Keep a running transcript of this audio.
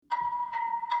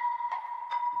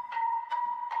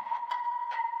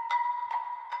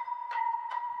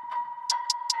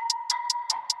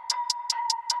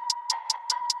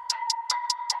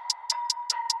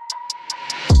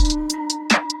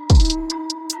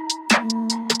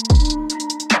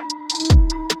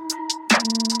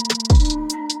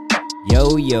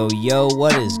Yo,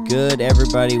 what is good,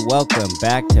 everybody? Welcome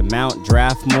back to Mount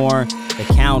Draftmore. The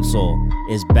council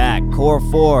is back. Core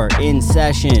 4 in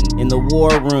session in the war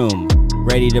room,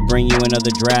 ready to bring you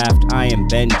another draft. I am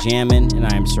Ben Jammin, and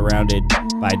I am surrounded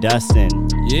by Dustin.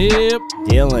 Yep.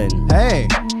 Dylan. Hey.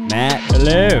 Matt.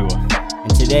 Hello.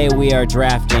 And today we are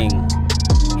drafting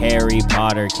Harry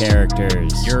Potter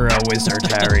characters. You're a wizard,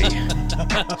 Harry.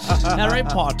 Harry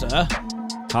Potter.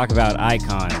 Talk about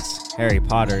icons. Harry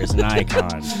Potter is an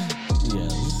icon.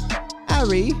 Yes.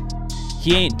 Harry.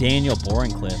 He ain't Daniel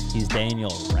Boringcliff. He's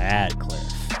Daniel Radcliffe.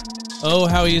 Oh,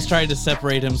 how he's trying to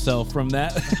separate himself from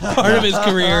that part of his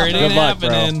career. It ain't Good luck,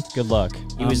 happening. bro. Good luck.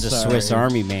 He was a Swiss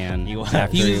Army man. He was.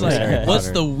 after He was like, Harry what's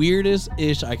Potter. the weirdest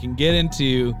ish I can get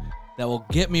into that will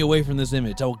get me away from this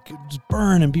image? That will just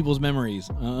burn in people's memories.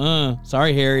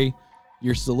 Sorry, Harry.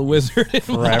 You're still a wizard.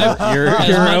 Forever. You're As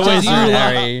a much as wizard, you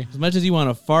Harry. As much as you want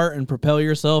to fart and propel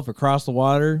yourself across the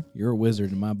water, you're a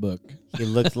wizard in my book. He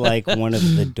looked like one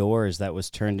of the doors that was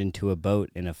turned into a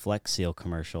boat in a Flex Seal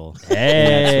commercial.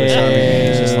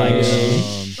 Hey. Swiss Army man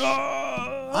is just like,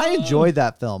 I enjoyed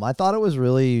that film. I thought it was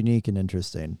really unique and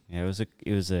interesting. yeah,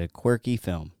 it was a quirky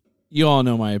film. You all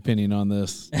know my opinion on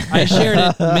this. I shared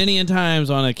it many a times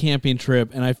on a camping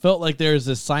trip, and I felt like there was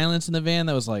this silence in the van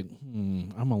that was like,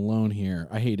 I'm alone here.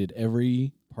 I hated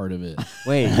every part of it.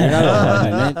 Wait, you're not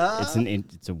alone in it.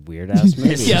 It's a weird ass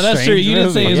movie. Yeah, that's true. strange You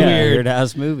didn't say movie. it's Yeah, weird. weird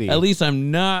ass movie. At least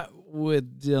I'm not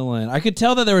with Dylan. I could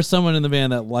tell that there was someone in the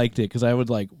van that liked it because I would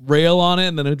like rail on it,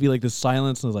 and then it would be like this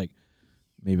silence, and I was like,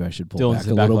 maybe I should pull Dylan's back a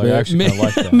in the back little like, bit. I actually kinda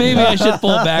like that. Maybe I should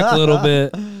pull back a little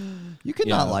bit. You could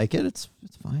Yeah. not like it. It's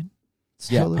fine.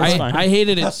 It's Yeah, totally That's fine. fine. I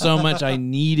hated it so much I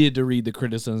needed to read the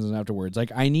criticisms afterwards.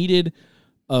 Like I needed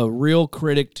a real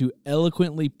critic to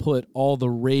eloquently put all the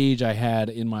rage I had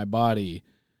in my body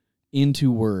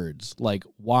into words. Like,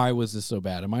 why was this so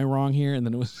bad? Am I wrong here? And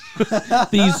then it was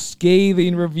these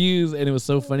scathing reviews, and it was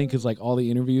so funny because like all the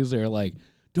interviews, they're like,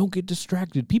 "Don't get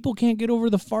distracted. People can't get over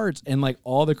the farts," and like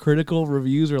all the critical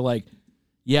reviews are like,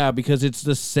 yeah, because it's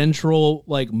the central,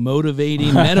 like,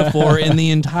 motivating metaphor in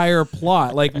the entire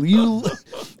plot. Like, you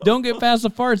don't get past the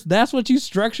farts. That's what you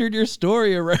structured your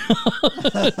story around.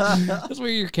 That's where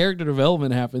your character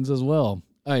development happens as well.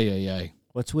 Ay.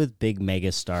 What's with big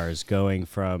mega stars going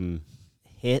from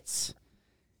hits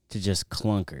to just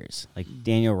clunkers? Like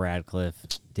Daniel Radcliffe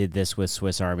did this with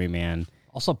Swiss Army Man.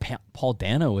 Also, Paul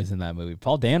Dano was in that movie.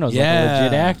 Paul Dano's Yeah. like a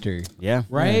legit actor. Yeah.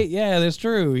 Right? Yeah, that's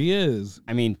true. He is.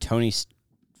 I mean, Tony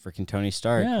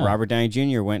Stark. Yeah. Robert Downey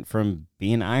Jr. went from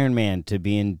being Iron Man to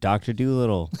being Dr.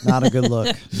 Doolittle. Not a good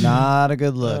look. Not a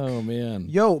good look. Oh, man.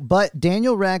 Yo, but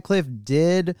Daniel Radcliffe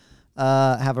did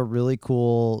have a really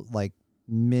cool like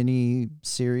mini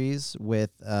series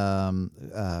with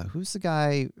who's the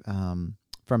guy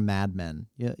from Mad Men?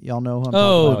 Y'all know who I'm talking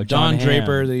Oh, about? John John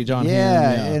Draper, Hamm. the John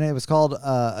Yeah, Hamm. and it was called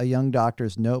A Young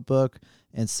Doctor's Notebook,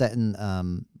 and set in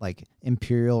like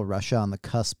Imperial Russia on the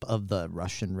cusp of the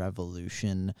Russian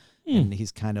Revolution, and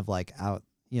he's kind of like out,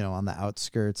 on the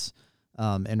outskirts,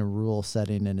 in a rural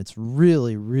setting, and it's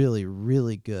really, really,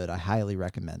 really good. I highly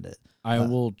recommend it. I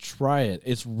will try it.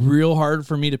 It's real hard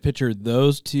for me to picture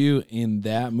those two in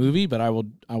that movie, but I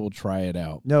will try it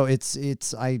out. No,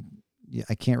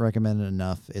 I can't recommend it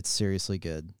enough. It's seriously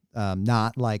good.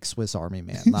 Not like Swiss Army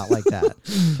Man, not like that.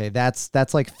 Okay,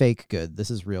 that's like fake good. This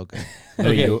is real good.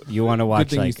 Okay. You want to Good watch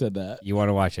thing you like said that. you want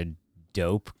to watch a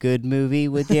dope good movie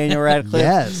with Daniel Radcliffe?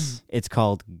 Yes. It's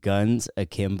called Guns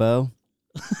Akimbo.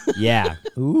 Yeah.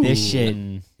 Ooh.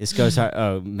 This goes hard.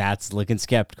 Oh, Matt's looking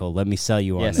skeptical. Let me sell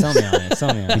you on Yeah, this. sell me on it.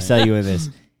 Sell me on Let me it. sell you in this.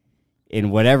 In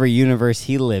whatever universe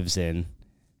he lives in,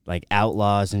 like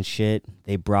outlaws and shit,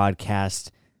 they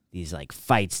broadcast these like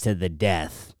fights to the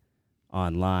death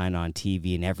online on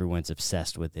TV, and everyone's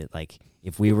obsessed with it. Like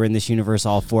if we were in this universe,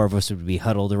 all four of us would be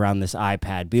huddled around this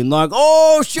iPad being like,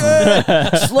 oh shit,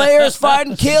 Slayer's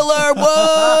fighting Killer,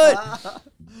 what?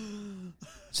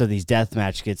 So these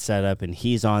deathmatch gets set up, and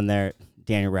he's on there.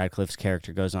 Daniel Radcliffe's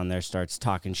character goes on there, starts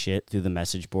talking shit through the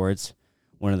message boards.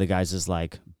 One of the guys is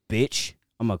like, bitch,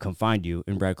 I'm going to come find you.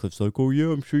 And Radcliffe's like, oh, yeah,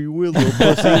 I'm sure you will, little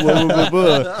pussy. Blah, blah, blah,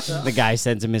 blah. The guy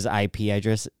sends him his IP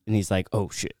address, and he's like, oh,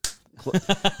 shit.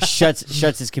 Shuts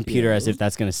his computer as if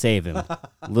that's going to save him.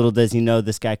 Little does he know,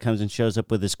 this guy comes and shows up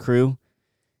with his crew,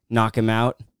 knock him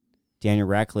out. Daniel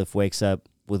Radcliffe wakes up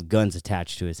with guns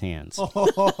attached to his hands.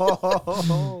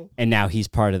 And now he's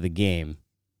part of the game.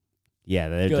 Yeah,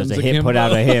 there's Guns a hit Akimbo. put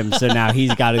out of him, so now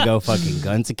he's got to go fucking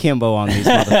Guns Akimbo on these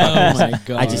motherfuckers. Oh my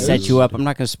god! I just set you up. I'm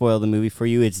not going to spoil the movie for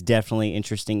you. It's definitely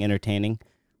interesting, entertaining.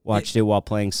 Watched it while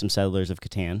playing some Settlers of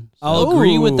Catan. I'll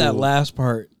agree with Ooh. that last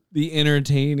part. the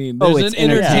entertaining. Oh, There's it's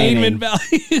an entertainment value.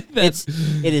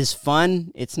 It is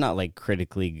fun. It's not like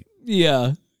critically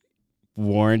Yeah.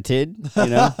 warranted, you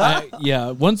know?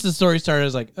 Yeah. Once the story started, I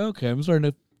was like, okay, I'm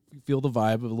starting to feel the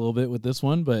vibe a little bit with this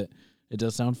one, but it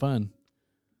does sound fun.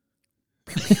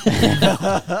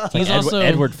 He's also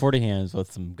Edward Fortyhands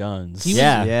with some guns.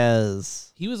 Yeah.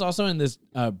 Yes. He was also in this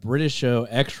British show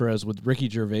Extras with Ricky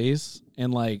Gervais,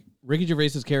 and like Ricky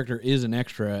Gervais's character is an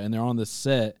extra, and they're on the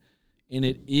set, and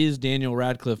it is Daniel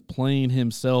Radcliffe playing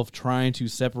himself, trying to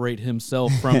separate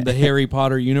himself from the Harry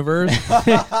Potter universe,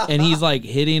 and he's like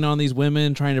hitting on these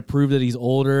women, trying to prove that he's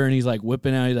older, and he's like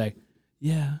whipping out, he's like,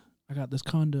 "Yeah, I got this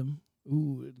condom."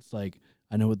 Ooh, it's like,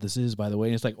 I know what this is, by the way.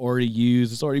 And it's like already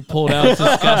used. It's already pulled out. It's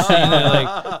disgusting. And they're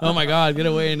like, oh my God, get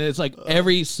away. And it's like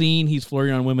every scene he's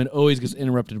flirting on women always gets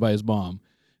interrupted by his mom.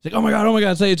 He's like, oh my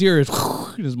God, say it's yours.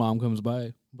 And his mom comes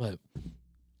by. But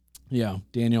yeah,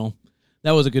 Daniel,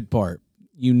 that was a good part.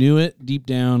 You knew it deep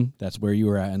down. That's where you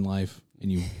were at in life.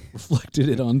 And you reflected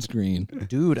it on screen.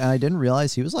 Dude, and I didn't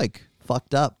realize he was like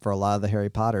fucked up for a lot of the Harry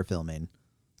Potter filming.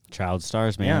 Child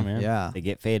stars, man. Yeah, man. Yeah. They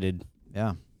get faded.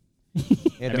 Yeah. He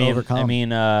had to overcome.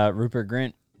 Rupert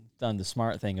Grint done the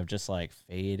smart thing of just like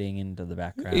fading into the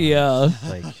background. Yeah.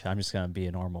 Like, I'm just going to be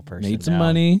a normal person. Made some now.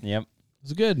 money. Yep.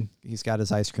 It's good. He's got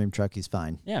his ice cream truck. He's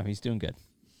fine. Yeah, he's doing good.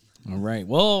 All right.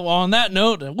 Well, on that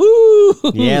note, woo!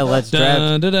 Yeah, let's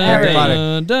draft Harry Potter.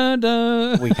 Dun, dun,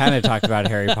 dun. We kind of talked about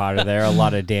Harry Potter there, a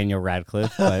lot of Daniel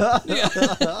Radcliffe, but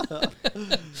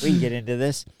we can get into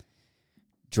this.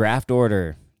 Draft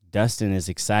order. Dustin is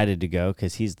excited to go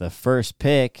because he's the first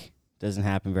pick. Doesn't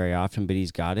happen very often, but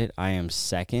he's got it. I am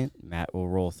second. Matt will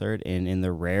roll third. And in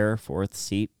the rare fourth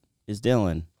seat is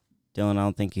Dylan. Dylan, I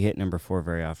don't think you hit number 4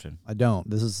 very often. I don't.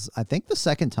 This is, I think, the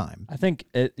second time. I think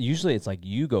usually it's like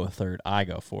you go third, I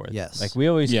go fourth. Yes. Like we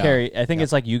always Yeah. carry. I think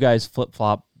it's like you guys flip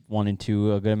flop 1 and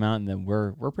 2 a good amount, and then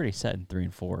we're pretty set in 3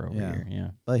 and 4 over Yeah. here. Yeah.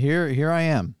 But here I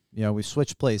am. You know, we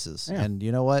switched places. Yeah. And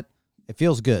you know what? It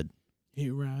feels good.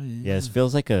 Here I am. Yeah, it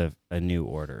feels like a new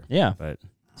order. Yeah. But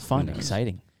It's fun, knows?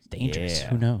 exciting, dangerous. Yeah.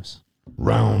 Who knows?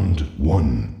 Round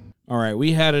 1. All right,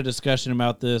 we had a discussion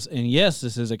about this, and yes,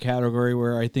 this is a category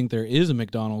where I think there is a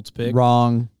McDonald's pick,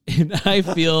 Wrong. and I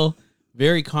feel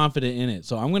very confident in it.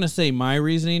 So I'm going to say my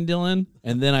reasoning, Dylan,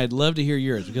 and then I'd love to hear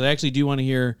yours, because I actually do want to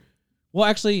hear. Well,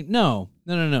 actually, no.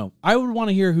 I would want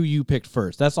to hear who you picked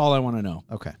first. That's all I want to know.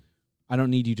 Okay. I don't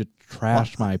need you to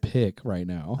trash my pick right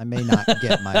now. I may not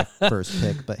get my first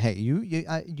pick, but hey, you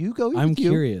go. I'm you.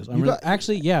 curious. You got-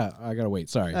 Actually, yeah, I got to wait.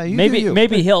 Sorry. you do Maybe you.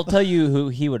 maybe he'll tell you who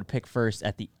he would pick first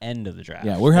at the end of the draft.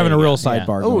 Yeah, we're having There a you real go. Yeah.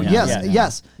 sidebar. Oh going on. yes, Yeah.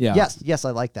 yes, Yeah. yes.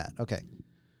 I like that. Okay.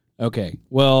 Okay.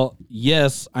 Well,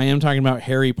 yes, I am talking about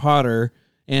Harry Potter,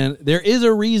 and there is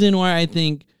a reason why I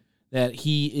think that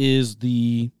he is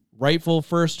the rightful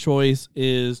first choice.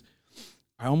 Is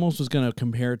I almost was going to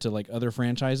compare it to like other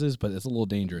franchises, but it's a little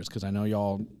dangerous because I know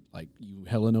y'all like you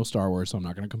hella know Star Wars, so I'm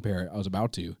not going to compare it. I was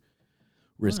about to.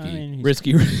 Risky. I mean, he's-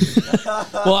 Risky.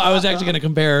 Well, I was actually going to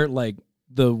compare like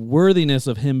the worthiness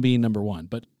of him being number 1,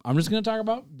 but I'm just going to talk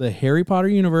about the Harry Potter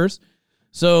universe.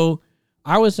 So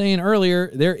I was saying earlier,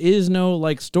 there is no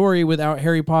like story without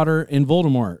Harry Potter and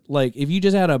Voldemort. Like if you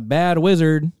just had a bad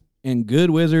wizard and good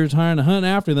wizards trying to hunt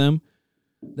after them,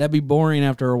 that'd be boring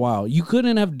after a while. You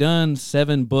couldn't have done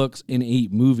 7 books and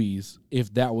 8 movies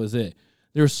if that was it.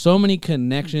 There's so many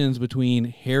connections between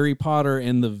Harry Potter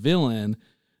and the villain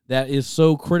that is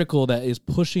so critical, that is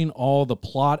pushing all the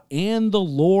plot and the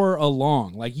lore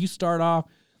along. Like you start off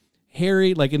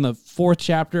Harry, like in the 4th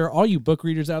chapter, all you book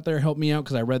readers out there, help me out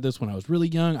because I read this when I was really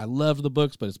young. I loved the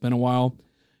books, but it's been a while.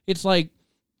 It's like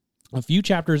a few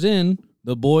chapters in,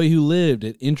 the boy who lived,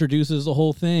 it introduces the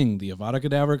whole thing. The Avada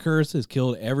Kedavra curse has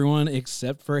killed everyone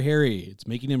except for Harry. It's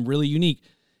making him really unique.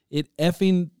 It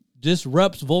effing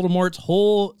disrupts Voldemort's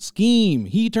whole scheme.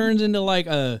 He turns into like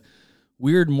a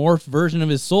weird morphed version of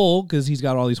his soul because he's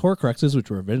got all these Horcruxes, which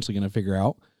we're eventually going to figure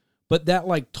out. But that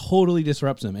like totally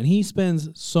disrupts him. And he spends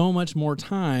so much more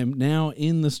time now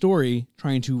in the story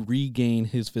trying to regain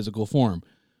his physical form.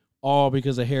 All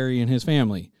because of Harry and his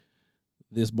family.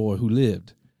 This boy who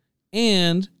lived.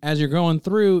 And as you're going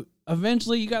through,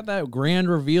 eventually you got that grand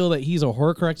reveal that he's a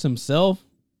Horcrux himself.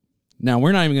 Now,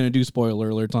 we're not even going to do spoiler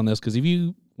alerts on this because if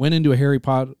you went into a Harry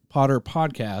Potter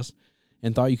podcast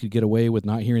and thought you could get away with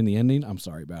not hearing the ending, I'm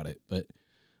sorry about it. But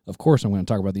of course I'm going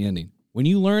to talk about the ending. When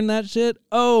you learn that shit,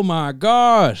 oh my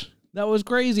gosh, that was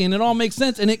crazy. And it all makes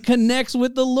sense and it connects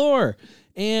with the lore.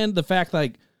 And the fact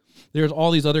like there's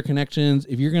all these other connections.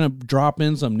 If you're going to drop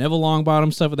in some Neville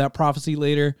Longbottom stuff with that prophecy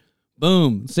later,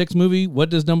 boom, 6th movie, what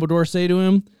does Dumbledore say to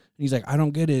him? And he's like, I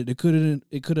don't get it. It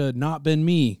could have not been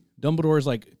me. Dumbledore's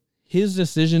like his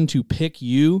decision to pick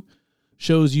you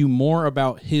shows you more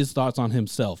about his thoughts on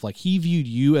himself. Like, he viewed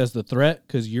you as the threat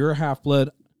because you're a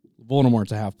half-blood,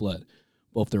 Voldemort's a half-blood.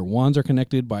 Both their wands are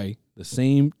connected by the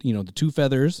same, the two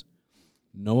feathers.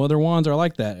 No other wands are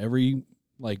like that.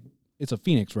 It's a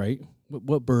phoenix, right?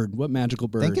 What bird? What magical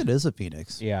bird? I think it is a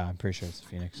phoenix. Yeah, I'm pretty sure it's a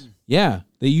phoenix. Yeah,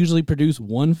 they usually produce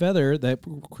one feather that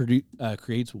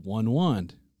creates one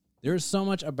wand. There's so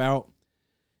much about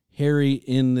Harry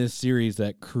in this series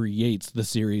that creates the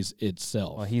series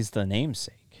itself. Well, he's the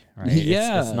namesake, right?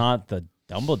 Yeah. It's not the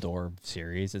Dumbledore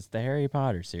series. It's the Harry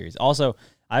Potter series. Also,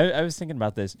 I was thinking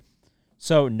about this.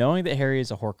 So knowing that Harry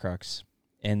is a Horcrux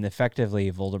and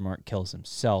effectively Voldemort kills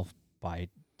himself by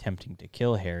attempting to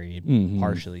kill Harry,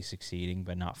 partially succeeding,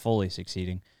 but not fully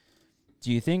succeeding.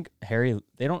 Do you think Harry,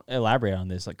 they don't elaborate on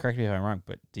this, like, correct me if I'm wrong,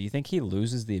 but do you think he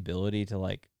loses the ability to,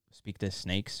 like, speak to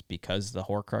snakes because the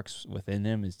Horcrux within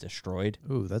him is destroyed?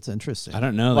 Ooh, that's interesting. I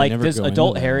don't know. Like, does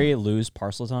adult Harry lose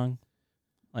Parseltongue?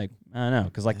 Like, I don't know,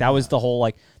 because, like, that was the whole,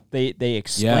 like, they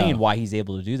explained why he's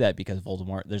able to do that because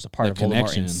Voldemort, there's a part of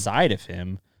Voldemort inside of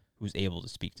him who's able to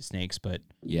speak to snakes, but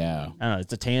yeah, I don't know,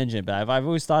 it's a tangent, but I've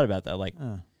always thought about that, like,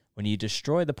 when you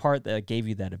destroy the part that gave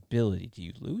you that ability, do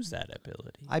you lose that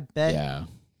ability? I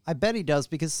bet he does,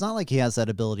 because it's not like he has that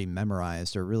ability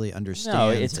memorized or really understands. No,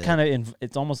 it's kind of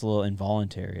it's almost a little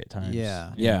involuntary at times.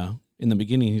 Yeah. In the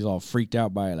beginning, he's all freaked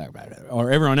out by it, like,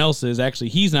 or everyone else is. Actually,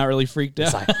 he's not really freaked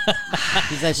out.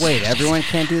 He's like, wait, everyone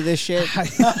can't do this shit?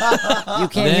 You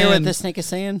can't hear what the snake is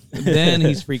saying? Then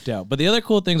he's freaked out. But the other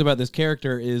cool things about this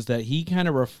character is that he kind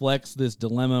of reflects this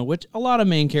dilemma, which a lot of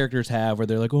main characters have, where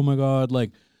they're like, oh my God, like,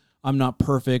 I'm not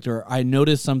perfect, or I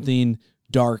noticed something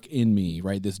dark in me,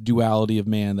 right? This duality of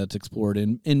man that's explored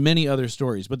in many other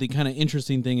stories. But the kind of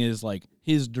interesting thing is, like,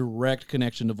 his direct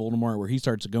connection to Voldemort, where he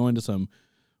starts to go into some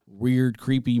weird,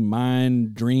 creepy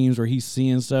mind dreams where he's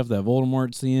seeing stuff that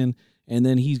Voldemort's seeing, and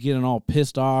then he's getting all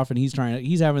pissed off, and he's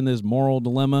having this moral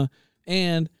dilemma.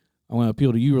 And I want to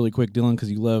appeal to you really quick, Dylan, because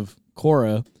you love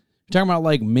Cora. You're talking about,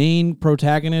 like, main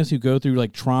protagonists who go through,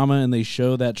 like, trauma, and they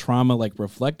show that trauma, like,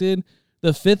 reflected.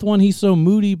 The fifth one, he's so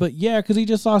moody, but yeah, because he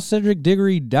just saw Cedric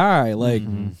Diggory die. Like,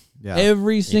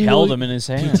 every single... He held him in his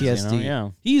hands, PTSD.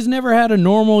 Yeah. He's never had a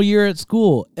normal year at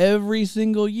school. Every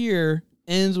single year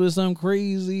ends with some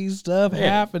crazy stuff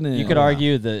happening. You could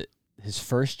argue that his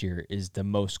first year is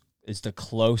the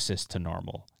closest to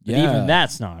normal. But even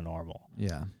that's not normal.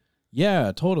 Yeah.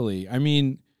 Yeah, totally. I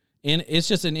mean, and it's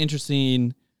just an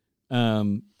interesting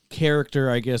character,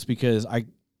 I guess, because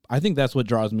I think that's what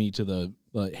draws me to the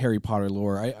Harry Potter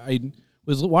lore. I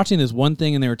was watching this one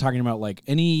thing, and they were talking about, like,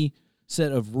 any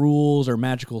set of rules or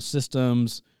magical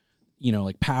systems,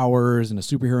 like powers in a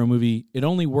superhero movie, it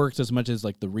only works as much as,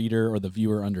 like, the reader or the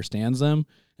viewer understands them.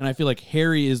 And I feel like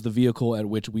Harry is the vehicle at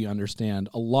which we understand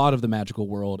a lot of the magical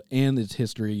world and its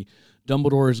history.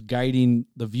 Dumbledore is guiding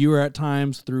the viewer at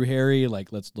times through Harry.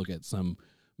 Like, let's look at some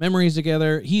memories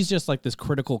together. He's just like this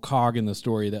critical cog in the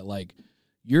story that, like,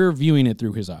 you're viewing it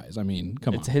through his eyes. I mean,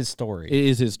 come on. It's his story. It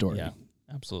is his story. Yeah,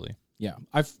 absolutely. Yeah.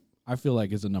 I feel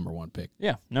like it's a number one pick.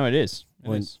 Yeah, no, it is.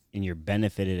 And you're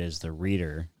benefited as the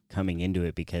reader coming into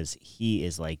it because he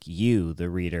is like you, the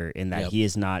reader, in that he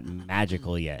is not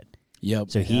magical yet.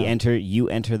 Yep. So you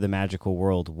enter the magical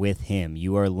world with him.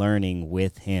 You are learning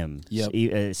with him. Yep.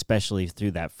 Especially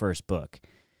through that first book.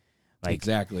 Like,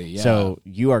 exactly. Yeah. So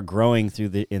you are growing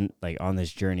through on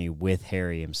this journey with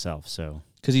Harry himself. So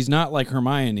because he's not like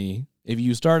Hermione. If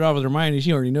you start off with Hermione,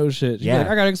 she already knows shit. She's like,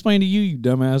 I gotta explain to you, you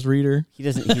dumbass reader. He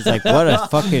doesn't. He's like, what, a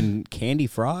fucking candy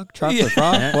frog, chocolate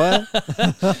frog,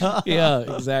 what? Yeah,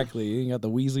 exactly. You got the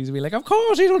Weasleys be like, of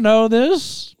course you don't know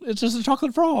this. It's just a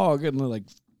chocolate frog, and they're like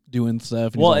doing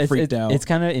stuff. And he's all freaked out. It's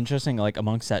kind of interesting. Like,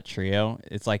 amongst that trio,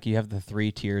 it's like you have the 3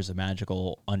 tiers of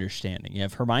magical understanding. You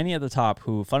have Hermione at the top,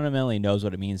 who fundamentally knows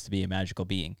what it means to be a magical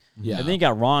being. Yeah. And then you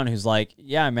got Ron, who's like,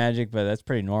 yeah, I'm magic, but that's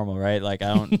pretty normal, right? Like,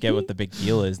 I don't get what the big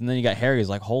deal is. And then you got Harry, who's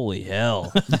like, holy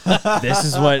hell, this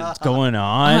is what's going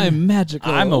on. I'm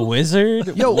magical. I'm a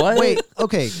wizard. Yo, what? wait.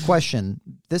 Okay, question.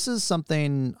 This is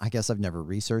something I guess I've never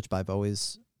researched, but I've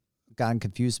always gotten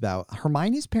confused about.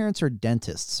 Hermione's parents are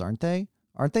dentists, aren't they?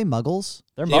 Aren't they muggles?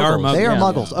 They're They are muggles. muggles. They are Yeah,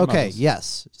 muggles. yeah, Okay, muggles.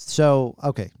 yes. So,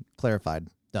 okay, clarified.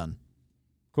 Done.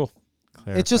 Cool.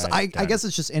 It's just, I Clarified, guess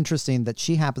it's just interesting that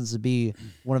she happens to be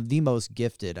one of the most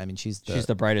gifted. I mean, she's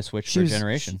the brightest witch for her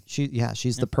generation.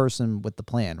 She's the person with the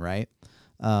plan, right?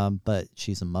 But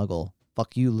she's a muggle.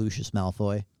 Fuck you, Lucius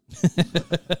Malfoy.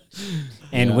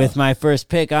 And with my first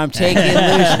pick, I'm taking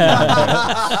Lucius.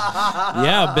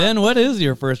 Yeah, Ben, what is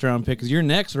your first round pick? Because you're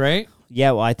next, right?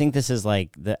 Yeah, well, I think this is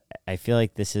like I feel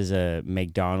like this is a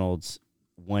McDonald's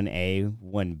 1A,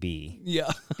 1B. Yeah.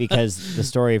 Because the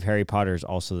story of Harry Potter is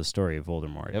also the story of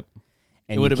Voldemort. Yep.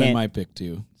 And It would you have been can't- my pick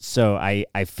too. So I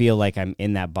feel like I'm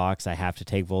in that box. I have to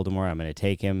take Voldemort. I'm going to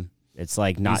take him. It's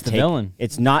like not He's the villain.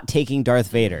 It's not taking Darth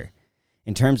Vader.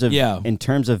 In terms of Yeah. in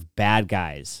terms of bad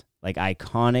guys, like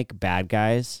iconic bad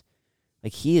guys,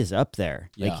 like he is up there.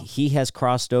 Yeah. Like he has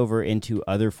crossed over into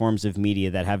other forms of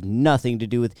media that have nothing to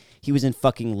do with. He was in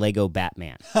fucking Lego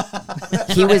Batman.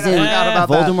 He was in forgot about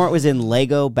that. Voldemort was in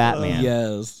Lego Batman.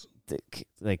 Yes.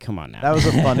 Like come on now. That was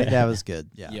a funny. That was good.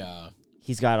 Yeah. Yeah.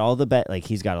 He's got all the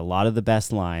he's got a lot of the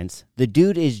best lines. The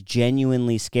dude is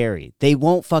genuinely scary. They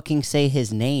won't fucking say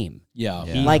his name. Yeah.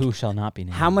 Yeah. He Like, who shall not be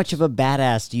named. How much of a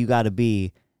badass do you got to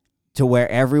be to where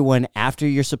everyone after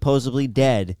you're supposedly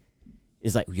dead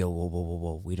is like, yo,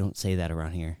 whoa, we don't say that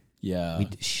around here. Yeah.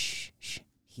 Shh.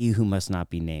 He who must not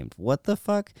be named. What the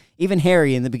fuck? Even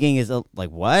Harry in the beginning is like,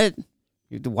 what?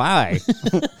 Why?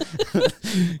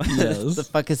 What the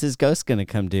fuck is his ghost gonna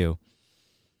come do?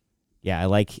 Yeah, I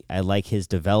like his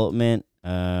development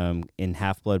in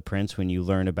Half-Blood Prince when you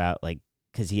learn about like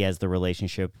because he has the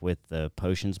relationship with the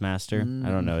potions master. I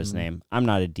don't know his name. I'm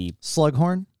not a deep.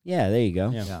 Slughorn. Yeah, there you go.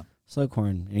 Yeah. Yeah.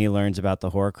 Slughorn, and he learns about the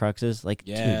Horcruxes. Like,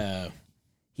 dude, Yeah.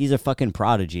 he's a fucking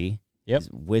prodigy. Yep. He's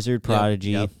a wizard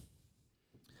prodigy. Yep.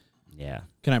 Yeah,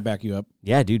 Can I back you up?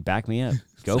 yeah, dude, back me up.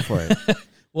 Go for it.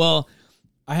 Well,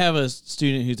 I have a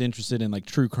student who's interested in like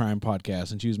true crime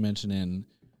podcasts, and she was mentioning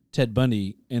Ted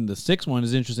Bundy. And the sixth one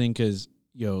is interesting because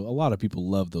a lot of people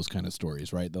love those kind of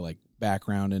stories, right? The like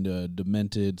background into a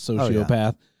demented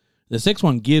sociopath. The sixth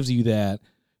one gives you that.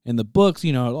 And the books,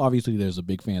 obviously there's a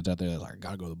big fans out there that's like, I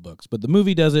gotta go to the books. But the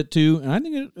movie does it too, and I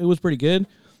think it was pretty good.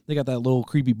 They got that little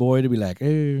creepy boy to be like,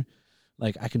 hey,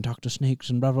 like I can talk to snakes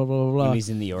and blah blah blah blah blah. When he's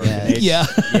in the orphanage. Yeah.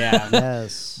 Yeah.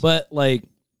 Yes. But like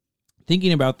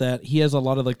thinking about that, he has a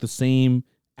lot of like the same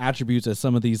attributes as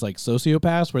some of these like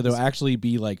sociopaths where they'll actually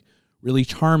be like really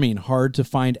charming, hard to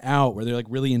find out, where they're like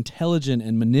really intelligent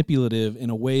and manipulative in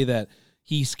a way that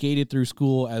he skated through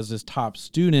school as this top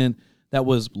student that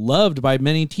was loved by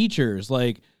many teachers.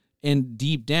 Like, and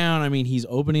deep down, I mean, he's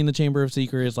opening the Chamber of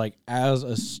Secrets, like as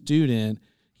a student,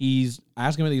 he's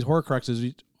asking about these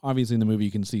Horcruxes. Obviously in the movie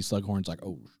you can see Slughorn's like,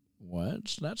 oh,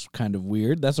 what? That's kind of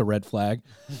weird. That's a red flag.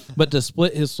 But to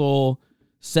split his soul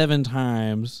 7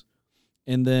 times,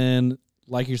 and then,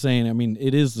 like you're saying, I mean,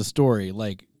 it is the story.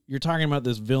 Like, you're talking about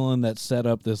this villain that set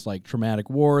up this, like, traumatic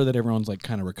war that everyone's, like,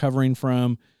 kind of recovering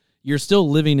from. You're still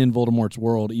living in Voldemort's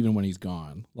world even when he's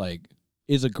gone. Like,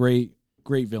 is a great,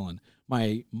 great villain.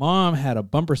 My mom had a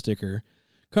bumper sticker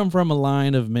come from a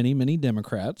line of many, many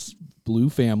Democrats, blue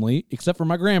family, except for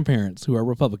my grandparents, who are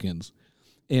Republicans.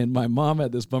 And my mom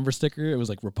had this bumper sticker. It was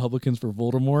like Republicans for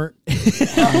Voldemort.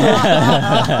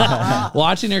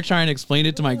 Watching her try and explain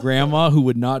it to my grandma, who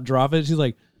would not drop it, she's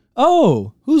like,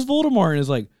 "Oh, who's Voldemort?" And it's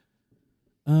like,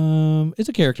 it's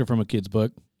a character from a kid's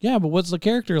book. Yeah, but what's the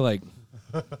character like?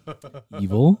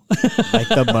 Evil, Like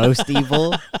the most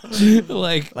evil.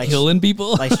 like Like- killing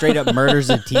people. Like straight up murders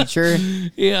a teacher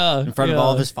yeah, in front of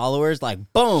all of his followers.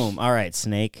 Like, boom. All right,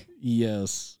 Snake.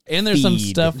 Yes. And there's some Feed.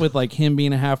 stuff with like him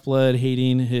being a half-blood,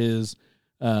 hating his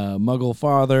Muggle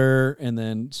father, and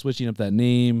then switching up that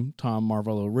name, Tom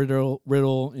Marvolo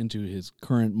Riddle, into his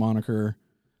current moniker.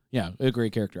 Yeah, a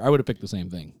great character. I would have picked the same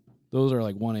thing. Those are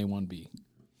like 1A, 1B.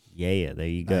 Yeah, there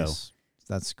you go. Nice.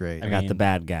 That's great. I got the mean-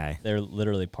 bad guy. They're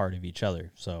literally part of each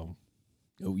other. So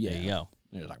Oh, yeah. there you go.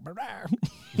 They're like, blah,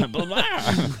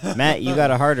 blah. Matt, you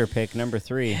got a harder pick, number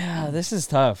 3. Yeah, this is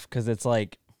tough because it's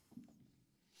like,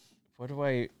 what do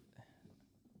I?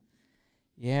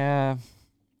 Yeah,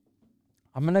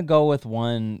 I'm gonna go with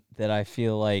one that I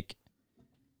feel like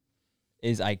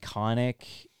is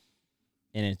iconic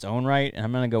in its own right, and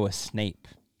I'm gonna go with Snape.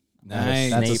 Nice.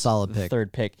 That's a Snape, solid the pick.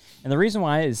 third pick, and the reason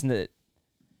why is that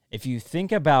if you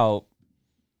think about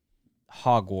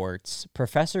Hogwarts,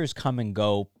 professors come and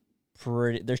go.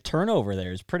 There's turnover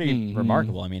there is pretty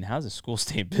remarkable. I mean, how's a school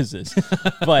stay in business?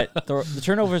 But the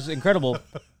turnover is incredible.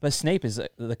 But Snape is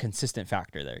the consistent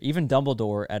factor there. Even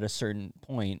Dumbledore, at a certain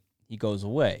point, he goes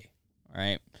away,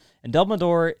 right? And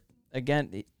Dumbledore,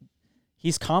 again,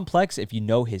 he's complex if you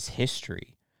know his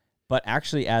history. But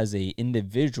actually, as a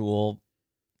individual,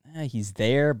 he's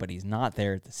there, but he's not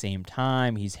there at the same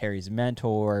time. He's Harry's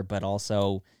mentor, but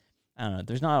also, I don't know,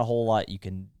 there's not a whole lot you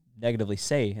can negatively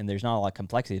say, and there's not a lot of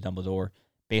complexity to Dumbledore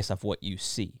based off what you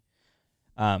see.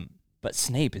 But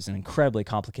Snape is an incredibly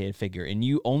complicated figure, and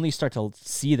you only start to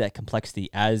see that complexity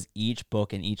as each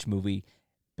book and each movie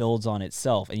builds on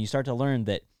itself, and you start to learn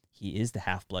that he is the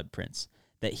Half-Blood Prince,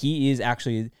 that he is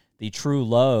actually the true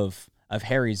love of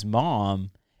Harry's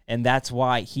mom, and that's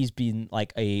why he's been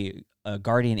like a a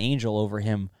guardian angel over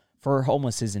him for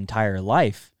almost his entire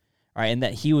life, right? And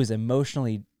that he was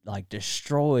emotionally like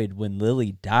destroyed when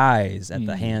Lily dies at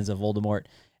the hands of Voldemort,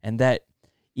 and that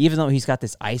even though he's got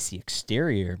this icy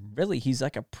exterior, really he's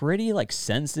like a pretty like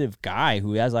sensitive guy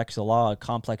who has actually a lot of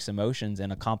complex emotions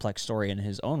and a complex story in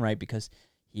his own right, because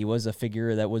he was a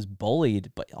figure that was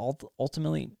bullied, but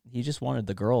ultimately he just wanted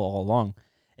the girl all along.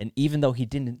 And even though he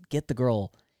didn't get the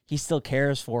girl, he still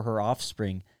cares for her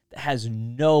offspring that has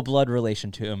no blood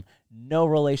relation to him, no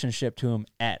relationship to him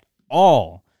at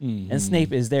all. And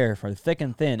Snape is there for thick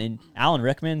and thin. And Alan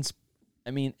Rickman's,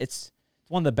 I mean, it's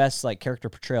one of the best like character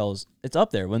portrayals. It's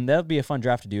up there. When that'll be a fun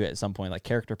draft to do at some point, like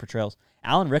character portrayals.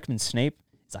 Alan Rickman's Snape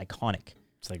is iconic.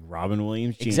 It's like Robin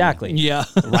Williams Jr. Exactly. Yeah.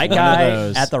 Right One of guy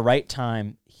those. at the right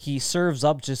time. He serves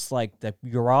up just like the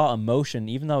raw emotion,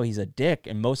 even though he's a dick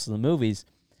in most of the movies.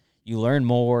 You learn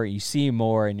more, you see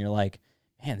more, and you're like,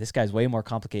 man, this guy's way more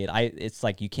complicated. It's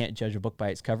like you can't judge a book by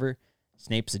its cover.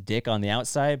 Snape's a dick on the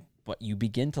outside, but you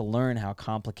begin to learn how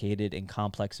complicated and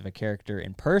complex of a character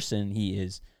in person he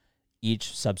is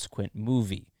each subsequent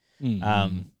movie.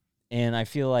 And I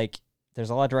feel like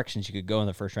there's a lot of directions you could go in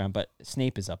the first round, but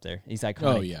Snape is up there. He's iconic.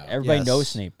 Oh, yeah. Everybody Yes, knows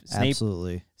Snape.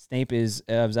 Absolutely. Snape is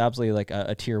absolutely like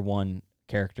a tier 1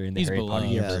 character in the He's Harry Potter beloved.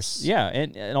 universe. Yes. Yeah,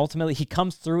 and ultimately he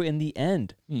comes through in the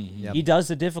end. Yep. He does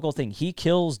the difficult thing. He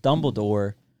kills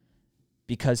Dumbledore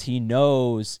because he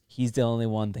knows he's the only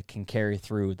one that can carry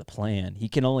through the plan. He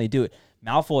can only do it.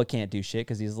 Malfoy can't do shit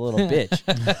because he's a little bitch.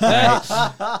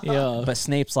 Right? Yeah. But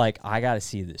Snape's like, I got to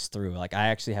see this through. Like, I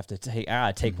actually have to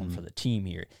take one for the team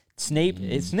here. Snape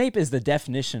is the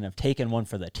definition of taking one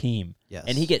for the team. Yes.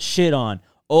 And he gets shit on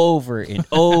over and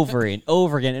over and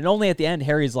over again. And only at the end,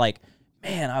 Harry's like,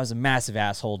 man, I was a massive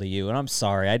asshole to you, and I'm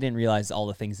sorry. I didn't realize all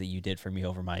the things that you did for me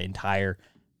over my entire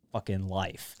fucking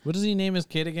life. What does he name his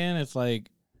kid again? It's like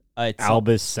It's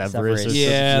Albus Severus. or something.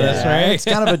 Yeah, that's right. It's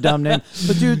kind of a dumb name.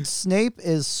 But dude, Snape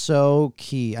is so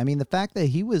key. I mean, the fact that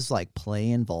he was like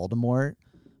playing Voldemort,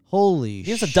 holy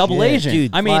He was a shit. double agent.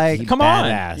 Dude, I mean, like, come on.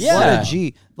 badass. Yeah. What a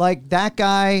G. Like that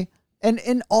guy, and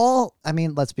in all, I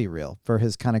mean, let's be real, for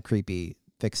his kind of creepy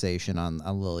fixation on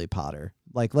Lily Potter.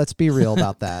 Like, let's be real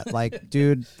about that. Like,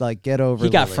 dude, like, get over He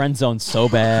got Lily. friend zoned so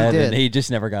bad, did. and he just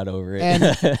never got over it. And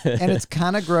it's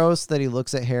kind of gross that he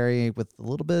looks at Harry with a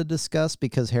little bit of disgust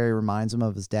because Harry reminds him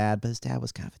of his dad, but his dad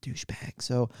was kind of a douchebag.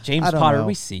 So James I don't Potter, know.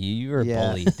 we see you. You're a Yeah.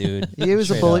 bully, dude. He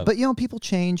was a Straight bully, up. but you know, people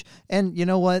change. And you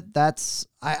know what? That's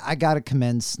I gotta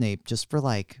commend Snape just for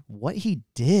like what he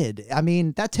did. I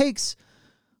mean, that takes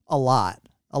a lot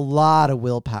of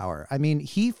willpower. I mean,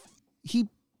 he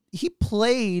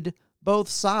played both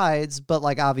sides, but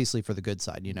like obviously for the good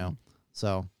side, you know.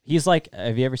 So He's like,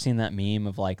 have you ever seen that meme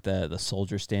of like the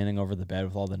soldier standing over the bed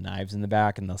with all the knives in the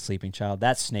back and the sleeping child?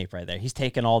 That's Snape right there. He's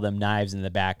taking all them knives in the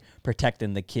back,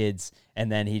 protecting the kids,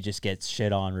 and then he just gets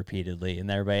shit on repeatedly. And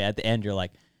everybody at the end, you're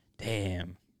like,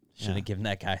 damn, should have given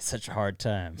that guy such a hard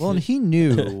time. well, and he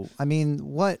knew. I mean,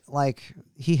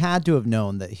 he had to have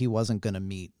known that he wasn't going to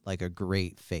meet like a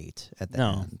great fate at the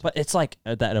no, end. but it's like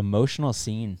that emotional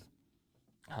scene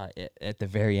at the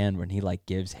very end when he like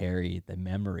gives Harry the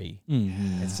memory.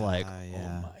 It's like,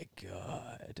 yeah. oh my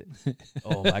god,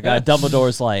 oh my god.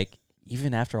 Dumbledore's like,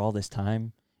 even after all this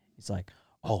time, he's like,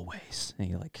 always, and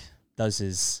he like does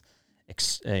his,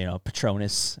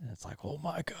 Patronus. And it's like, oh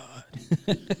my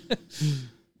god.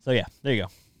 So yeah, there you go.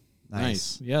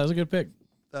 nice. Yeah, that was a good pick.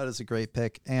 That is a great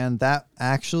pick. And that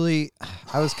actually,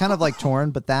 I was kind of like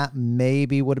torn, but that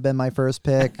maybe would have been my first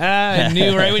pick. I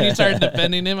knew right when you started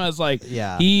defending him, I was like,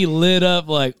 Yeah. he lit up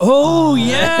like, oh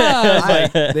yeah. I was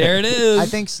like, there it is. I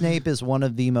think Snape is one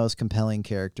of the most compelling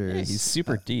characters. Yeah, he's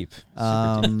super deep.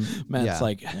 Matt's yeah.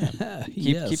 like,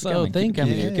 yes, keep oh, going, thank keep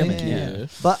you. coming, Thank yeah. you.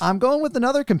 But I'm going with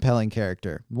another compelling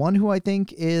character, one who I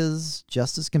think is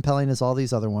just as compelling as all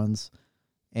these other ones.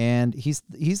 And he's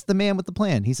the man with the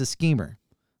plan. He's a schemer.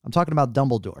 I'm talking about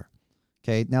Dumbledore.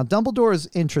 Okay, now Dumbledore is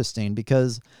interesting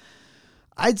because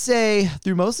I'd say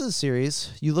through most of the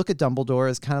series, you look at Dumbledore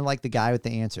as kind of like the guy with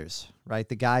the answers, right?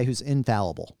 The guy who's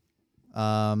infallible.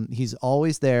 He's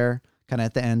always there kind of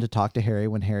at the end to talk to Harry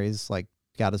when Harry's like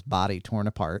got his body torn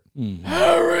apart.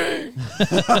 Harry.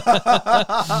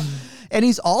 And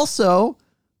he's also,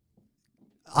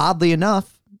 oddly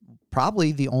enough,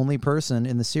 probably the only person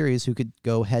in the series who could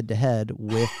go head to head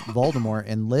with Voldemort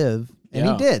and live. And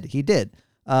Yeah. he did.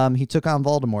 He took on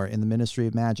Voldemort in the Ministry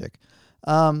of Magic.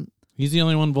 He's the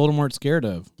only one Voldemort's scared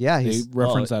of. Yeah, They he's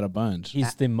reference that a bunch. He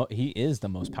is the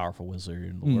most powerful wizard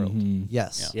in the world.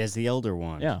 yes. He has the elder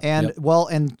one. Yeah. And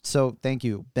and so thank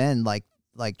you, Ben, like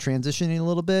transitioning a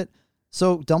little bit.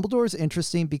 So Dumbledore's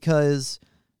interesting because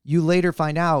you later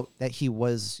find out that he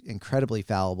was incredibly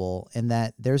fallible, and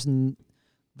that there's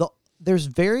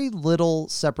very little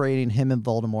separating him and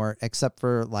Voldemort except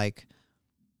for like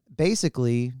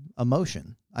basically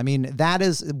emotion. I mean, that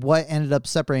is what ended up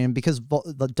separating him, because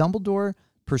the Dumbledore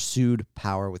pursued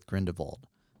power with Grindelwald.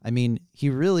 I mean, he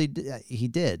really he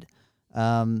did.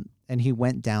 And he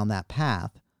went down that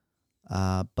path.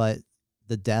 But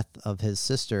the death of his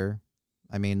sister,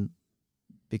 I mean,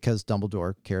 because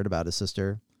Dumbledore cared about his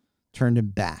sister, turned him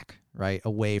back, right,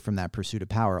 away from that pursuit of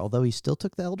power, although he still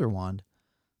took the Elder Wand.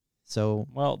 So,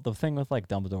 Well, the thing with like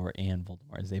Dumbledore and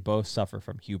Voldemort is they both suffer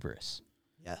from hubris.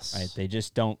 yes. Right? They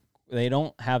just don't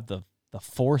have the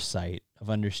foresight of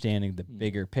understanding the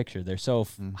bigger picture. They're so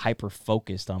hyper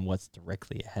focused on what's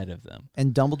directly ahead of them.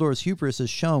 And Dumbledore's hubris is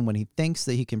shown when he thinks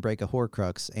that he can break a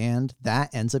Horcrux, and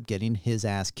that ends up getting his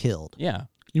ass killed. Yeah.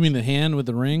 You mean the hand with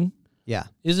the ring? Yeah.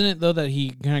 Isn't it, though, that he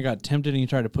kind of got tempted and he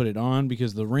tried to put it on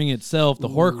because the ring itself, the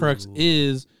Horcrux,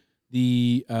 is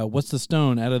the, what's the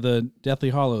stone out of the Deathly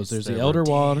Hollows? There's the Elder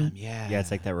Wand. Yeah. Yeah,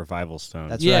 it's like that revival stone.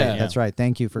 That's Yeah. right. That's right.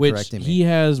 Thank you for Which correcting me. he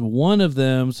has one of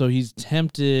them, so he's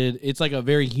tempted. It's like a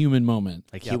very human moment.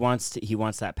 like Yep. he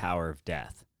wants that power of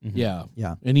death. Yeah.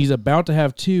 Yeah. And he's about to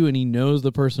have two, and he knows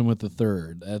the person with the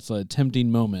third. That's a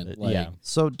tempting moment. Like, yeah.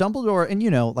 So Dumbledore,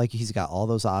 and like he's got all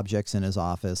those objects in his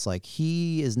office. Like,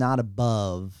 he is not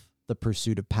above the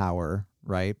pursuit of power,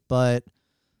 right? But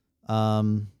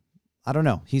I don't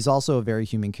know. He's also a very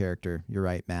human character. You're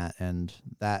right, Matt,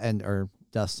 or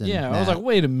Dustin. Yeah, I was Matt. like,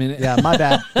 wait a minute. Yeah, my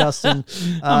bad, Dustin.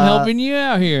 I'm helping you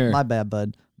out here. My bad,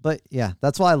 bud. But yeah,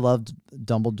 that's why I loved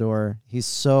Dumbledore. He's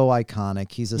so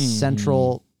iconic. He's a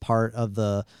central part of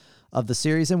the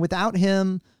series, and without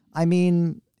him, I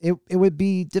mean, it would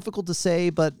be difficult to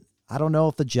say, but I don't know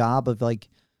if the job of like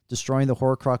destroying the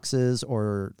Horcruxes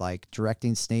or like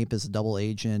directing Snape as a double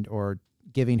agent or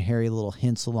giving Harry little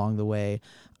hints along the way,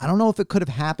 I don't know if it could have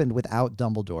happened without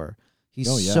Dumbledore. He's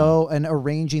and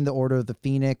arranging the Order of the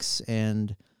Phoenix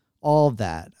and all of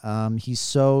that. He's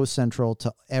so central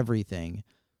to everything.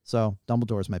 So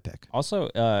Dumbledore's my pick. Also,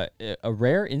 a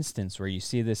rare instance where you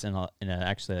see this in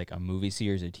actually like a movie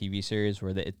series or TV series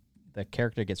where the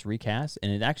character gets recast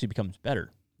and it actually becomes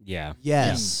better. Yeah.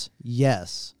 Yes.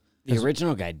 Yes. The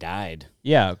original guy died.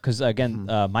 Yeah, because again,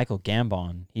 Michael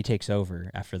Gambon, he takes over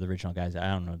after the original guys. I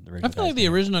don't know the original. I feel like the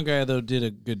original guy, though, did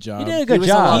a good job. He did a He good was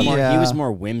a lot job. more, Yeah. he was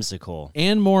more whimsical.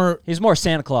 And more... He's more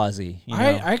Santa Claus-y. You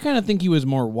know? I kind of think he was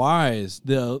more wise.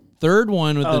 The third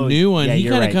one with the Oh, new one, yeah, he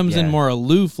you're kind of right, comes in yeah. more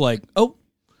aloof, like,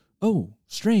 oh,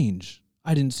 strange.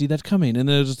 I didn't see that coming. And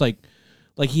then it's just like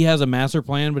he has a master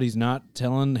plan, but he's not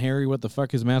telling Harry what the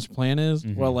fuck his master plan is.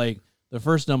 Well, like, the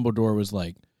first Dumbledore was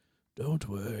like, don't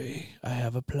worry, I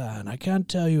have a plan. I can't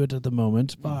tell you it at the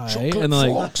moment. Bye. And then,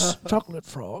 like, chocolate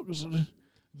frogs.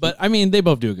 But, I mean, they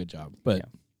both do a good job. But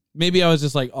maybe I was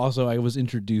just like, also, I was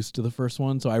introduced to the first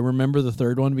one. So I remember the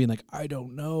third one being like, I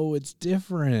don't know. It's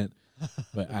different.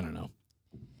 But I don't know.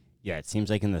 Yeah, it seems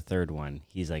like in the third one,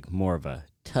 he's like more of a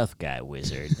tough guy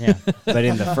wizard. Yeah. But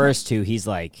in the first two, he's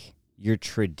like your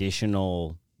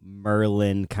traditional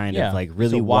Merlin kind Yeah, of like he's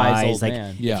really a wise wise. old Like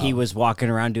man. Yeah. if he was walking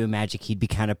around doing magic, he'd be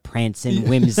kind of prancing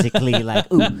whimsically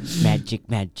like, ooh, magic,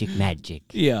 magic, magic.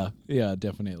 Yeah,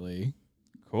 definitely.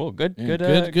 Cool. Good. Yeah,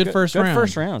 Good. good first round.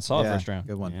 First round. Solid Yeah, first round.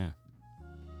 Good one. Yeah.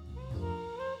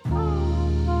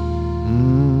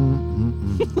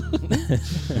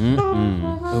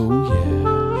 Mm-mm. Oh,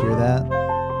 yeah. Hear that?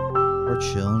 We're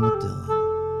chilling with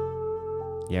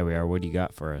Dylan. Yeah, we are. What do you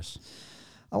got for us?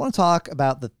 I want to talk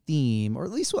about the theme, or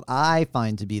at least what I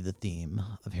find to be the theme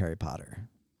of Harry Potter.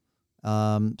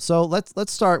 So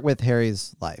let's start with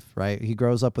Harry's life, right? He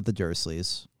grows up with the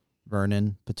Dursleys,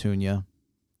 Vernon, Petunia,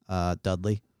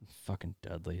 Dudley. Fucking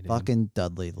Dudley. Dude. Fucking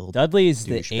Dudley, little. Dudley's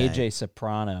the douchebag. AJ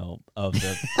Soprano of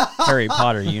the Harry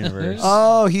Potter universe.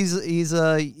 Oh, he's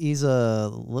a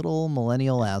little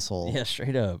millennial asshole. Yeah,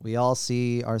 straight up. We all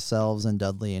see ourselves in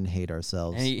Dudley and hate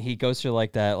ourselves. And he goes through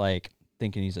like that, like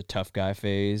thinking he's a tough guy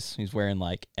phase. He's wearing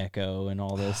like Echo and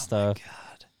all this stuff.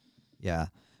 God. Yeah.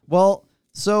 Well,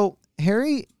 so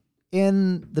Harry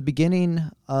in the beginning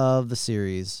of the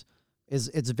series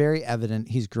it's very evident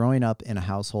he's growing up in a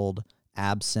household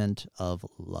absent of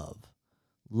love.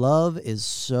 Love is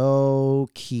so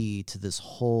key to this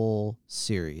whole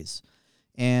series.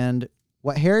 And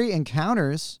what Harry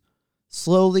encounters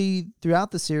slowly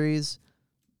throughout the series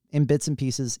in bits and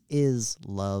pieces is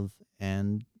love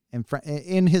and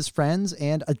in his friends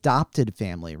and adopted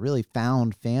family, really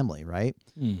found family, right?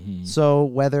 Mm-hmm. So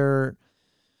whether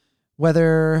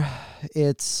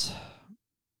it's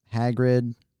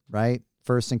Hagrid, right,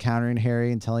 first encountering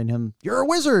Harry and telling him, you're a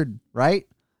wizard, right?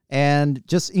 and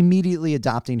just immediately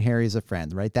adopting Harry as a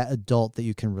friend, right? That adult that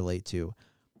you can relate to.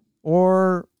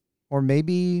 Or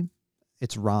maybe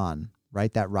it's Ron,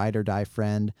 right? That ride or die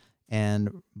friend,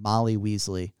 and Molly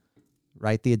Weasley,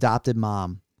 right? The adopted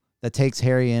mom that takes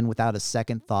Harry in without a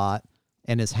second thought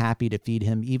and is happy to feed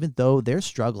him, even though they're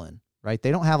struggling, right?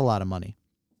 They don't have a lot of money.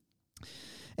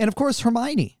 And of course,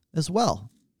 Hermione as well.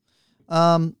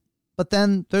 But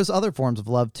then there's other forms of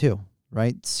love too,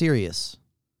 right? Sirius,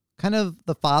 kind of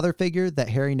the father figure that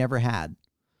Harry never had,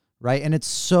 right? And it's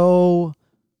so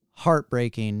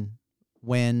heartbreaking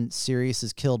when Sirius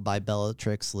is killed by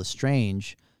Bellatrix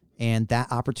Lestrange, and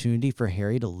that opportunity for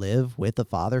Harry to live with a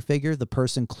father figure, the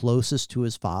person closest to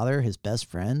his father, his best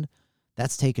friend,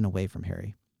 that's taken away from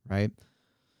Harry, right?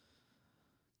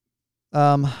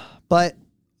 But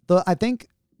I think,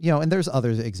 and there's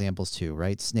other examples too,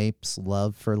 right? Snape's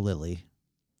love for Lily.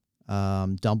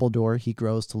 Dumbledore, he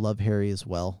grows to love Harry as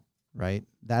well, right?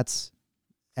 That's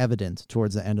evident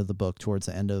towards the end of the book, towards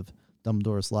the end of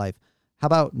Dumbledore's life. How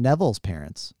about Neville's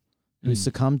parents, who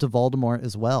succumbed to Voldemort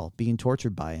as well, being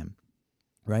tortured by him,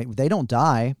 right? They don't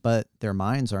die, but their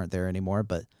minds aren't there anymore,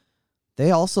 but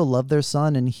they also love their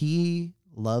son, and he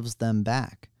loves them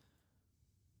back.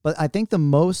 But I think the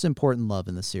most important love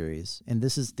in the series, and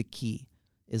this is the key,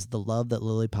 is the love that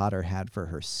Lily Potter had for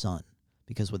her son.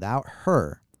 Because without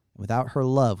her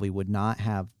love, we would not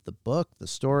have the book, the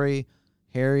story,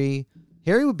 Harry.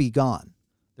 Harry would be gone.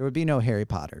 There would be no Harry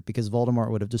Potter because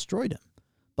Voldemort would have destroyed him.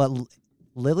 But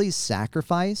Lily's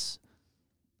sacrifice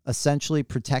essentially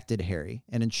protected Harry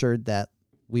and ensured that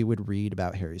we would read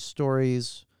about Harry's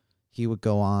stories. He would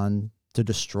go on to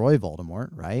destroy Voldemort,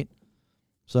 right?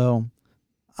 So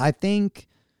I think,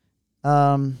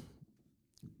 I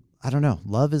don't know,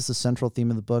 love is the central theme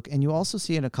of the book. And you also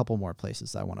see it in a couple more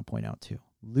places that I want to point out too.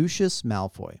 Lucius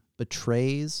Malfoy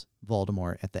betrays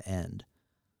Voldemort at the end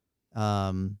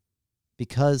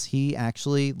because he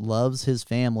actually loves his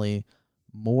family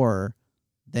more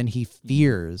than he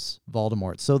fears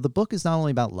Voldemort. So the book is not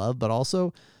only about love, but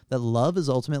also that love is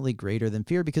ultimately greater than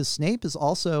fear, because Snape is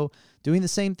also doing the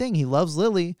same thing. He loves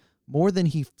Lily more than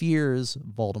he fears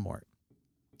Voldemort.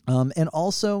 And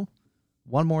also,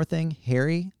 one more thing,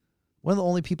 Harry, one of the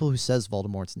only people who says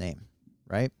Voldemort's name,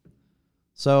 right?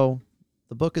 So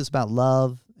the book is about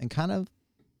love and kind of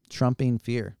trumping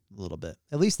fear a little bit.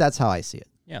 At least that's how I see it.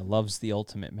 Yeah, love's the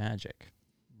ultimate magic,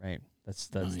 right?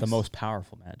 That's Nice. the most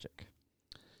powerful magic.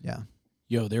 Yeah.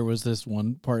 Yo, there was this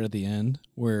one part at the end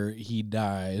where he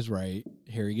dies, right?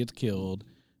 Harry gets killed,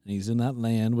 and he's in that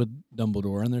land with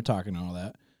Dumbledore, and they're talking and all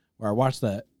that. Where I watched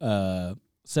that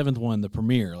seventh one, the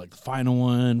premiere, like the final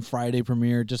one, Friday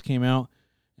premiere, just came out.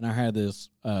 And I had this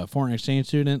foreign exchange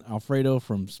student, Alfredo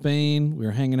from Spain. We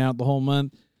were hanging out the whole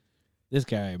month. This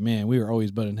guy, man, we were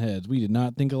always butting heads. We did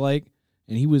not think alike.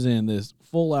 And he was in this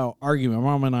full-out argument. My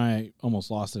mom and I almost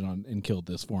lost it and killed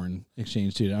this foreign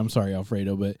exchange student. I'm sorry,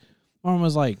 Alfredo, but my mom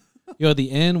was like, at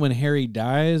the end when Harry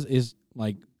dies is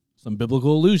like some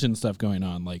biblical illusion stuff going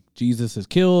on. Like Jesus is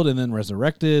killed and then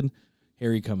resurrected.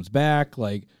 Harry comes back.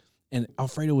 And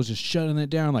Alfredo was just shutting it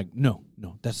down. Like, no,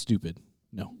 that's stupid.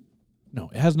 No,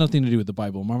 it has nothing to do with the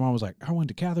Bible. My mom was like, I went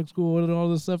to Catholic school and all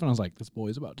this stuff. And I was like, this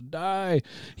boy's about to die.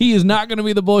 He is not going to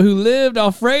be the boy who lived,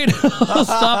 Alfredo.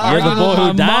 Stop You're the arguing boy with who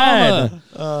my died.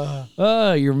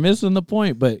 mama. You're missing the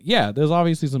point. But yeah, there's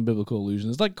obviously some biblical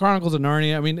allusions. It's like Chronicles of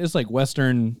Narnia. I mean, it's like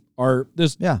Western art.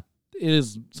 It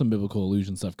is some biblical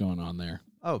allusion stuff going on there.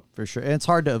 Oh, for sure. And it's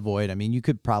hard to avoid. I mean, you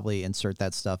could probably insert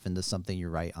that stuff into something you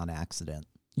write on accident.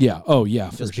 Yeah. Oh,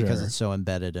 yeah, for just sure. because it's so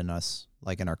embedded in us,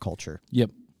 like in our culture. Yep.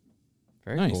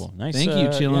 Very Nice. cool. Nice. Thank you,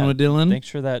 Chillin' with Dylan. Thanks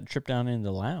for that trip down in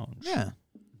the lounge. Yeah.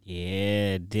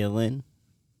 Yeah, Dylan.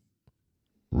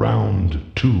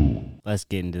 Round 2. Let's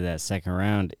get into that second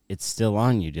round. It's still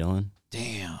on you, Dylan.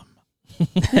 Damn.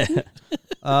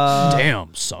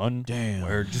 Damn, son. Damn.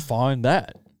 Where'd you find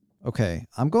that? Okay,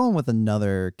 I'm going with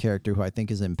another character who I think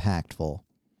is impactful.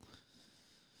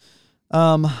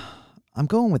 I'm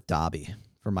going with Dobby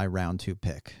for my round 2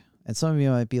 pick. And some of you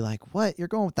might be like, what? You're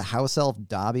going with the house elf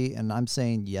Dobby? And I'm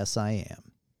saying, yes, I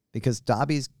am. Because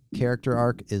Dobby's character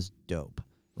arc is dope,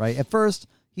 right? At first,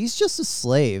 he's just a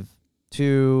slave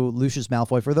to Lucius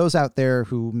Malfoy. For those out there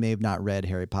who may have not read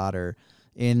Harry Potter,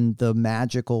 in the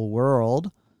magical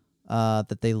world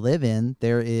that they live in,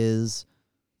 there is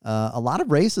a lot of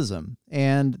racism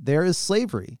and there is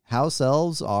slavery. House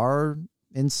elves are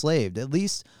enslaved, at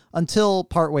least until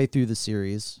partway through the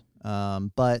series.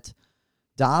 But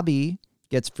Dobby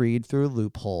gets freed through a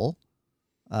loophole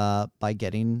by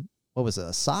getting, what was it,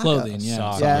 a sock? Clothing,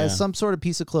 yeah. Yeah, some sort of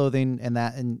piece of clothing,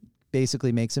 and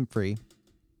basically makes him free.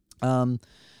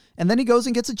 And then he goes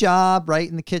and gets a job, right,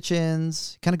 in the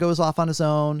kitchens, kind of goes off on his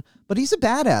own. But he's a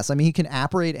badass. I mean, he can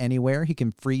apparate anywhere. He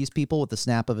can freeze people with the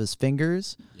snap of his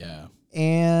fingers. Yeah.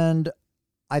 And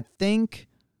I think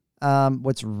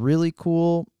what's really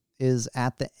cool is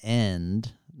at the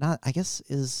end, I'm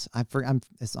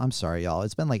sorry, y'all.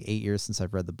 It's been like 8 years since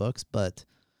I've read the books, but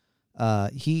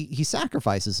he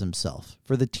sacrifices himself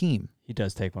for the team. He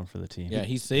does take one for the team. Yeah,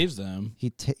 he saves them.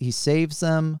 He saves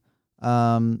them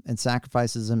and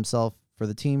sacrifices himself for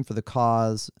the team, for the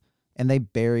cause, and they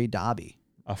bury Dobby.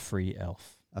 A free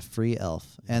elf.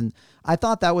 And I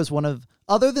thought that was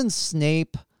other than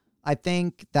Snape, I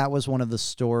think that was one of the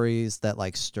stories that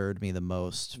like stirred me the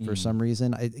most for some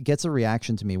reason. It gets a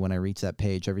reaction to me when I reach that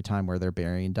page every time where they're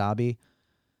burying Dobby.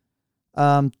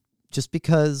 Just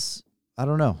because I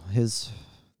don't know, he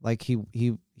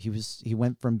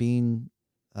went from being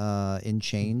in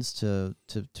chains to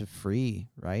free,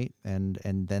 right? And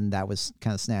then that was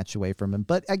kind of snatched away from him.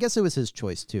 But I guess it was his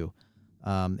choice too.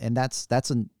 And that's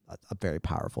a very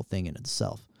powerful thing in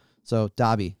itself. So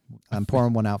Dobby, I'm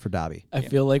pouring one out for Dobby. I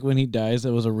feel like when he dies,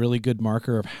 it was a really good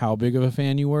marker of how big of a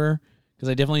fan you were. Because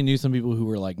I definitely knew some people who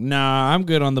were like, nah, I'm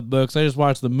good on the books. I just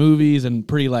watched the movies and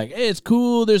pretty like, hey, it's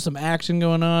cool. There's some action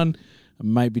going on. I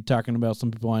might be talking about some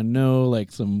people I know,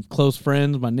 like some close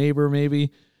friends, my neighbor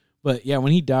maybe. But yeah,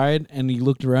 when he died and you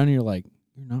looked around and you're like,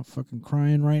 you're not fucking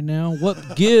crying right now?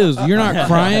 What gives? You're not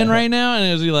crying right now? And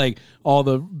it was like all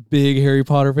the big Harry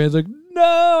Potter fans like,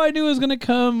 no, I knew it was going to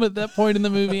come at that point in the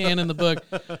movie and in the book.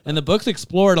 And the books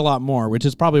explore it a lot more, which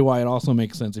is probably why it also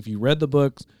makes sense. If you read the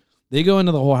books, they go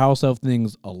into the whole house elf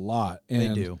things a lot. And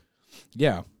They do.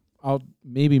 Yeah. I'll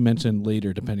maybe mention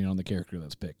later depending on the character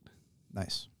that's picked.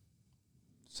 Nice.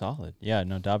 Solid. Yeah,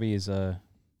 no, Dobby is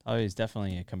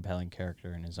definitely a compelling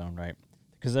character in his own right.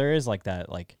 Because there is like that,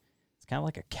 like, it's kind of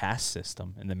like a caste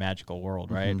system in the magical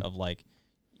world, right? Of like,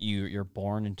 you're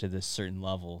born into this certain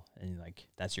level and like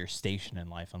that's your station in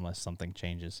life unless something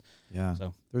changes. Yeah.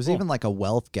 So There's cool. even like a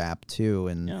wealth gap too,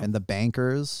 and the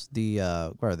bankers,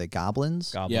 what are they,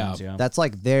 goblins? Goblins, yeah. That's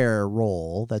like their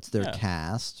role. That's their Yeah.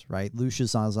 caste, right?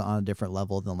 Lucius is on a different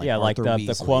level than like like Arthur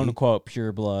the Weasley. quote unquote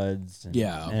pure bloods and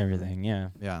Yeah. everything. Yeah.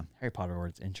 Yeah. Harry Potter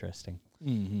world's interesting.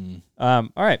 Mm-hmm. All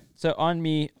right. So on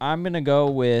me, I'm gonna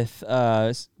go with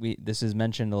this is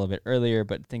mentioned a little bit earlier,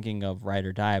 but thinking of ride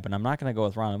or die, but I'm not gonna go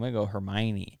with Ron. I'm gonna go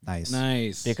Hermione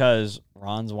Nice. because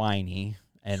Ron's whiny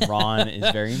and Ron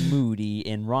is very moody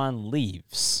and Ron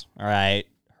leaves. All right.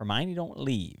 Hermione don't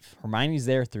leave. Hermione's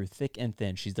there through thick and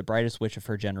thin. She's the brightest witch of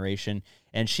her generation,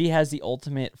 and she has the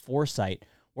ultimate foresight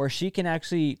where she can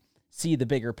actually see the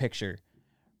bigger picture.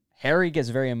 Harry gets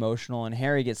very emotional, and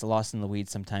Harry gets lost in the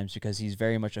weeds sometimes because he's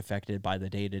very much affected by the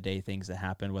day-to-day things that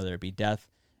happen, whether it be death,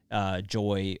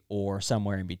 joy, or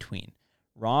somewhere in between.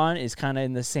 Ron is kind of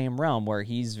in the same realm where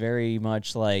he's very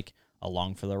much like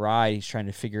along for the ride. He's trying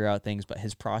to figure out things, but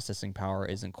his processing power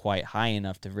isn't quite high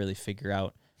enough to really figure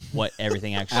out what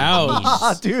everything actually Ouch.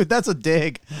 means. Dude, that's a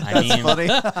dig. I That's mean, funny.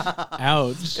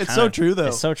 Ouch. It's so true though.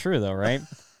 It's so true, though, right?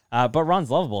 But Ron's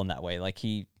lovable in that way. Like,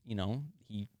 he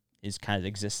is kind of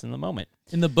exists in the moment.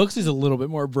 In the books, he's a little bit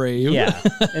more brave. Yeah.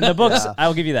 In the books, Yeah.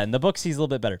 I'll give you that. In the books, he's a little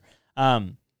bit better.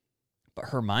 But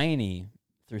Hermione,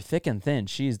 through thick and thin,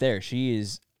 she's there. She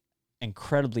is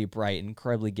incredibly bright,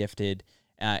 incredibly gifted,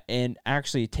 and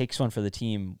actually takes one for the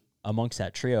team amongst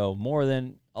that trio more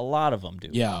than a lot of them do.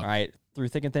 Yeah. All right. Through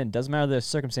thick and thin, doesn't matter the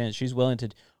circumstance, she's willing to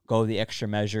go the extra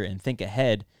measure and think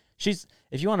ahead.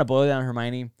 If you want to boil down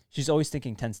Hermione, she's always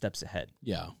thinking 10 steps ahead.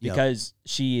 Yeah. Because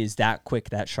she is that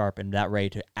quick, that sharp, and that ready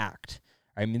to act.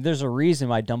 I mean, there's a reason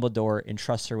why Dumbledore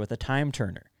entrusts her with a time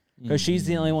turner, because she's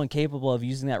the only one capable of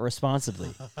using that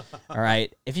responsibly. All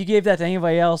right? If you gave that to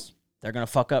anybody else, they're going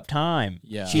to fuck up time.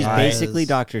 Yeah. She's Right. basically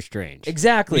Doctor Strange.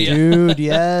 Exactly. Dude,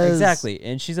 yes. Exactly.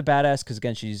 And she's a badass because,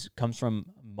 again, she's comes from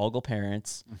Muggle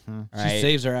parents. All She right?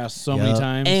 saves her ass so many Yep.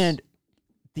 times. And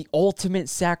the ultimate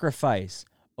sacrifice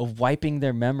of wiping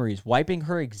their memories, wiping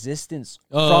her existence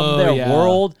Oh, from their yeah.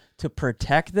 world to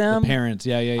protect the them. parents.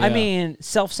 Yeah. I mean,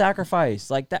 self-sacrifice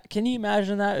like that. Can you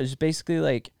imagine that? It's basically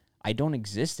like, I don't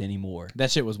exist anymore.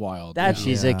 that shit was wild. That yeah.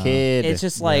 She's a kid. It's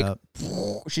just like Yep.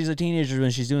 she's a teenager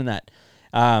when she's doing that.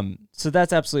 So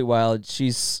that's absolutely wild.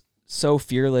 She's so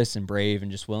fearless and brave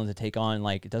and just willing to take on,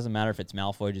 like, it doesn't matter if it's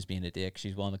Malfoy just being a dick.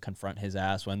 She's willing to confront his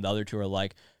ass when the other two are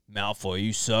like, Malfoy,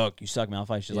 you suck,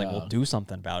 Malfoy. She's like, Yeah. well, do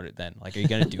something about it then. Like, are you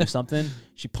going to do something?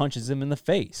 She punches him in the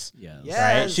face. Yes.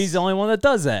 Yeah. Right? She's the only one that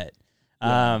does that.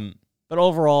 But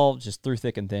overall, just through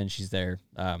thick and thin, she's there.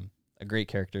 A great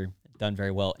character, done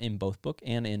very well in both book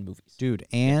and in movies. Dude,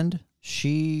 and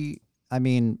she I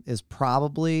mean, is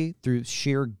probably through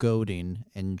sheer goading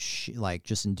and like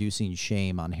just inducing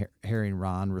shame on Harry and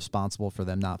Ron responsible for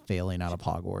them not failing out of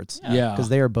Hogwarts. Yeah. Because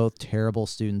they are both terrible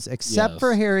students, except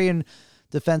for Harry in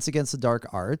Defense Against the Dark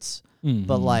Arts.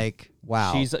 But like,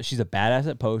 wow. She's a badass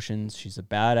at potions. She's a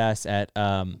badass at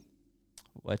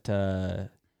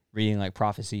reading like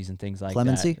prophecies and things like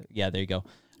Clemency? that. Yeah, there you go.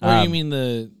 Or you mean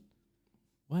the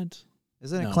what?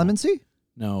 Isn't it No. Clemency?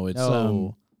 No, it's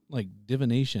No. like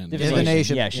divination.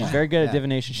 Divination. Yeah, she's Yeah. very good at Yeah.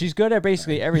 divination. She's good at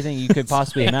basically everything you could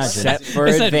possibly imagine. Except for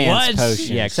I said advanced what? potions.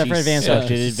 Yeah, except for She's advanced such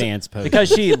potions. an advanced potion. because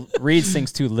she reads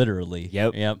things too literally.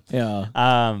 Yep.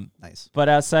 Yeah. Nice. But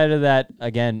outside of that,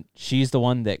 again, she's the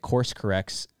one that course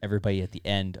corrects everybody at the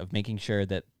end of making sure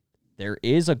that there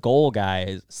is a goal,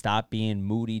 guys. Stop being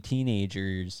moody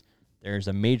teenagers. There's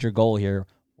a major goal here.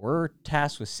 We're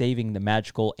tasked with saving the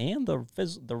magical and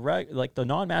the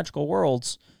non-magical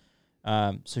worlds.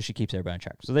 So she keeps everybody on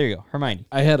track. So there you go, Hermione.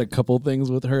 I had a couple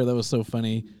things with her that was so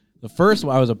funny. The first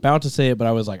one, I was about to say it, but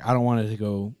I was like, I don't want it to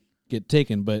go get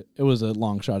taken, but it was a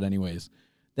long shot anyways.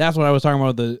 That's what I was talking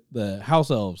about, the house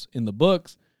elves in the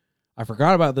books. I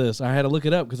forgot about this. I had to look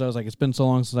it up because I was like, it's been so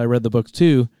long since I read the books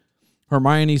too.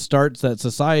 Hermione starts that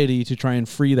society to try and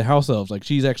free the house elves. Like,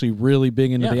 she's actually really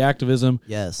big into the activism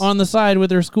Yes. on the side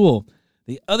with her school.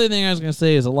 The other thing I was going to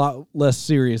say is a lot less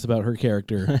serious about her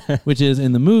character, which is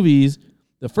in the movies,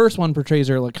 the first one portrays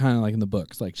her like kind of like in the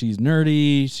books. Like, she's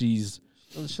nerdy, she's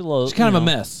kind of a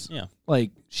mess. Yeah.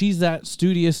 Like, she's that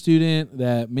studious student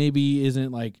that maybe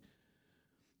isn't like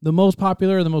the most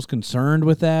popular or the most concerned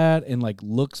with that, and like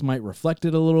looks might reflect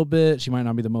it a little bit. She might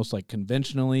not be the most like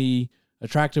conventionally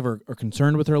attractive or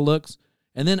concerned with her looks.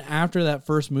 And then after that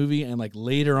first movie and like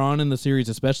later on in the series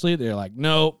especially, they're like,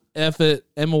 no, F it.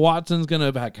 Emma Watson's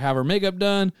going to have her makeup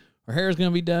done. Her hair is going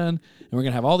to be done. And we're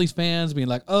going to have all these fans being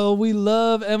like, oh, we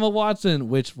love Emma Watson,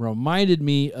 which reminded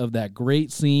me of that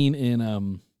great scene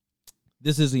in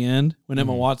This Is the End when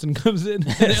Emma Watson comes in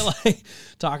and they're like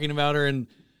talking about her, and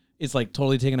it's like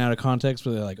totally taken out of context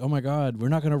where they're like, oh my God, we're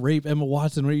not going to rape Emma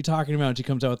Watson. What are you talking about? And she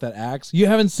comes out with that axe. You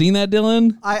haven't seen that,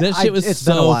 Dylan? That shit was it's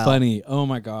been a so while. funny. Oh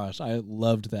my gosh. I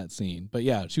loved that scene. But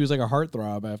yeah, she was like a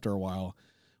heartthrob after a while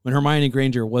when Hermione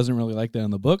Granger wasn't really like that in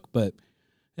the book. But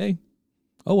hey,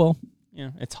 oh well.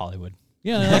 Yeah, it's Hollywood.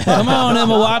 Yeah, they're like, come on,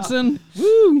 Emma Watson.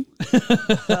 Woo.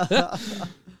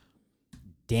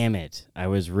 Damn it. I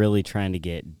was really trying to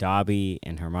get Dobby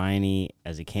and Hermione.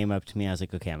 As it came up to me, I was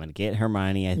like, okay, I'm going to get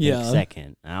Hermione, I think,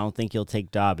 second. I don't think you'll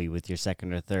take Dobby with your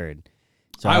second or third.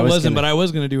 So I wasn't, but I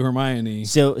was going to do Hermione.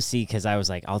 So, see, because I was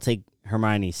like, I'll take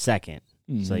Hermione second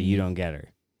so you don't get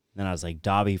her. Then I was like,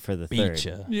 Dobby for the third. Beat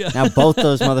ya. Yeah. Now both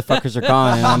those motherfuckers are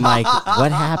gone, and I'm like,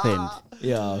 what happened?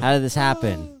 Yeah. How did this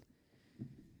happen?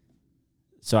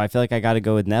 So I feel like I got to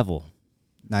go with Neville.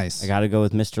 Nice. I got to go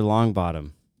with Mr.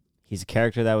 Longbottom. He's a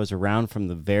character that was around from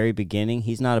the very beginning.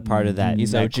 He's not a part of that,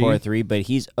 He's that OG. core three, but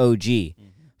he's OG.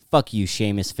 Fuck you,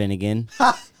 Seamus Finnegan.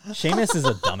 Seamus is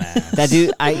a dumbass. That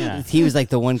dude, he was like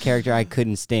the one character I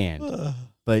couldn't stand.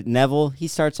 But Neville, he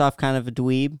starts off kind of a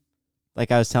dweeb. Like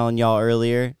I was telling y'all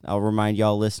earlier, I'll remind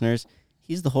y'all listeners,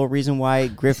 he's the whole reason why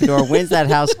Gryffindor wins that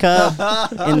House Cup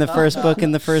in the first book,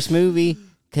 in the first movie.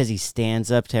 Because he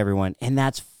stands up to everyone. And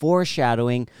that's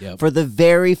foreshadowing for the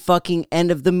very fucking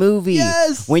end of the movie.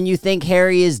 Yes! When you think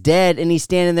Harry is dead and he's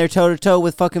standing there toe-to-toe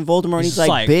with fucking Voldemort. And he's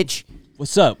like, bitch,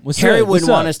 What's up? Harry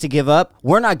wouldn't want us to give up.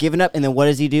 We're not giving up. And then what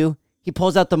does he do? He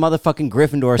pulls out the motherfucking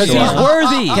Gryffindor sword. Because he's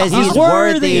worthy. Because he's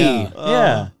worthy.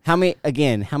 Yeah. How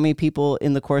many people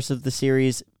in the course of the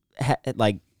series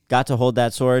got to hold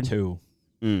that sword? 2.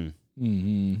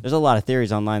 There's a lot of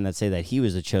theories online that say that he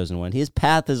was the chosen one. His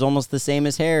path is almost the same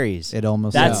as Harry's. It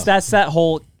almost That's that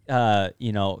whole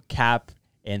Cap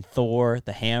and Thor,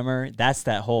 the hammer. That's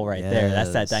that whole right there.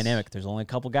 That's that Yes. dynamic. There's only a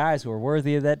couple guys who are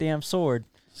worthy of that damn sword.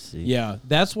 Yeah,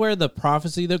 that's where the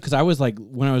prophecy, though, because I was like,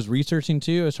 when I was researching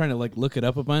too, I was trying to like look it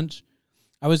up a bunch.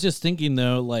 I was just thinking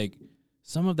though, like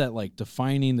some of that like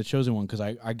defining the chosen one, because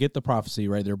I get the prophecy,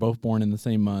 right? They're both born in the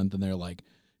same month, and they're like,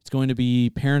 it's going to be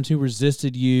parents who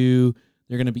resisted you.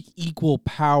 They're going to be equal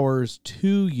powers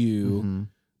to you.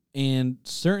 And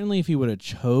certainly if he would have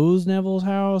chose Neville's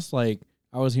house, like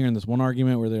I was hearing this one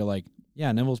argument where they're like,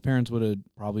 yeah, Neville's parents would have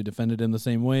probably defended him the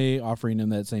same way, offering him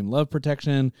that same love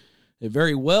protection. It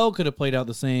very well could have played out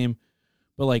the same,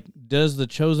 but like, does the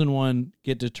chosen one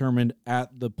get determined at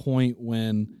the point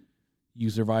when you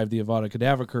survive the Avada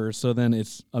Kedavra curse? So then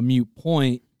it's a moot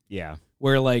point. Yeah.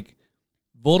 Where like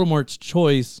Voldemort's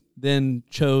choice then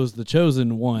chose the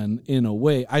chosen one in a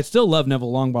way. I still love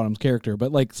Neville Longbottom's character,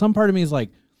 but like some part of me is like,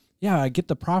 yeah, I get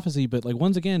the prophecy, but like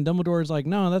once again, Dumbledore is like,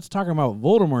 no, that's talking about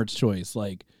Voldemort's choice.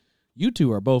 Like you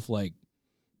two are both like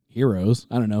heroes.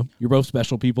 I don't know. You're both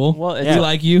special people. Well, we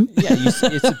like you. Yeah,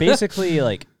 it's basically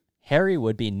like Harry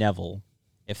would be Neville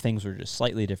if things were just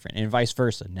slightly different, and vice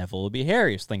versa. Neville would be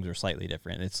Harry if things were slightly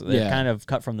different. They're kind of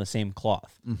cut from the same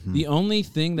cloth. Mm-hmm. The only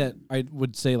thing that I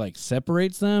would say like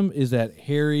separates them is that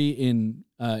Harry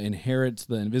inherits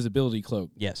the invisibility cloak.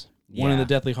 Yes. One of the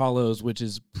Deathly Hallows, which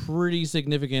is pretty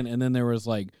significant. And then there was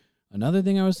like another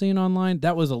thing I was seeing online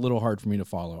that was a little hard for me to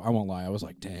follow. I won't lie. I was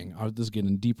like, dang, I was just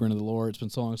getting deeper into the lore. It's been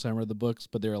so long since I read the books,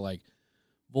 but they were like,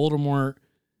 Voldemort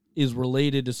is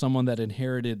related to someone that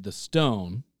inherited the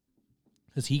stone.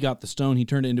 Because he got the stone, he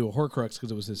turned it into a Horcrux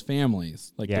because it was his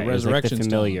family's, like the resurrection the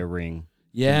familiar stone. ring.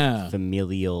 Yeah.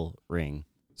 Familial ring.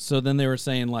 So then they were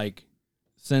saying, like,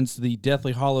 since the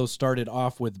Deathly Hallows started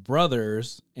off with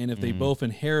brothers, and if they both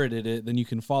inherited it, then you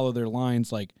can follow their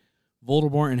lines. Like,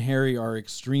 Voldemort and Harry are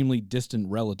extremely distant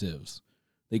relatives.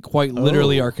 They quite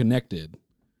literally are connected,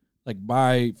 like,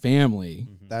 by family.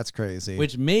 That's crazy.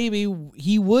 Which maybe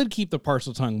he would keep the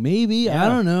parcel tongue. Maybe. I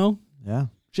don't know. Yeah.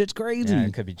 Shit's crazy. Yeah,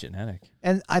 it could be genetic.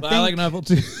 And I think I like Neville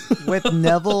too. with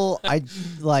Neville, I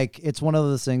like it's one of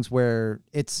those things where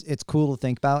it's cool to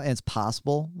think about and it's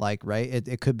possible, like, right?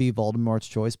 It could be Voldemort's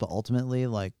choice, but ultimately,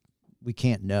 like, we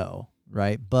can't know,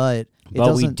 right? But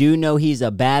we do know he's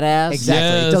a badass.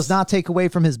 Exactly. Yes. It does not take away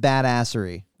from his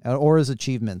badassery or his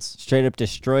achievements. Straight up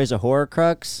destroys a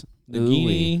Horcrux.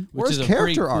 Nagini, which Where's is a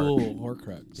character pretty arc? cool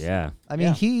Horcrux. Yeah. I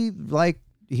mean,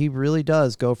 he really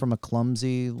does go from a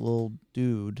clumsy little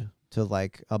dude to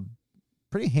like a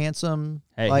pretty handsome,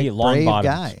 Hey, like, he long brave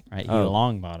bottoms, guy. right? He Oh.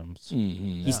 long bottoms.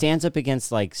 Mm-hmm. He stands up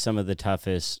against like some of the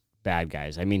toughest bad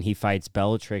guys. I mean, he fights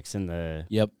Bellatrix in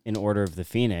Order of the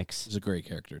Phoenix. He's a great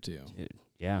character too.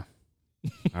 Yeah.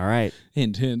 All right.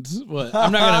 Hint, hint. What?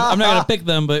 I'm not gonna pick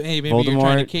them, but hey, maybe you're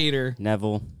trying to Voldemort. cater.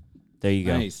 Neville. There you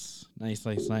go. Nice.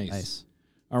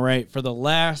 All right, for the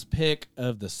last pick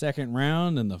of the second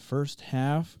round in the first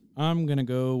half, I'm gonna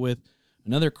go with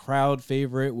another crowd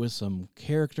favorite with some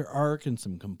character arc and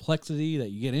some complexity that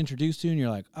you get introduced to, and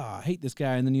you're like, oh, I hate this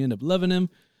guy, and then you end up loving him.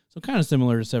 So kind of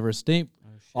similar to Severus Snape.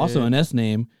 Also an S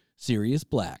name, Sirius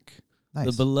Black. Nice.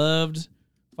 The beloved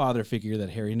father figure that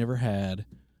Harry never had,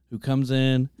 who comes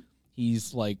in.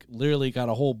 He's like literally got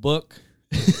a whole book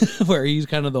where he's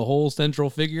kind of the whole central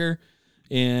figure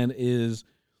and is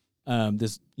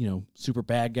this, super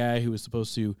bad guy who is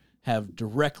supposed to have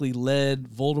directly led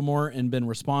Voldemort and been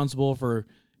responsible for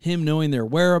him knowing their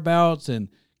whereabouts and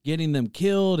getting them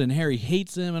killed, and Harry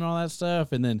hates him and all that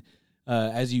stuff. And then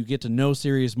as you get to know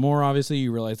Sirius more, obviously,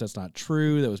 you realize that's not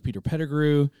true. That was Peter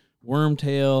Pettigrew,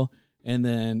 Wormtail, and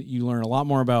then you learn a lot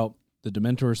more about the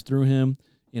Dementors through him.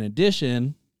 In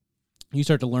addition, you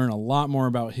start to learn a lot more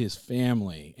about his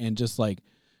family and just like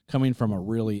coming from a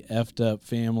really effed up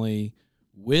family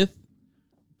with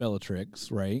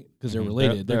Bellatrix, right? Because they're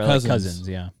related. They're cousins. Like cousins,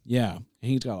 yeah. Yeah. And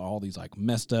he's got all these like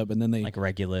messed up, and then they Like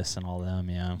Regulus and all them,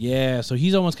 yeah. yeah. So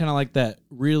he's almost kind of like that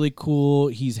really cool.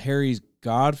 He's Harry's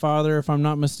godfather, if I'm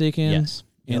not mistaken. Yes.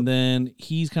 And then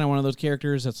he's kind of one of those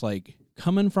characters that's like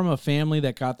coming from a family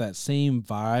that got that same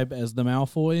vibe as the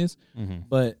Malfoys,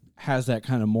 but has that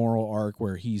kind of moral arc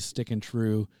where he's sticking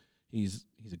true. He's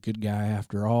a good guy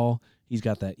after all. He's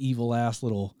got that evil ass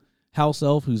little house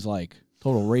elf who's like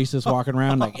total racist walking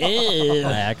around like, Yeah,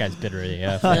 that guy's bitter,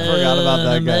 yeah. I forgot about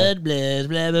that guy. blah,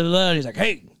 blah, blah, blah. And he's like,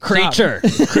 hey, Creature.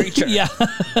 Creature. yeah.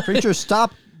 Creature,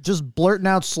 stop just blurting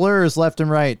out slurs left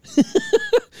and right.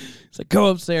 It's like, go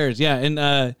upstairs. Yeah.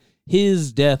 And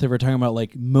his death, if we're talking about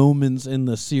like moments in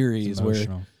the series where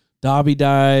Emotional. Dobby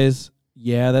dies.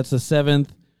 Yeah, that's the 7th.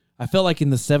 I felt like in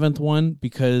the 7th one,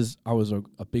 because I was a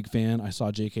big fan, I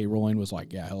saw J.K. Rowling was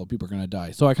like, yeah, hello, people are going to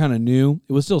die. So I kind of knew.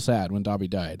 It was still sad when Dobby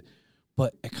died.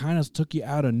 But it kind of took you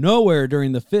out of nowhere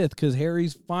during the 5th because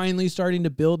Harry's finally starting to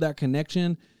build that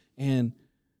connection. And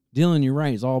Dylan, you're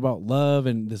right. It's all about love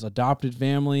and this adopted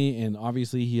family. And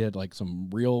obviously he had like some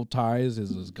real ties as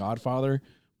his godfather.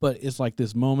 But it's like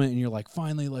this moment and you're like,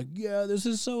 finally, like, yeah, this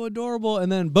is so adorable.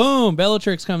 And then boom,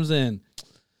 Bellatrix comes in.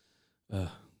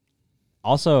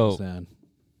 Also, Sad.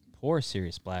 poor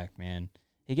Sirius Black, man.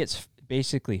 He gets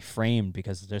basically framed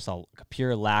because there's a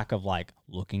pure lack of like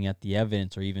looking at the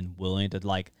evidence or even willing to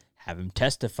like have him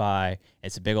testify.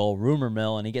 It's a big old rumor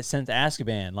mill, and he gets sent to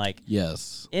Azkaban. Like,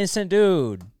 Yes. innocent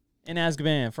dude in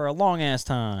Azkaban for a long ass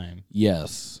time.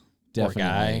 Yes. Poor Definitely.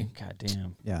 guy. God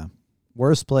damn. Yeah.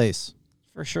 Worst place.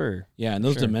 For sure. Yeah, and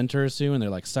those Sure. Dementors too, and they're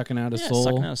like sucking out his Yeah, soul.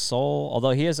 sucking out his soul. Although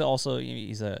he is also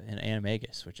he's an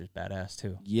animagus, which is badass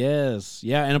too. Yes.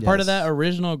 Yeah, and a part of Yes. that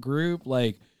original group,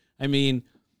 like, I mean,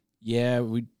 yeah,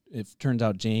 it turns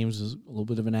out James is a little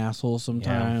bit of an asshole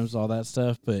sometimes, all that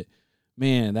stuff, but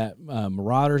man, that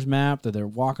Marauders map that they're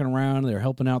walking around, they're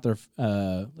helping out their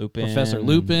Lupin, Professor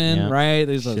Lupin, yeah. right?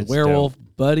 There's a Shit's werewolf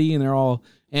buddy, and they're all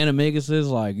animaguses,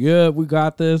 like, yeah, we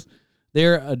got this.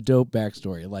 They're a dope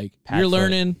backstory. Like you're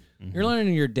Padfoot.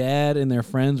 learning your dad and their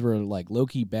friends were like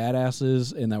low-key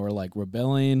badasses and that were like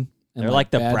rebelling. And They're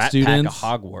like the bad Brat students.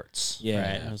 Pack of Hogwarts. Yeah.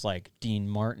 Right? It was like Dean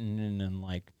Martin and then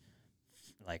like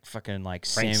fucking like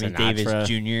Frank Sammy Sinatra. Davis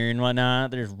Jr. and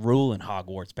whatnot. They're ruling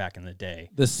Hogwarts back in the day.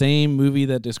 The same movie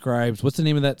that describes what's the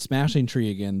name of that smashing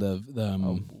tree again?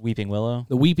 The Weeping Willow.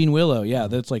 the Weeping Willow. Yeah,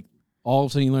 that's like all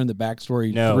of a sudden you learn the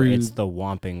backstory No, through it's the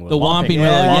Whomping the Willow. Whomping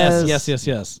Yes. Willow.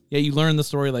 Yes. Yeah, you learn the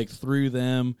story like through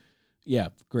them. Yeah,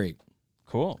 great.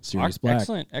 Cool. Sirius Black.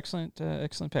 Excellent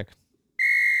pick.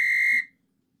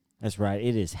 That's right.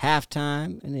 It is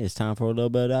halftime, and it's time for a little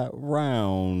bit of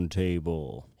round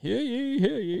table.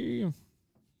 Yeah.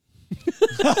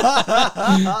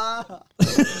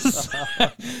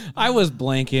 I was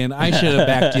blanking. I should have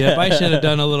backed you up. I should have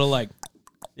done a little like,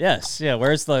 Yes. Yeah.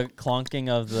 Where's the clonking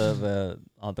of the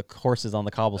horses on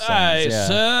the cobblestones? "Aye, Yeah.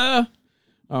 sir."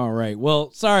 All right.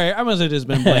 Well, sorry, I must have just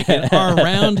been blanking. Our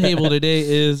round table today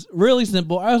is really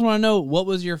simple. I just want to know, what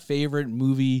was your favorite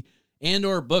movie and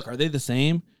or book? Are they the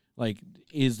same? Like,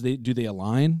 do they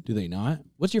align? Do they not?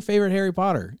 What's your favorite Harry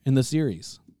Potter in the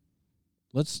series?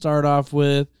 Let's start off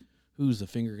with who's the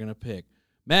finger gonna pick?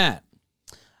 Matt.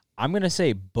 I'm gonna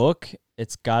say book.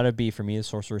 It's gotta be for me the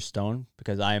Sorcerer's Stone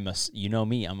because I am you know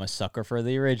me, I'm a sucker for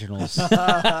the originals.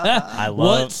 I love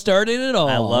What started it all?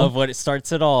 I love what it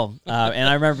starts it all. And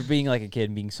I remember being like a kid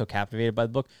and being so captivated by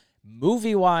the book.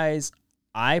 Movie wise,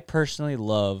 I personally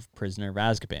love Prisoner of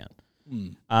Azkaban.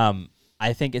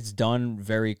 I think it's done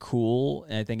very cool,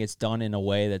 and I think it's done in a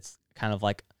way that's kind of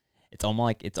like it's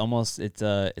like its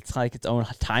own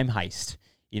time heist.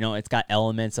 You know, it's got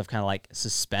elements of kind of like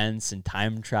suspense and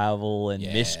time travel and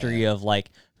mystery of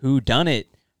like who done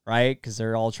it, right? Because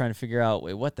they're all trying to figure out,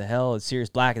 wait, what the hell? It's Sirius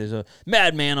Black. There's a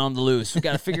madman on the loose. We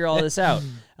got to figure all this out.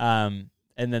 And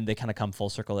then they kind of come full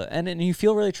circle, and you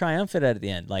feel really triumphant at the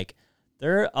end. Like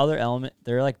there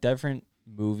are like different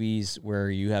movies where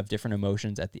you have different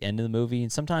emotions at the end of the movie,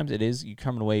 and sometimes it is you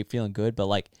coming away feeling good, but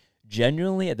like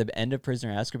genuinely at the end of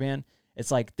Prisoner of Azkaban,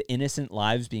 it's like the innocent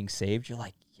lives being saved. You're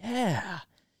like, yeah,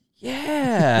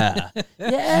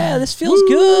 this feels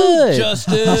good.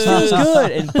 Justice. This feels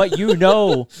good. But you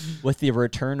know, with the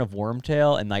return of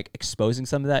Wormtail and like exposing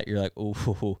some of that, you're like,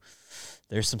 ooh,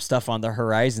 there's some stuff on the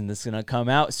horizon that's gonna come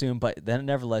out soon. But then,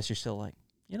 nevertheless, you're still like,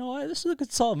 you know what? This is a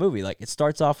good solid movie. Like it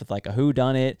starts off with like a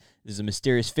whodunit. There's a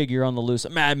mysterious figure on the loose,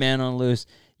 a madman on the loose.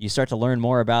 You start to learn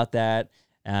more about that.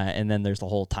 And then there's the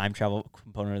whole time travel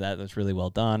component of that that's really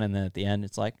well done. And then at the end,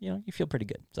 it's like, you know, you feel pretty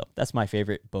good. So that's my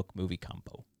favorite book movie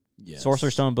combo. Yes.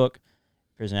 Sorcerer's Stone book,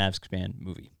 Prisoner of Azkaban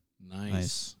movie.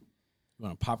 Nice. You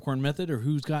want a popcorn method or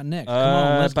who's got next? Come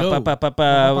on, let's go.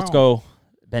 Let's go.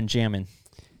 Benjamin.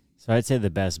 So I'd say the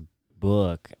best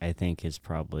book, I think, is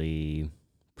probably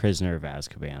Prisoner of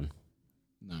Azkaban.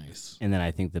 Nice. And then I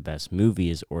think the best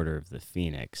movie is Order of the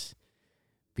Phoenix,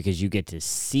 because you get to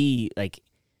see, like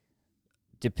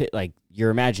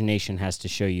your imagination has to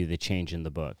show you the change in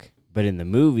the book. But in the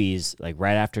movies, like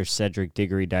right after Cedric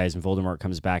Diggory dies and Voldemort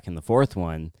comes back in the fourth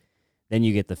one, then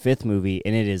you get the fifth movie,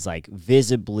 and it is like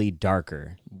visibly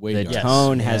darker. The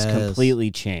tone has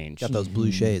completely changed. Got those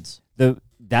blue shades.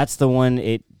 That's the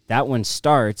one. That one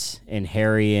starts, and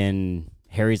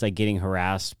Harry's like getting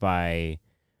harassed by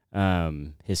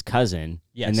his cousin,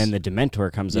 and then the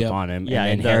Dementor comes up on him,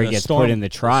 and then Harry gets put in the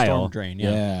trial. Storm drain,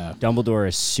 Dumbledore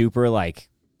is super like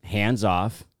hands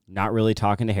off, not really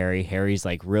talking to Harry. Harry's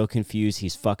like real confused.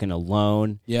 He's fucking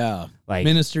alone. Yeah. Like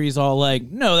Ministry's all like,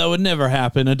 no, that would never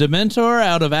happen. A Dementor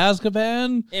out of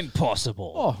Azkaban?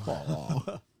 Impossible.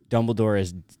 Dumbledore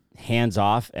is hands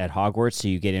off at Hogwarts, so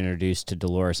you get introduced to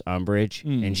Dolores Umbridge,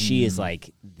 and she is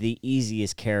like the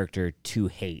easiest character to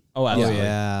hate. Oh, absolutely.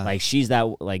 Yeah. Like she's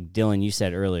that, like Dylan, you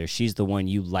said earlier, she's the one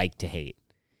you like to hate.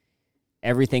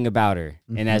 Everything about her.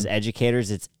 And as educators,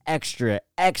 it's extra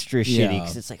shitty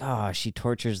because it's like, oh, she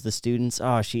tortures the students.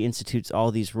 Oh, she institutes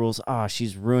all these rules. Oh,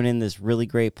 she's ruining this really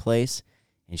great place.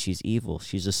 And she's evil.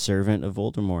 She's a servant of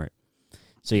Voldemort.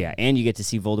 So yeah, and you get to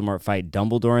see Voldemort fight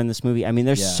Dumbledore in this movie. I mean,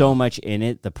 there's so much in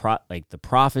it. The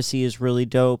prophecy is really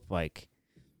dope. Like,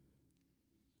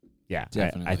 yeah,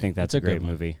 I think that's a great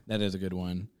movie. That is a good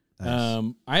one.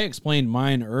 Nice. I explained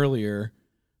mine earlier.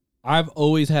 I've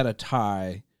always had a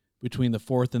tie between the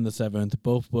fourth and the seventh,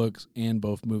 both books and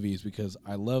both movies, because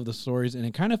I love the stories, and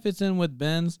it kind of fits in with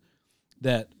Ben's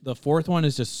that the fourth one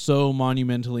is just so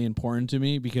monumentally important to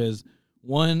me because,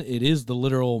 one, it is the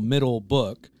literal middle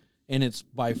book, and it's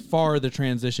by far the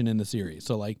transition in the series.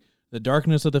 So, like, The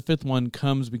darkness of the fifth one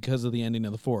comes because of the ending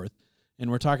of the fourth. And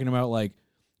we're talking about like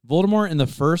Voldemort in the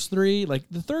first three, like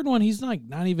the third one, he's like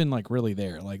not even like really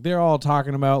there. Like they're all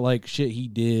talking about like shit he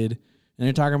did, and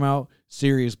they're talking about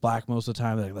Sirius Black most of the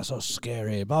time. They're like, that's so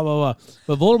scary, blah blah blah.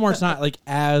 But Voldemort's not like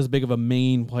as big of a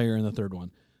main player in the third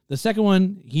one. The second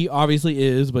one, he obviously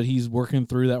is, but he's working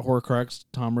through that Horcrux,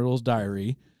 Tom Riddle's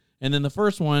diary. And then the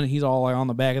first one, he's all like on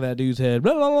the back of that dude's head,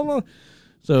 blah blah blah blah.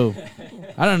 So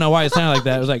I don't know why it sounded like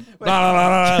that. It was like, blah, blah,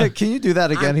 blah, blah. Can you do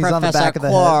that again? I'm He's on the back of the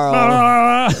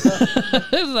Quirrell. head.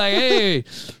 It's like, hey.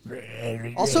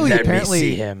 Also, he Let me apparently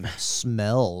see him.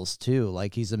 smells too,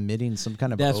 like he's emitting some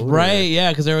kind of That's odor. right.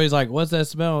 Yeah, because they're always like, what's that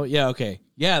smell? Yeah, okay.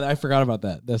 Yeah, I forgot about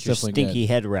that. That's Your definitely stinky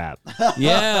head wrap. good.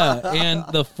 Yeah, and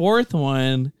the fourth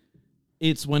one,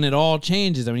 it's when it all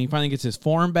changes. I mean, he finally gets his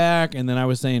form back, and then I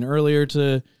was saying earlier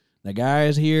to the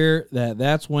guys here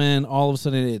that's when all of a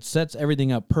sudden it sets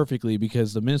everything up perfectly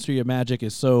because the Ministry of Magic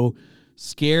is so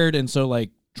scared and so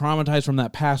like traumatized from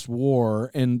that past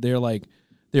war, and they're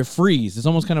freeze. It's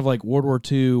almost kind of like World War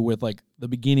II with like the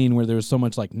beginning where there was so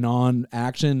much like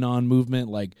non-action, non-movement,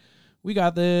 like we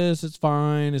got this, it's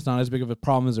fine, it's not as big of a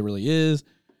problem as it really is.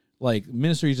 Like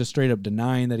Ministry is just straight up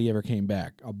denying that he ever came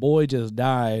back. A boy just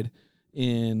died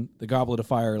in the Goblet of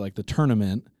Fire, like the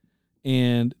tournament,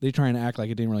 and they try and act like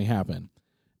it didn't really happen.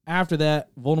 After that,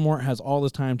 Voldemort has all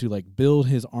this time to like build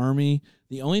his army.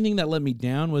 The only thing that let me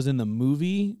down was in the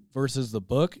movie versus the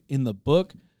book. In the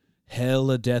book,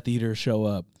 hella Death Eaters show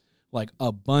up, like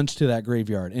a bunch to that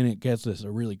graveyard, and it gets this a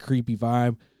really creepy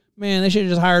vibe. Man, they should have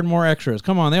just hired more extras.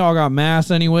 Come on, they all got masks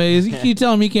anyways. You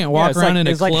tell me you can't walk around in a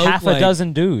it's cloak. like half a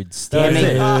dozen dudes. Damn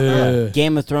That's it. it.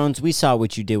 Game of Thrones, we saw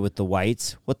what you did with the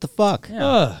whites. What the fuck?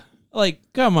 Like,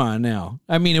 come on now.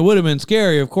 I mean, it would have been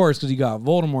scary, of course, because you got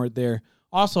Voldemort there.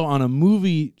 Also, on a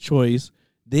movie choice,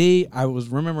 I was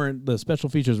remembering the special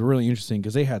features were really interesting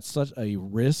because they had such a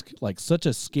risk, like such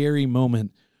a scary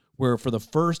moment where for the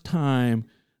first time,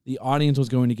 the audience was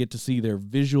going to get to see their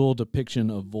visual depiction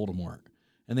of Voldemort.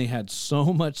 And they had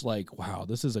so much like, wow,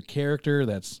 this is a character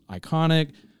that's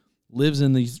iconic, lives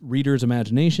in these readers'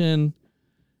 imagination.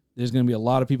 There's going to be a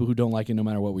lot of people who don't like it no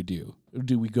matter what we do.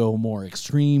 Do we go more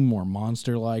extreme, more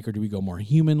monster-like, or do we go more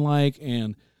human-like?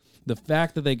 And the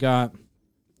fact that they got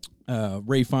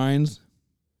Ralph Fiennes,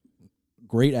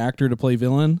 great actor to play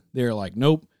villain, they're like,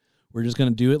 nope, we're just going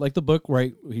to do it like the book,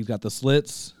 right? He's got the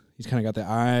slits. He's kind of got the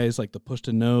eyes, like the pushed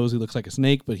nose. He looks like a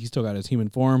snake, but he's still got his human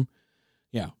form.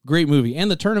 Yeah, great movie. And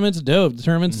the tournament's dope. The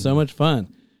tournament's so much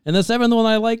fun. And the seventh one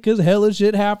I like because hella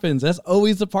shit happens. That's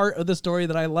always the part of the story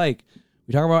that I like.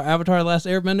 We talk about Avatar: The Last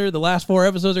Airbender. The last 4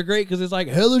 episodes are great because it's like,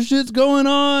 hella shit's going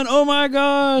on. Oh my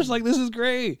gosh. Like, this is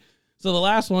great. So the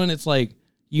last one, it's like,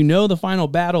 the final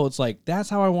battle. It's like, that's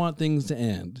how I want things to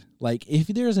end. Like, if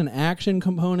there's an action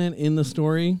component in the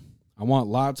story, I want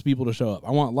lots of people to show up.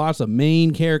 I want lots of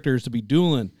main characters to be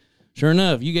dueling. Sure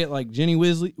enough, you get like Ginny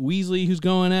Weasley who's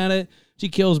going at it. She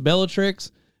kills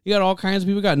Bellatrix. You got all kinds of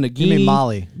people. You got Nagini. You mean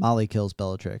Molly? Molly kills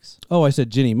Bellatrix. Oh, I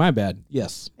said Ginny. My bad.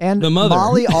 Yes. And the mother.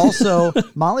 Molly also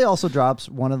drops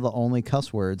one of the only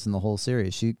cuss words in the whole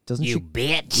series. She doesn't. You She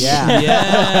bitch. yeah.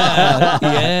 Yeah.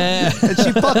 And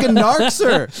she fucking narcs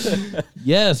her.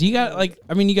 Yes. You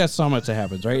got so much that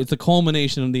happens, right? It's the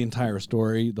culmination of the entire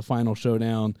story, the final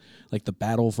showdown, like the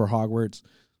battle for Hogwarts.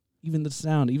 Even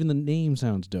the name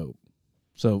sounds dope.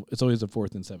 So it's always the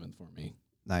 4th and 7th for me.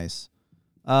 Nice.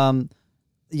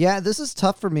 Yeah, this is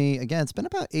tough for me. Again, it's been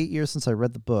about 8 years since I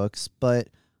read the books, but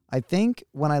I think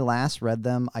when I last read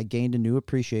them, I gained a new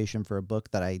appreciation for a book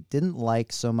that I didn't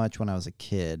like so much when I was a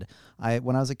kid.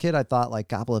 When I was a kid, I thought like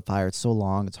Goblet of Fire, it's so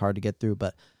long, it's hard to get through,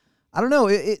 but I don't know.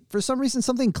 It for some reason,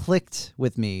 something clicked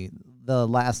with me the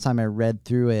last time I read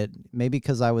through it. Maybe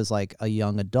because I was like a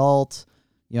young adult,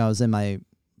 I was in my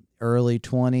early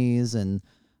 20s, and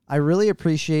I really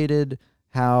appreciated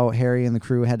how Harry and the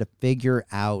crew had to figure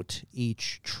out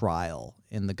each trial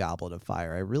in the Goblet of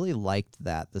Fire. I really liked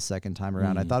that the second time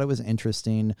around. I thought it was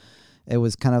interesting. It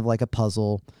was kind of like a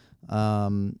puzzle.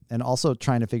 And also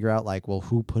trying to figure out like, well,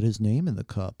 who put his name in the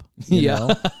cup? You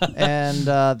know? And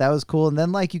that was cool. And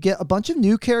then like you get a bunch of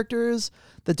new characters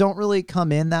that don't really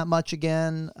come in that much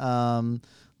again. Who's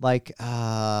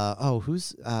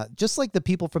just like the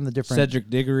people from the different Cedric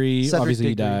Diggory, obviously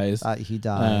he dies. He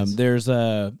dies. There's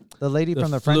the lady from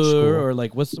the French Fleur, school, or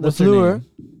like what's the her Fleur. name?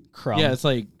 Crumb. Yeah, it's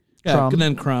like Crumb. and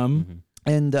then Crumb. Mm-hmm.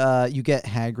 And you get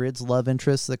Hagrid's love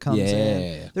interest that comes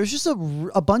in. There's just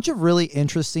a bunch of really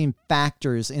interesting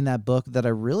factors in that book that I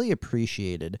really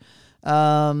appreciated.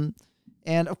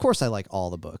 And of course, I like all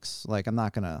the books. Like, I'm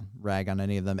not going to rag on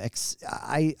any of them.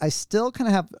 I still kind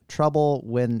of have trouble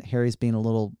when Harry's being a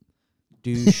little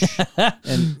douche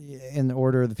in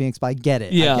Order of the Phoenix, but I get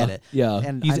it. Yeah, I get it. Yeah,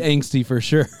 And he's angsty for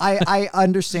sure. I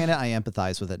understand it. I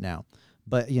empathize with it now,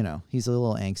 but he's a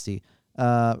little angsty.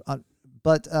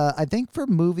 But I think for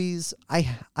movies,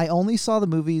 I only saw the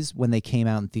movies when they came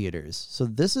out in theaters, so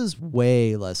this is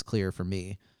way less clear for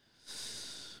me.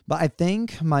 But I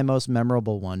think my most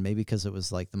memorable one, maybe because it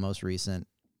was like the most recent,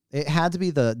 it had to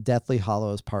be the Deathly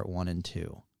Hallows Part 1 and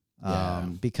 2.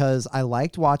 Because I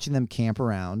liked watching them camp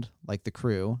around, like the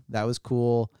crew. That was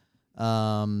cool.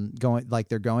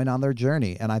 They're going on their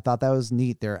journey, and I thought that was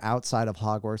neat. They're outside of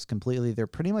Hogwarts completely. They're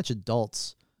pretty much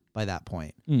adults by that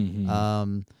point.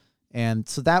 Mm-hmm. And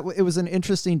so it was an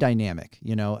interesting dynamic,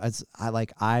 as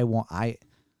I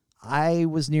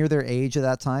was near their age at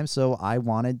that time, so I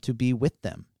wanted to be with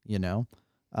them,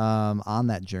 on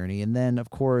that journey. And then of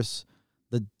course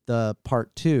the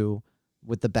part 2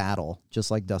 with the battle, just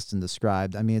like Dustin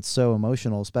described. I mean, it's so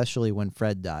emotional, especially when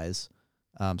Fred dies.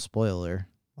 Spoiler,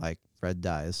 like Fred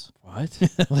dies. What?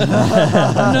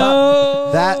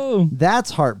 No,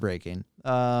 that's heartbreaking.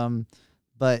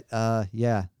 But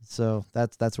yeah, so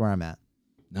that's where I'm at.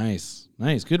 Nice.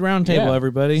 Good round table, Yeah.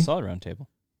 everybody. Solid round table.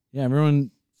 Yeah,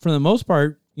 everyone, for the most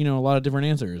part, a lot of different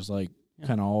answers, like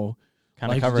kind of all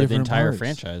Kind of Liked covered the different entire parts.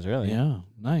 franchise, really. Yeah,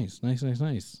 nice.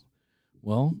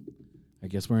 Well, I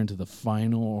guess we're into the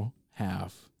final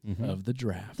half Mhm. of the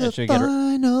draft. Yeah, The should we get a-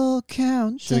 final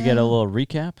countdown. Should we get a little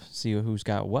recap? See who's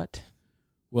got what?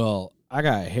 Well, I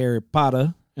got Harry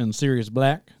Potter and Sirius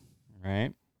Black.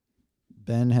 Right.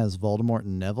 Ben has Voldemort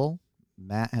and Neville.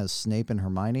 Matt has Snape and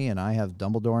Hermione, and I have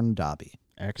Dumbledore and Dobby.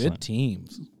 Excellent. Good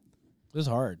teams. This is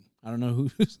hard. I don't know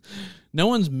who's. No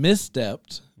one's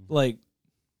misstepped,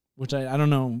 which I don't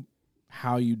know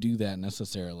how you do that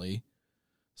necessarily,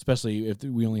 especially if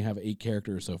we only have 8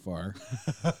 characters so far.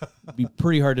 It'd be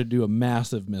pretty hard to do a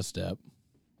massive misstep.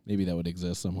 Maybe that would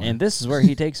exist somewhere. And this is where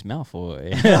he takes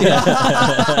Malfoy.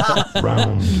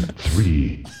 Round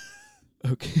 3.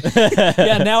 okay.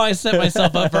 Yeah, now I set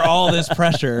myself up for all this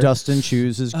pressure. Dustin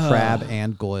chooses Crab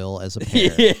and Goyle as a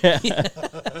pair. yeah.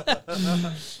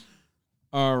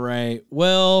 All right.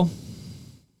 Well,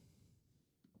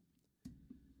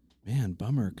 man,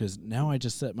 bummer, because now I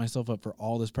just set myself up for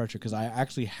all this pressure because I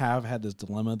actually have had this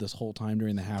dilemma this whole time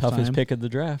during the halftime. Toughest pick of the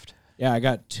draft. Yeah, I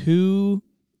got 2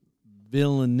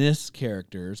 villainous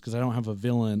characters because I don't have a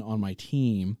villain on my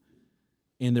team,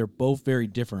 and they're both very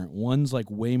different. One's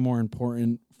way more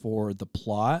important for the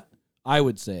plot, I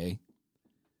would say,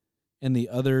 and the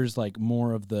other's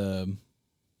more of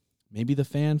maybe the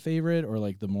fan favorite or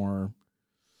the more.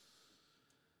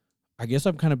 I guess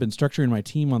I've kind of been structuring my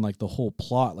team on the whole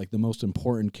plot, the most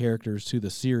important characters to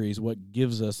the series, what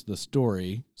gives us the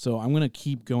story. So I'm going to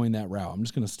keep going that route. I'm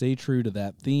just going to stay true to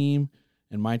that theme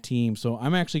and my team. So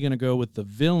I'm actually going to go with the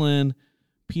villain,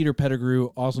 Peter Pettigrew,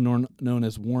 also known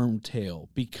as Wormtail,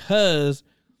 because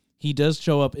he does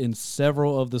show up in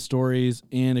several of the stories.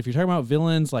 And if you're talking about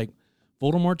villains,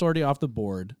 Voldemort's already off the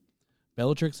board.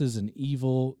 Bellatrix is an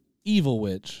evil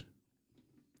witch.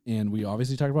 And we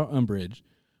obviously talked about Umbridge.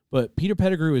 But Peter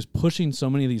Pettigrew is pushing so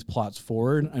many of these plots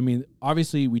forward. I mean,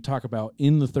 obviously, we talk about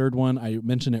in the third one, I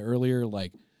mentioned it earlier,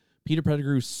 Peter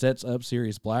Pettigrew sets up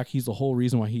Sirius Black. He's the whole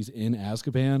reason why he's in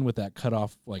Azkaban with that cut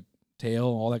off, tail,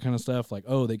 all that kind of stuff.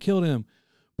 Oh, they killed him.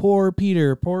 Poor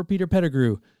Peter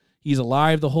Pettigrew. He's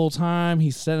alive the whole time.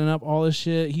 He's setting up all this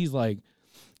shit. He's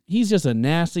just a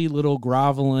nasty little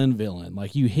groveling villain.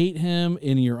 You hate him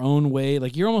in your own way.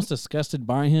 You're almost disgusted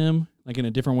by him, in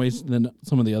a different ways than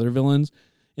some of the other villains.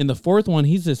 In the fourth one,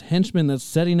 he's this henchman that's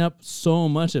setting up so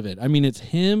much of it. I mean, it's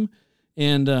him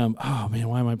and, oh man,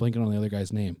 why am I blanking on the other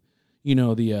guy's name?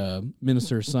 The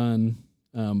minister's son,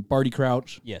 Barty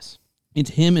Crouch. Yes.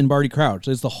 It's him and Barty Crouch.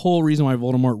 It's the whole reason why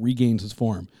Voldemort regains his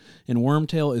form. And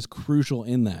Wormtail is crucial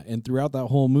in that. And throughout that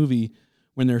whole movie,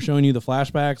 when they're showing you the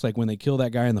flashbacks, when they kill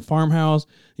that guy in the farmhouse,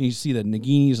 and you see that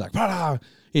Nagini's "Bah!"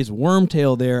 It's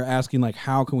Wormtail there asking,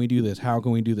 how can we do this? How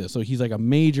can we do this? So he's a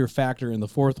major factor in the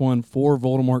fourth one for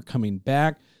Voldemort coming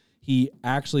back. He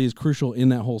actually is crucial in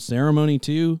that whole ceremony,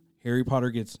 too. Harry Potter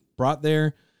gets brought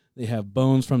there. They have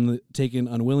bones taken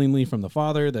unwillingly from the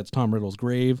father. That's Tom Riddle's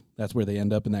grave. That's where they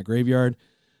end up in that graveyard.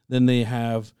 Then they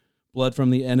have blood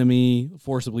from the enemy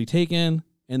forcibly taken.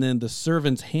 And then the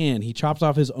servant's hand. He chops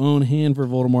off his own hand for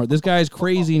Voldemort. This guy's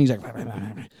crazy, and he's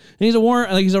and he's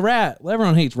he's a rat.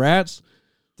 Everyone hates rats.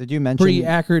 Did you mention Pretty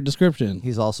accurate description.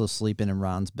 he's also sleeping in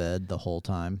Ron's bed the whole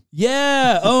time?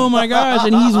 Yeah. Oh my gosh.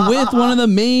 And he's with one of the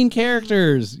main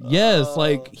characters. Yes.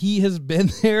 He has been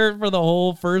there for the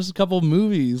whole first couple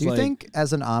movies. Do you think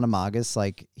as an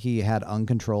onomagus, he had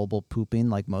uncontrollable pooping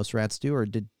like most rats do, or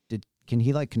did Can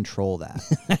he like control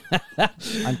that?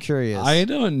 I'm curious. I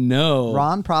don't know.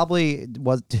 Ron probably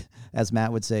was, as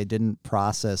Matt would say, didn't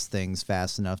process things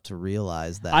fast enough to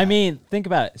realize that. I mean, think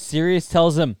about it. Sirius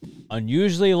tells him,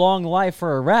 unusually long life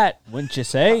for a rat, wouldn't you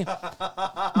say?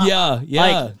 Yeah.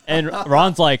 Like, and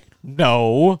Ron's like,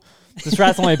 no. This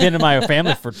rat's only been in my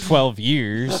family for 12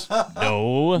 years.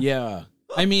 No. Yeah.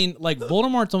 I mean, like,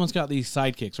 Voldemort's almost got these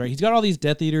sidekicks, right? He's got all these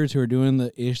Death Eaters who are doing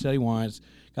the ish that he wants.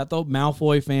 Got the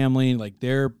Malfoy family, like,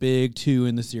 they're big, too,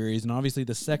 in the series. And obviously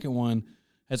the second one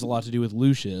has a lot to do with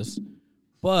Lucius.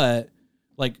 But,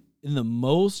 like, in the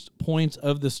most points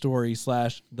of the story /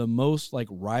 the most, like,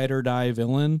 ride or die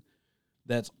villain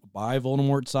that's by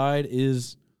Voldemort's side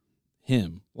is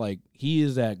him. Like, he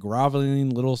is that groveling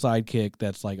little sidekick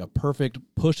that's, like, a perfect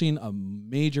pushing a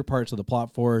major parts of the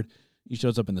plot forward. He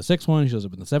shows up in the 6th one. He shows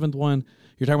up in the 7th one.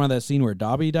 You're talking about that scene where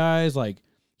Dobby dies. Like,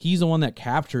 he's the one that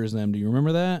captures them. Do you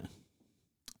remember that?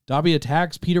 Dobby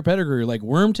attacks Peter Pettigrew. Like,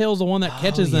 Wormtail's the one that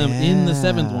catches them in the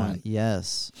 7th one.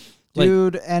 Yes. Like-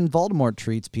 Dude, and Voldemort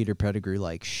treats Peter Pettigrew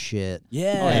like shit.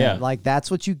 Yeah. Oh, yeah. Like,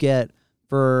 that's what you get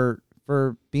for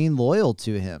being loyal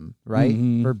to him, right?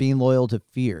 Mhm. For being loyal to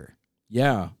fear.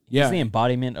 Yeah. He's Yeah. the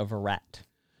embodiment of a rat.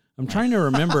 I'm trying to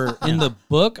remember. In the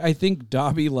book, I think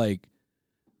Dobby, like,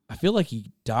 I feel like he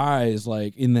dies,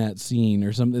 like, in that scene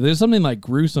or something. There's something, like,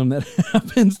 gruesome that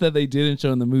happens that they didn't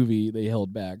show in the movie. They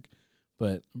held back.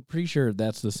 But I'm pretty sure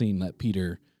that's the scene that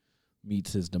Peter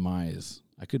meets his demise.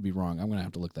 I could be wrong. I'm going to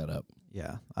have to look that up.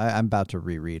 Yeah. I'm about to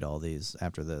reread all these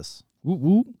after this. Woo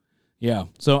woo. Yeah.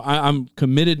 So I'm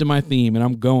committed to my theme, and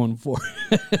I'm going for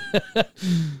it.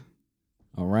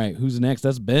 All right. Who's next?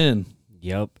 That's Ben.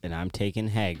 Yep, and I'm taking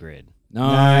Hagrid.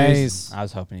 Nice. I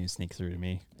was hoping he'd sneak through to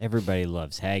me. Everybody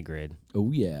loves Hagrid.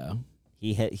 Oh, yeah.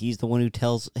 He's the one who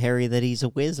tells Harry that he's a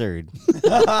wizard.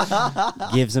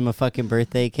 Gives him a fucking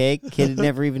birthday cake. Kid had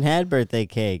never even had birthday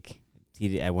cake.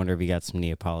 I wonder if he got some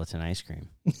Neapolitan ice cream.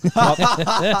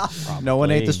 No one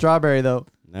ate the strawberry, though.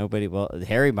 Nobody. Well,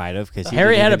 Harry might have because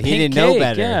Harry had a pink he didn't cake. know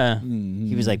better. Yeah.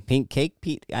 He was like, pink cake,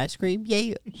 ice cream?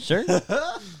 Yeah. Sure.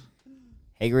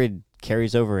 Hagrid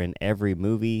carries over in every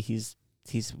movie. He's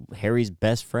Harry's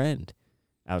best friend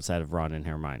outside of Ron and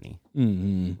Hermione,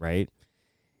 Mm-hmm. right?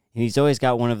 And he's always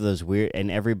got one of those weird, in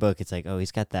every book, it's like, oh,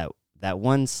 he's got that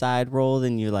one side role,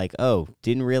 then you're like, oh,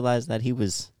 didn't realize that he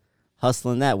was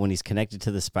hustling that. When he's connected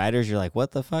to the spiders, you're like,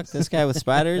 what the fuck, this guy with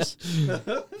spiders?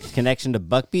 His connection to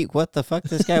Buckbeak, what the fuck,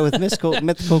 this guy with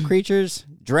mythical creatures?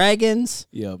 Dragons?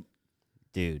 Yep.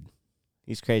 Dude,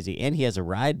 he's crazy. And he has a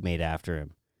ride made after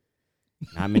him.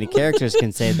 Not many characters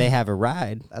can say they have a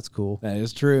ride. That's cool. That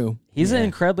is true. He's an Yeah.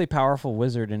 incredibly powerful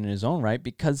wizard in his own right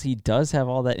because he does have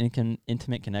all that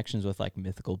intimate connections with, like,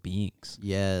 mythical beings.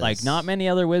 Yes. Like, not many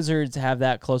other wizards have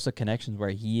that close of connections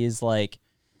where he is, like,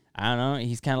 I don't know,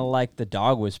 he's kind of like the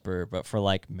dog whisperer, but for,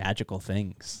 like, magical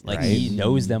things. Like, he Right.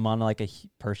 knows them on, like, a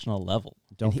personal level.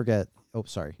 Don't forget. Oh,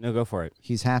 sorry. No, go for it.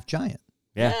 He's half giant,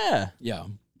 Yeah. Yeah.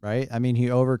 right? I mean, he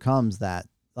overcomes that.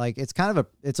 Like, it's kind of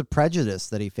a prejudice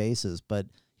that he faces, but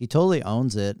he totally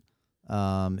owns it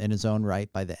in his own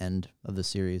right by the end of the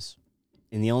series.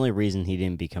 And the only reason he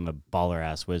didn't become a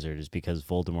baller-ass wizard is because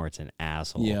Voldemort's an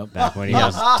asshole. Yep. Back when he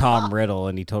was Tom Riddle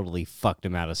and he totally fucked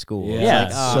him out of school. Yeah. It's Yeah,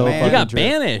 like, oh, so man. He fucking got true.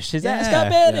 banished. His ass Yeah. got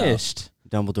banished.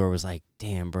 Dumbledore was like,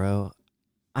 damn, bro,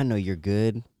 I know you're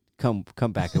good. Come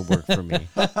back and work for me.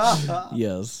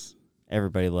 Yes.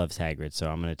 Everybody loves Hagrid, so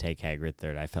I'm going to take Hagrid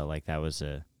third. I felt like that was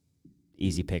a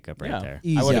easy pickup right Yeah. there.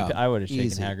 Easy. I would have shaken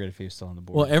Easy. Hagrid if he was still on the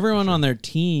board. Well, everyone for sure. on their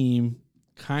team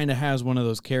kind of has one of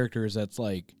those characters that's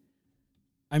like,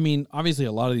 I mean, obviously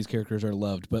a lot of these characters are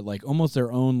loved, but like almost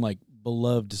their own like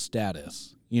beloved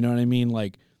status. You know what I mean?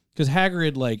 Like, because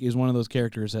Hagrid like is one of those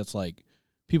characters that's like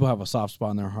people have a soft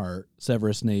spot in their heart.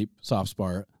 Severus Snape, soft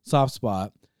spot.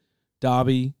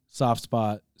 Dobby, soft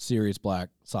spot. Sirius Black,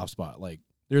 soft spot. Like,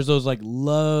 there's those like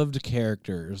loved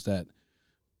characters that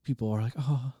people are like,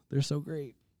 oh, they're so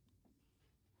great.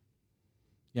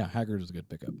 Yeah, Hagrid is a good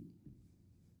pickup.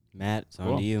 Matt, it's on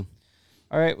Cool. to you.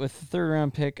 All right, with the third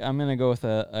round pick, I'm going to go with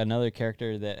another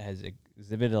character that has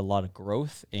exhibited a lot of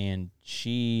growth, and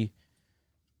she,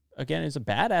 again, is a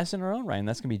badass in her own right, and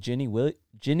that's going to be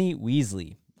Ginny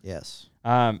Weasley. Yes.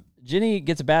 Ginny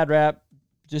gets a bad rap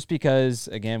just because,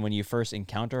 again, when you first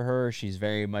encounter her, she's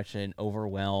very much an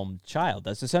overwhelmed child.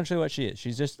 That's essentially what she is.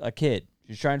 She's just a kid.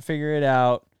 She's trying to figure it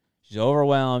out. She's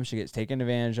overwhelmed. She gets taken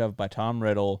advantage of by Tom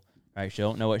Riddle. Right? She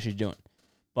don't know what she's doing.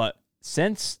 But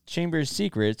since Chamber's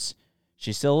Secrets,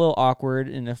 she's still a little awkward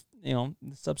in the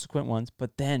subsequent ones.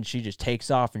 But then she just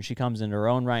takes off and she comes into her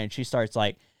own right and she starts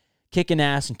like kicking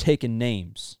ass and taking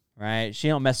names. Right? She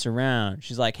don't mess around.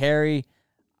 She's like, Harry,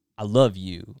 I love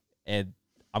you. and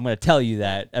I'm going to tell you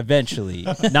that eventually.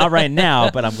 Not right now,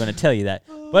 but I'm going to tell you that.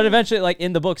 But eventually, like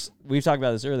in the books, we've talked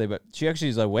about this earlier, but she actually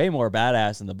is like way more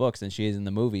badass in the books than she is in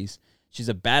the movies. She's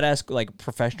a badass, like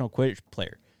professional Quidditch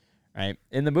player, right?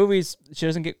 In the movies, she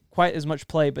doesn't get quite as much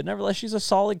play, but nevertheless, she's a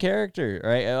solid character,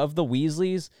 right? Of the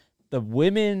Weasleys, the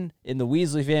women in the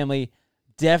Weasley family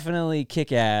definitely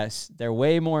kick ass. They're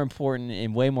way more important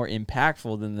and way more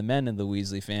impactful than the men in the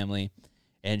Weasley family.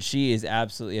 And she is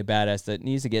absolutely a badass that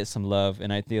needs to get some love.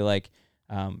 And I feel like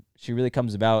she really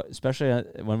comes about, especially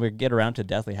when we get around to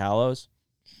Deathly Hallows.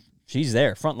 She's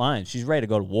there, front line. She's ready to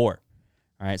go to war.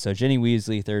 All right, so Ginny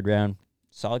Weasley, 3rd round,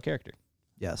 solid character.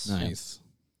 Yes. Nice.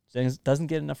 Doesn't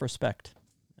get enough respect.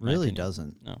 in my Really opinion.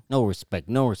 doesn't. No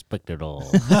respect at all.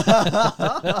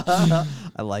 I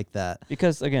like that.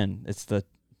 Because, again,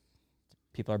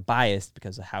 people are biased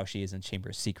because of how she is in Chamber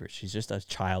of Secrets. She's just a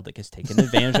child that gets taken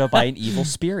advantage of by an evil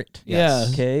spirit. Yeah.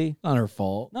 Okay? Not her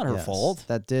fault. Not her Yes, fault.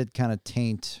 That did kind of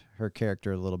taint her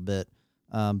character a little bit.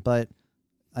 But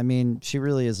I mean, she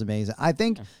really is amazing. I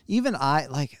think even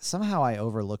somehow I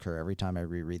overlook her every time I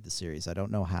reread the series. I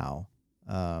don't know how.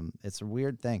 It's a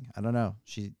weird thing. I don't know.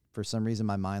 For some reason,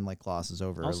 my mind like glosses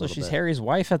over. Also, a little she's bit. Harry's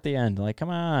wife at the end. Like, come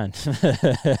on.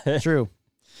 True.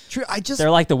 They're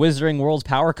like the Wizarding World's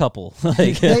power couple.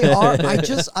 Like, They are.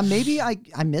 Maybe I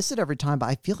miss it every time, but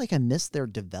I feel like I miss their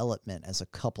development as a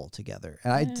couple together.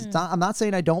 And I'm not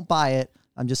saying I don't buy it.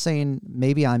 I'm just saying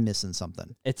maybe I'm missing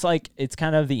something. it's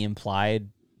kind of the implied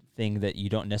thing that you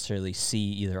don't necessarily see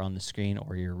either on the screen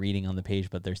or you're reading on the page,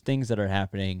 but there's things that are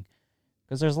happening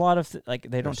because there's a lot of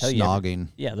they don't tell you. Snogging.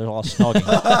 Yeah, there's a lot of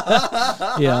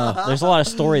snogging. Yeah. There's a lot of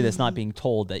story that's not being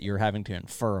told that you're having to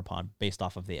infer upon based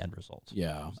off of the end result.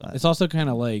 Yeah. It's also kind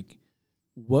of like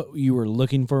what you were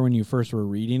looking for when you first were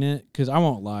reading it. Because I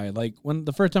won't lie. Like, when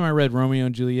the first time I read Romeo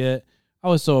and Juliet, I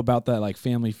was so about that, like,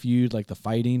 family feud, like the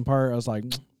fighting part. I was like,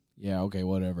 yeah, okay,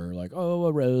 whatever. Like, oh,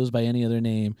 a rose by any other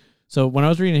name. So when I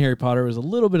was reading Harry Potter, it was a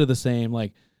little bit of the same.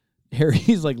 Like,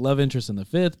 Harry's, like, love interest in the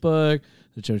 5th book,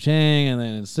 the Cho Chang, and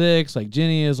then in 6, like,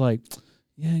 Ginny is like,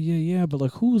 yeah, but,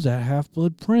 like, who's that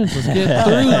half-blood prince? Let's get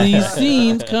through these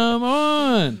scenes. Come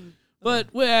on. But,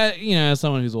 well, as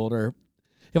someone who's older,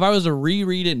 if I was to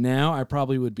reread it now, I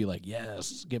probably would be like,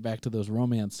 yes, get back to those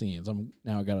romance scenes. I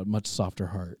got a much softer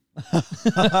heart.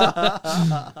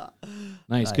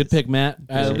 Nice. Good pick, Matt.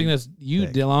 I think that's you,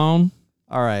 pick. Dylan.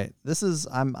 All right.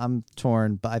 I'm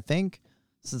torn, but I think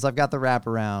since I've got the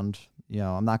wraparound,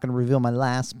 I'm not going to reveal my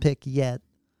last pick yet,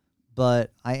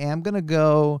 but I am going to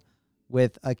go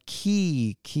with a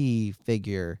key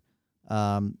figure.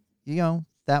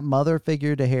 That mother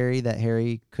figure to Harry that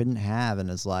Harry couldn't have in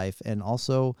his life, and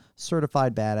also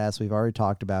certified badass. We've already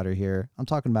talked about her here. I'm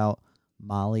talking about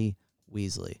Molly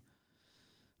Weasley.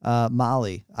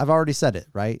 Molly, I've already said it,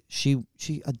 right? She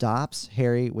adopts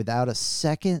Harry without a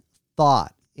second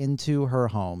thought into her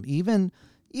home. Even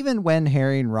when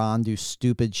Harry and Ron do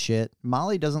stupid shit,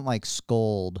 Molly doesn't like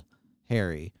scold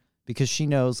Harry because she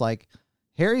knows like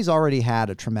Harry's already had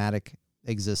a traumatic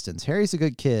existence. Harry's a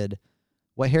good kid.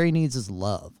 What Harry needs is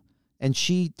love. And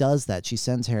she does that. She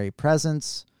sends Harry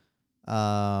presents,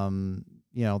 the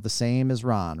same as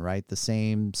Ron, right? The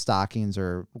same stockings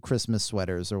or Christmas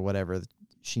sweaters or whatever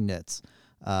she knits.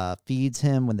 Feeds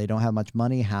him when they don't have much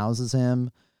money, houses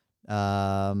him.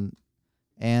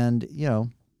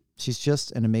 She's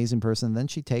just an amazing person. Then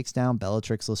she takes down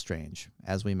Bellatrix Lestrange,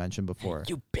 as we mentioned before.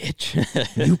 You bitch.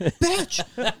 You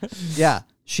bitch! Yeah,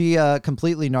 she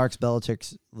completely narcs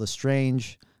Bellatrix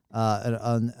Lestrange.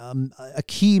 A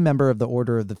key member of the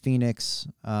Order of the Phoenix.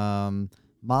 Molly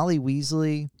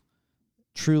Weasley,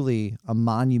 truly a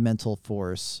monumental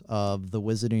force of the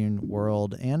Wizarding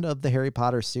world and of the Harry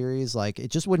Potter series. Like,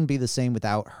 it just wouldn't be the same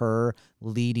without her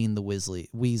leading the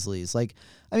Weasleys. Like,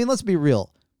 I mean, let's be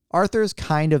real. Arthur's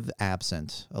kind of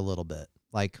absent a little bit.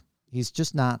 Like, he's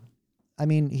just not. I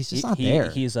mean, he's just not there.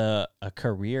 He's a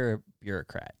career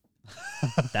bureaucrat.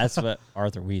 That's what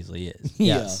Arthur Weasley is.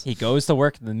 Yes. He goes to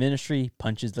work in the ministry,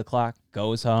 punches the clock,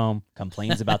 goes home,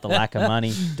 complains about the lack of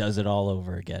money, does it all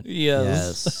over again.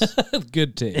 Yes.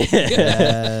 Good take.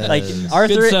 Like Yes.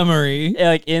 Arthur, Good summary.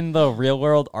 like in the real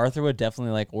world, Arthur would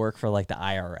definitely like work for like the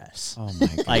IRS. Oh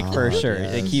my god. Like for sure.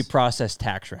 Like he yes. processed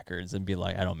tax records and be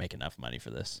like, I don't make enough money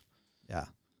for this. Yeah,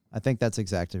 I think that's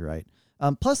exactly right.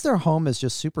 Plus, their home is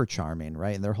just super charming,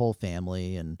 right? And their whole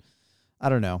family. And I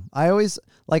don't know. I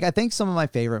think some of my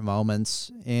favorite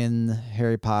moments in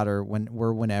Harry Potter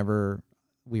whenever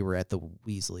we were at the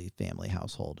Weasley family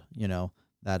household.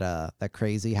 That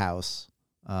crazy house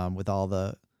with all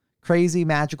the crazy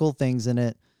magical things in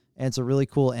it. And it's a really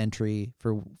cool entry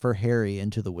for Harry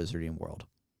into the Wizarding world.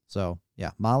 So,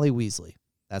 yeah, Molly Weasley.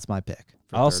 That's my pick.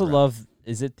 for I also third round. love.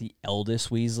 Is it the eldest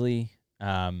Weasley?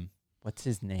 What's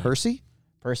his name? Percy.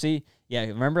 Percy. Yeah,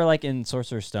 remember like in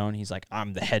Sorcerer's Stone, he's like,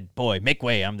 "I'm the head boy. Make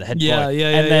way. I'm the head Yeah, boy." yeah,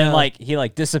 And yeah, then yeah. like he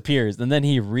like disappears, and then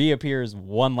he reappears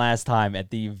one last time at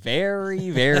the very,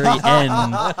 very end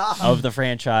of the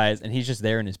franchise, and he's just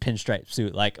there in his pinstripe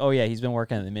suit, like, "Oh yeah, he's been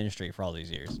working at the Ministry for all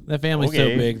these years." That family's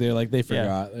Okay. so big, they're like, they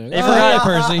forgot. They're like, They "Oh, forgot-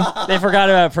 yeah, Percy. They forgot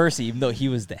about Percy, even though he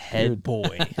was the head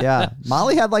boy. Yeah,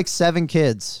 Molly had like 7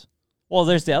 kids. Well,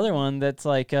 there's the other one that's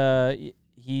like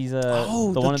he's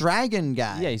Oh, the one dragon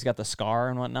guy. yeah, he's got the scar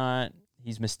and whatnot.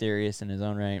 He's mysterious in his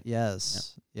own right.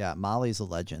 Yes. Yeah, Molly's a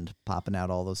legend, popping out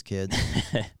all those kids,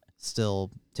 still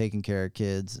taking care of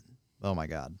kids. Oh my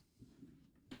God.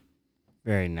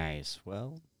 Very nice.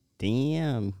 Well,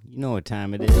 damn, you know what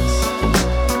time it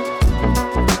is.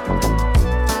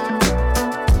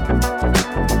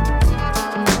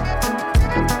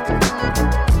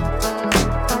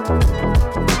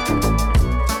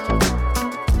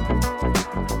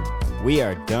 We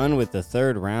are done with the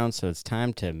third round, so it's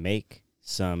time to make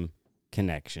some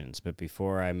connections. But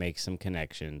before I make some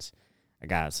connections, I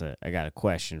got a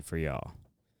question for y'all.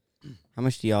 How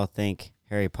much do y'all think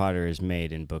Harry Potter has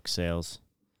made in book sales?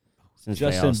 Since they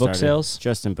Just all in book started? sales?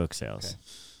 Just in book sales.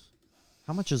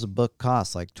 How much does a book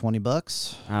cost? Like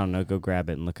 $20? I don't know. Go grab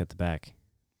it and look at the back.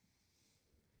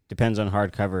 Depends on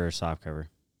hardcover or softcover.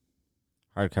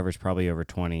 Hardcover's probably over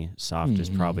 20. Soft is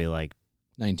Mhm. probably like,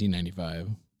 1995.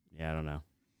 yeah, I don't know.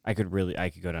 I could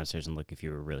go downstairs and look if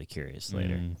you were really curious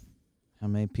later. Mm. How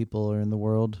many people are in the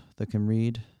world that can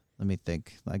read? Let me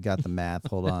think. I got the math.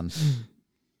 Hold on.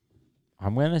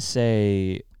 I'm gonna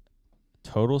say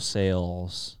total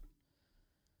sales.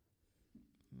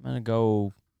 I'm gonna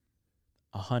go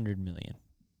 100 million.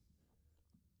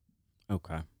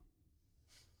 Okay.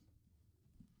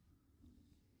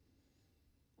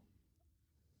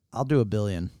 I'll do $1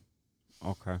 billion.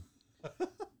 Okay.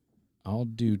 I'll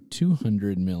do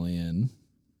 200 million.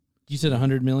 You said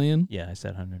 100 million? Yeah, I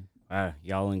said 100. Wow,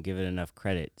 y'all didn't give it enough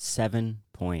credit.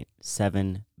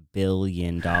 $7.7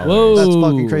 billion. Whoa. That's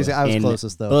fucking crazy. I was in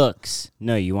closest though. books.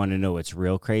 No, you want to know what's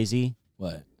real crazy?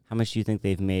 What? How much do you think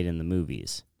they've made in the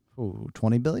movies? Ooh,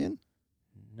 20 billion?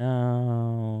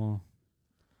 No.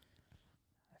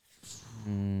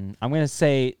 I'm gonna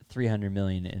say 300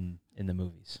 million in the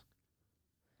movies.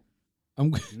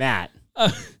 I'm Matt.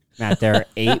 Matt, there are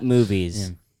 8 movies.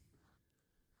 Yeah.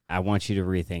 I want you to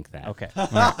rethink that. Okay. All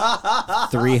right.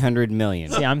 300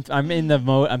 million. See, I'm in the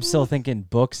mode. I'm still thinking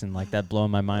books and like that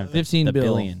blowing my mind. 15 the bill.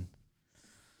 billion.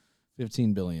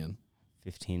 15 billion.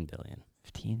 15 billion.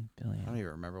 15 I billion. don't even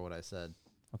remember what I said.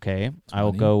 Okay, I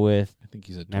will 20? go with I think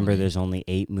he said 20. Remember, there's only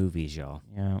 8 movies, y'all.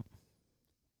 yeah.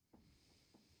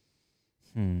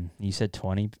 You said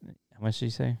 20. How much did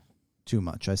you say? Too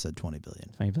much. I said 20 billion.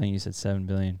 20 billion. You said 7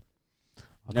 billion.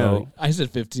 I'll No. go- I said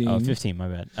 15. Oh, 15. My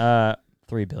bad.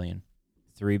 3 billion.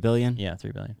 3 billion? Yeah,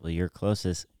 3 billion. Well, you're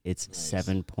closest. It's Nice.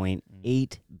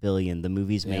 7.8 billion. The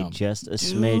movies Damn. made just a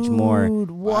smidge more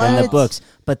What? than the books.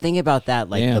 But think about that.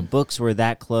 Like, the Damn. books were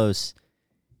that close,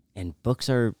 and books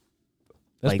are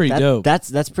That's like, pretty that- dope.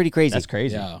 That's pretty crazy. That's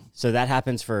crazy. Yeah. So that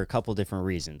happens for a couple different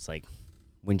reasons. Like,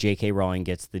 when J.K. Rowling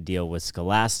gets the deal with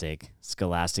Scholastic,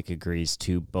 Scholastic agrees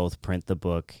to both print the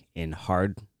book in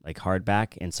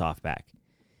hardback and softback.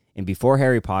 And before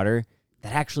Harry Potter,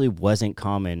 that actually wasn't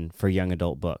common for young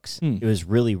adult books. It was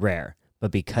really rare.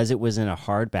 But because it was in a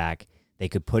hardback, they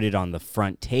could put it on the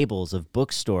front tables of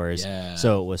bookstores. Yeah.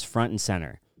 So it was front and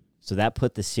center. So that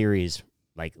put the series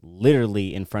like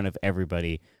literally in front of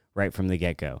everybody right from the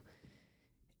get-go.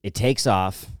 It takes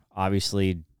off,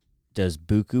 obviously does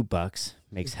buku bucks,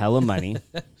 makes hella money,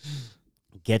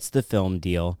 gets the film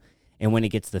deal. And when it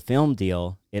gets the film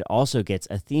deal, it also gets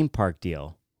a theme park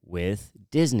deal with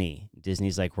Disney.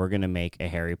 Disney's like, we're going to make a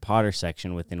Harry Potter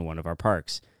section within one of our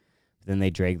parks. Then they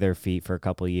drag their feet for a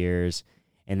couple years,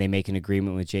 and they make an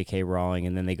agreement with J.K. Rowling,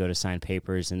 and then they go to sign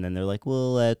papers, and then they're like,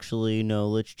 well, actually, no,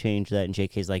 let's change that. And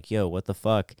J.K.'s like, yo, what the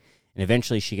fuck? And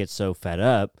eventually she gets so fed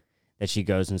up that she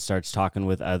goes and starts talking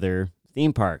with other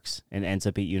theme parks and ends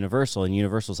up at Universal. And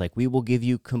Universal's like, we will give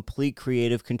you complete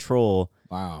creative control.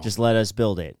 Wow. Just let us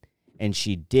build it. And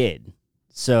she did.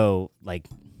 So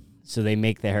they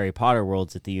make the Harry Potter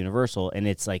worlds at the Universal, and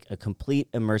it's like a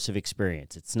complete immersive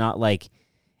experience. It's not like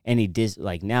any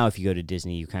like now if you go to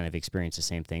Disney, you kind of experience the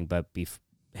same thing. But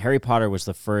Harry Potter was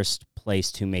the first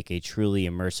place to make a truly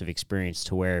immersive experience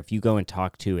to where if you go and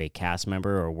talk to a cast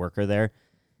member or worker there,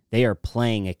 they are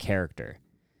playing a character.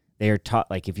 They are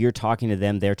like if you're talking to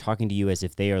them, they're talking to you as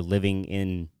if they are living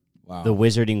in Wow. the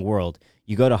wizarding world.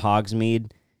 You go to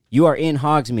Hogsmeade, You are in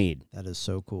Hogsmeade. That is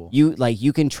so cool.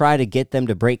 You can try to get them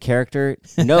to break character.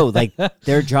 No, like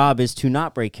their job is to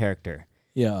not break character.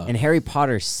 Yeah. And Harry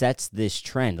Potter sets this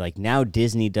trend. Like now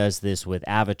Disney does this with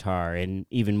Avatar and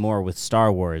even more with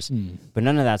Star Wars. But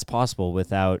none of that's possible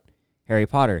without Harry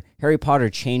Potter. Harry Potter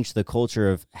changed the culture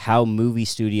of how movie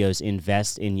studios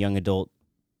invest in young adult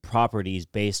properties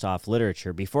based off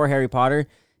literature. Before Harry Potter,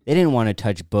 they didn't want to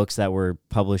touch books that were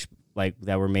published, like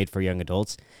that were made for young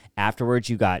adults. Afterwards,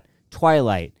 you got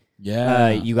Twilight. Yeah.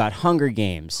 You got Hunger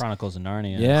Games. Chronicles of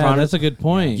Narnia. Yeah, that's a good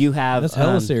point. You have that's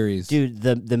hella series. dude.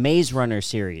 The Maze Runner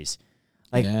series,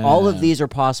 like all of these are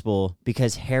possible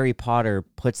because Harry Potter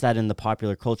puts that in the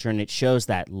popular culture, and it shows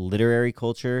that literary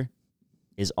culture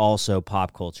is also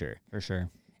pop culture. For sure.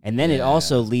 And then it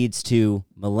also leads to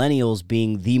millennials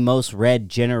being the most read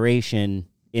generation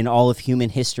in all of human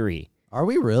history. Are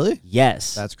we really?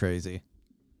 Yes, That's crazy.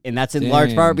 and that's in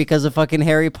large part because of fucking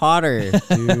Harry Potter.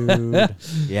 Dude.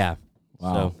 Yeah.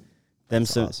 Wow. So,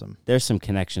 That's awesome. there's some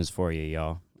connections for you,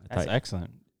 y'all. That's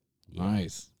excellent.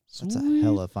 Nice. That's a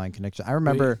hella fine connection. I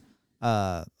remember,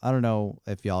 I don't know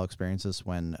if y'all experienced this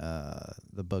when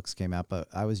the books came out, but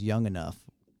I was young enough,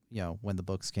 when the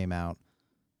books came out,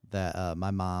 that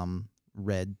my mom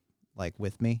read like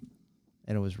with me,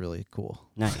 and it was really cool.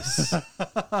 Nice.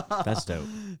 That's dope.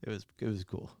 It was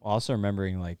cool. Also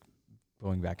remembering like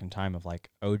going back in time of like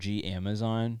OG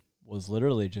Amazon was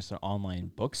literally just an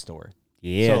online bookstore.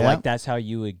 Yeah. So like that's how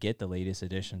you would get the latest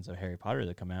editions of Harry Potter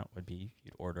that come out would be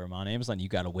you'd order them on Amazon. You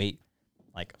got to wait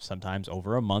like sometimes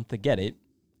over a month to get it.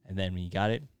 And then when you got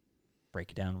it,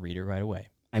 break it down, read it right away.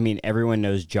 I mean, everyone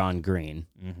knows John Green,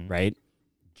 right?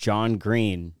 John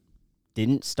Green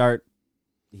didn't start,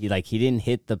 he didn't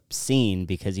hit the scene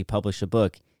because he published a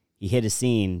book. He hit the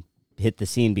scene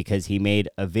because he made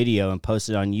a video and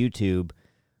posted on YouTube.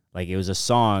 Like it was a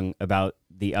song about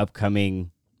the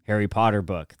upcoming Harry Potter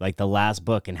book, like the last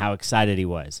book, and how excited he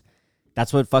was.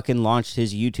 That's what fucking launched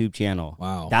his YouTube channel.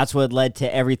 Wow. That's what led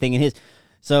to everything in his.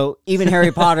 So even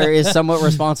Harry Potter is somewhat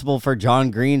responsible for John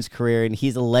Green's career, and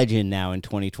he's a legend now in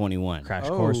 2021. Crash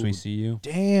course, we see you.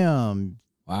 Damn.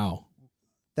 Wow.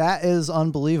 That is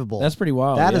unbelievable. That's pretty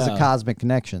wild. That is a cosmic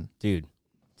connection. Dude,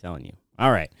 I'm telling you.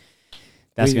 All right.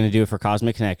 That's going to do it for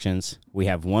Cosmic Connections. We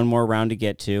have one more round to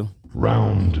get to.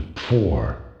 Round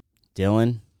 4.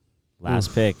 Dylan,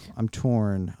 last pick. I'm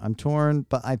torn,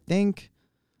 but I think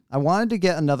I wanted to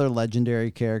get another legendary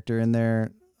character in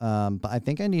there, but I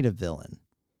think I need a villain.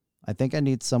 I think I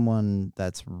need someone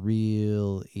that's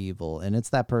real evil, and it's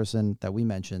that person that we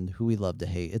mentioned who we love to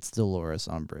hate. It's Dolores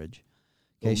Umbridge.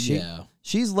 Okay,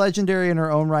 she's legendary in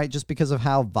her own right just because of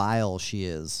how vile she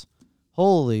is.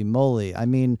 Holy moly. I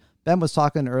mean, Ben was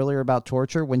talking earlier about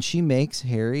torture. When she makes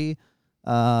Harry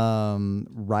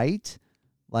write,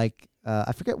 like,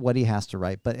 I forget what he has to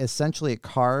write, but essentially it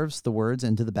carves the words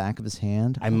into the back of his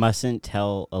hand. I mustn't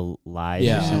tell a lie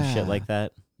or some shit like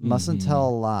that. Mustn't tell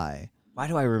a lie. Why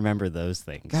do I remember those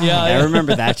things? Yeah. I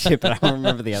remember that shit, but I don't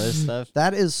remember the other stuff.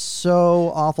 That is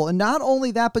so awful. And not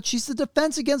only that, but she's the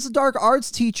Defense Against the Dark Arts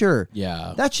teacher.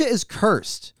 Yeah. That shit is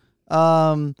cursed.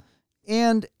 And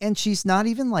she's not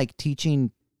even like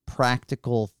teaching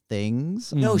practical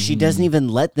things. No, she doesn't even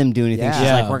let them do anything. She's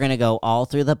Yeah. like, we're going to go all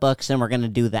through the books and we're going to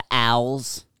do the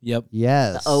owls, Yep.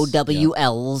 Yes.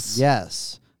 OWLs.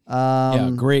 Yes.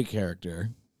 Yeah. Great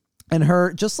character. And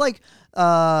her just like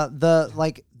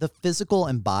the physical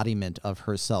embodiment of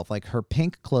herself, like her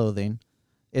pink clothing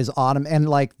is and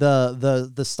like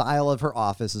the style of her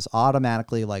office is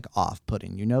automatically like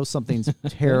off-putting. You know something's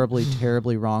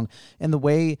terribly wrong. And the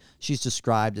way she's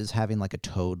described as having like a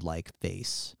toad-like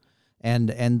face. And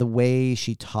the way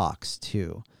she talks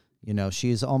too. You know,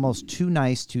 she's almost too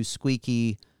nice, too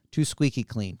squeaky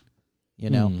clean. You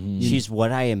know? She's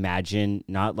what I imagine,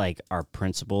 not like our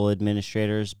principal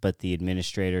administrators, but the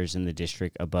administrators in the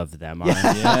district above them are.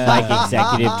 Like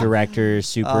executive directors,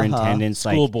 superintendents,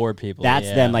 School like board people. that's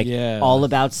them, like Yeah. all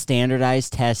about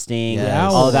standardized testing,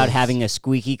 Yes. all about having a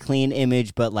squeaky clean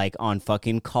image, but like on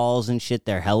fucking calls and shit,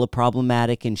 they're hella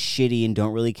problematic and shitty and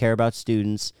don't really care about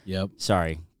students. Yep.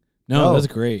 Sorry. No, Oh, that's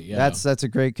great. Yeah. That's a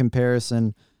great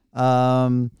comparison.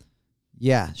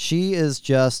 Yeah, she is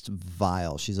just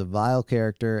vile. She's a vile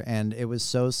character, and it was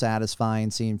so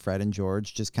satisfying seeing Fred and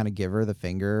George just kind of give her the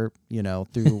finger, you know,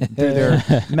 through their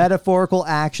metaphorical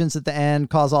actions at the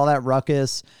end, cause all that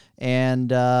ruckus,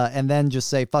 and then just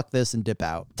say fuck this and dip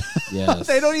out. Yes.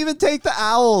 They don't even take the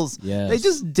owls. Yes. They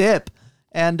just dip.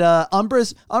 And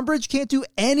Umbridge can't do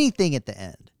anything at the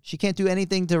end. She can't do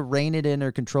anything to rein it in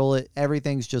or control it.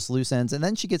 Everything's just loose ends, and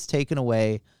then she gets taken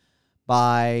away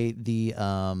by the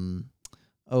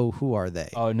who are they?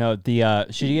 Oh no,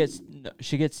 she gets No,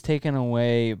 she gets taken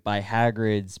away by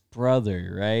Hagrid's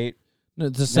brother, right? No,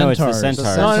 the No, it's centaurs. the The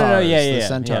centaurs. No, yeah, the yeah,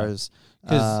 centaurs.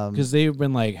 Because they've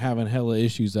been like having hella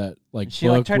issues that like She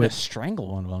like book tried with to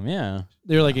strangle one of them. Yeah.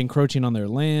 they're like encroaching on their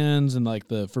lands and like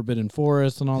the forbidden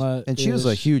forest and all that. And she was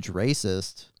a ish. huge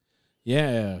racist.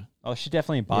 Yeah. Oh, she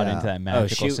definitely bought Yeah. into that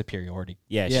magical she- superiority.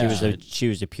 Yeah, Yeah. she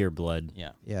was a pure blood.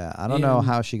 Yeah. Yeah, I don't know And-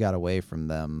 how she got away from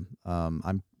them.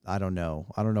 I don't know.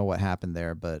 I don't know what happened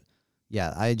there, but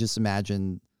yeah, I just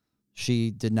imagine she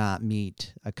did not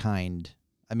meet a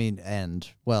end,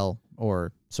 well,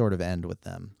 or sort of end with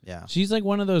them. Yeah. She's like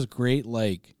one of those great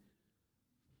like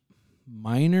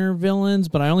minor villains,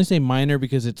 but I only say minor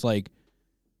because it's like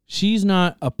she's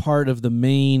not a part of the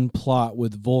main plot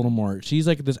with Voldemort. She's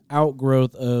like this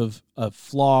outgrowth of a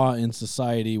flaw in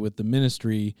society with the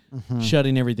Ministry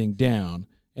shutting everything down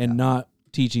and not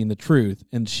teaching the truth.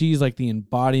 And she's like the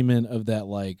embodiment of that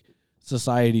like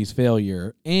society's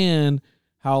failure and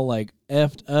how like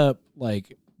effed up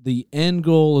like the end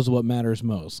goal is what matters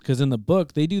most. Because in the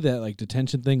book, they do that like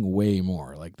detention thing way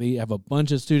more. Like they have a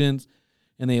bunch of students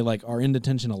and they like are in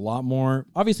detention a lot more.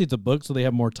 Obviously, it's a book, so they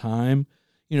have more time,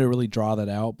 to really draw that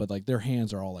out. But like their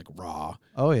hands are all like raw.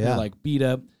 Oh yeah. They're like beat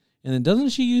up. And then doesn't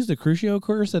she use the Crucio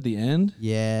curse at the end?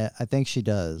 Yeah, I think she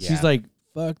does. She's like,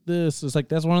 fuck this. It's like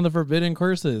that's one of the forbidden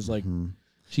curses. Like Mm-hmm.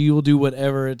 she will do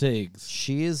whatever it takes.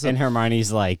 She is And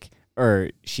Hermione's like,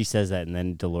 or she says that, and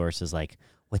then Dolores is like,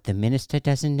 "What the minister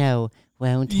doesn't know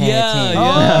won't hurt Yeah, him."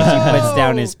 yeah. And she puts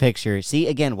down his picture. See,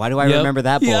 again, why do I Yep. remember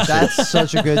that Yeah. bullshit? That's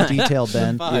such a good detail,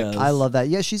 Ben. Yes. I love that.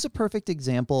 Yeah, she's a perfect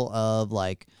example of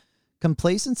like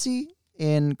complacency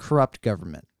in corrupt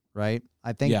government, right?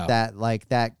 I think Yeah. that like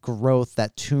that growth,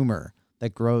 that tumor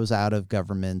that grows out of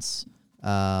governments,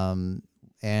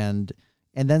 and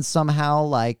then somehow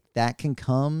like that can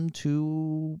become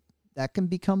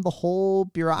the whole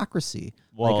bureaucracy.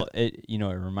 Well, it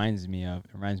reminds me of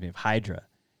Hydra.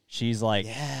 She's like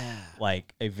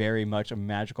a very much a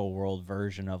magical world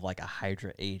version of like a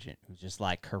Hydra agent who's just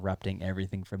like corrupting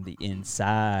everything from the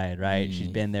inside, right? She's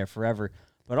been there forever.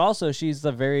 But also she's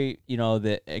the very,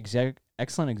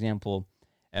 excellent example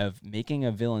of making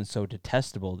a villain so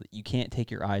detestable that you can't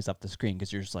take your eyes off the screen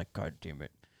because you're just like, God damn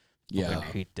it. Yeah. I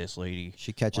hate this lady.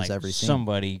 She catches Like, every scene.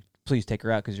 somebody please take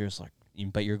her out because you're just like,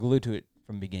 but you're glued to it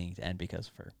from beginning to end because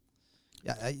of her.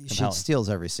 Yeah, she compelling. steals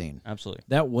every scene. Absolutely.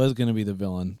 That was going to be the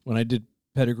villain. When I did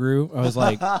Pettigrew, I was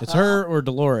like, it's her or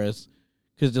Dolores.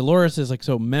 Because Dolores is like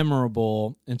so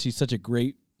memorable and she's such a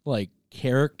great like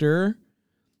character.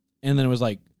 And then it was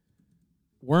like,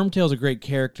 Wormtail's a great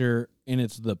character and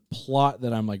it's the plot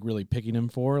that I'm like really picking him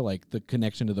for, like the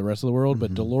connection to the rest of the world.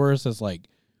 But Dolores is like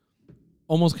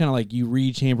almost kind of like you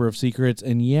read Chamber of Secrets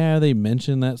and yeah, they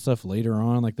mention that stuff later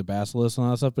on, like the Basilisk and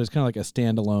all that stuff, but it's kind of like a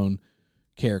standalone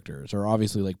characters. Or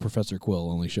obviously like Professor Quill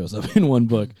only shows up in one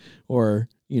book, or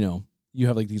you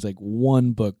have like these like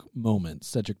one book moments.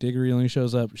 Cedric Diggory only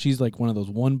shows up. She's like one of those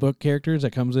one book characters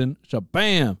that comes in, so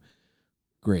bam,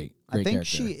 great I think character.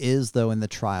 she is though in the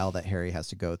trial that Harry has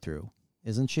to go through,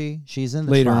 isn't she? She's in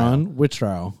the Later trial. on, which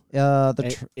trial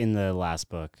In the last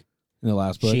book, in the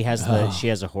last book? she has Oh. she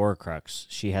has a Horcrux.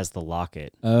 She has the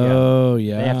locket. Oh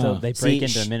yeah, They See, break into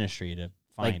sh- the ministry to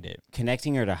find it.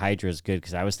 Connecting her to Hydra is good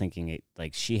because I was thinking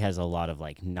she has a lot of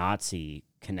like Nazi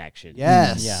connections.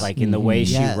 Yes. Yeah. Like in the way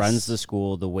she Yes. runs the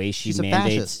school, the way she She's a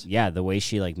mandates, fascist. the way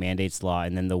she like mandates law,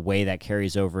 and then the way that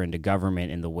carries over into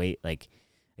government, and the way like,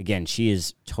 again, she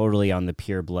is totally on the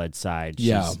pure blood side. She's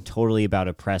Yeah. totally about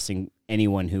oppressing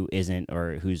anyone who isn't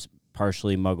or who's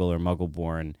partially Muggle or Muggle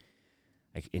born.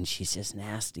 Like, and she's just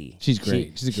nasty. She's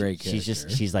great. She's a great character.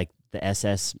 She's like the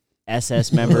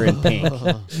SS member in pink.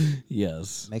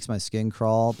 Yes. Makes my skin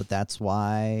crawl, but that's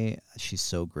why she's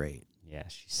so great. Yeah,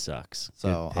 she sucks.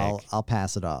 So Good pick. I'll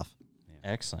pass it off.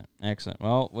 Excellent.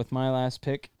 Well, with my last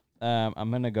pick,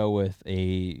 I'm gonna go with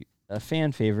a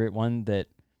fan favorite, one that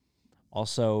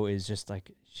also is just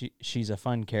like she's a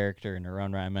fun character in her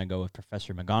own right. I'm gonna go with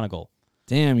Professor McGonagall.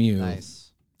 Damn you.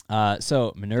 Nice.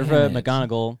 So Minerva Damn it.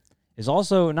 McGonagall is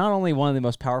also not only one of the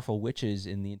most powerful witches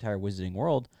in the entire wizarding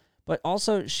world, but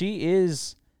also she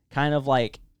is kind of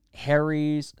like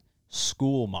Harry's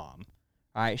school mom.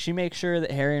 All right, she makes sure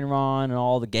that Harry and Ron and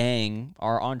all the gang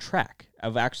are on track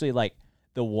of actually like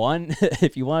the one,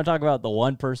 if you want to talk about the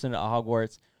one person at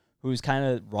Hogwarts who's kind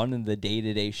of running the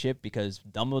day-to-day ship because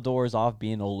Dumbledore's off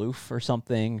being aloof or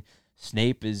something,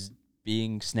 Snape is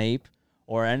being Snape,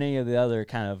 or any of the other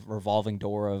kind of revolving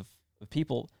door of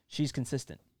people, she's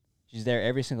consistent. She's there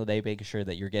every single day making sure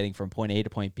that you're getting from point A to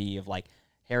point B of like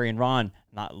Harry and Ron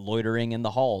not loitering in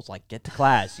the halls, like get to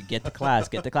class, you get to class,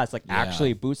 get to class, like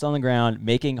actually boots on the ground,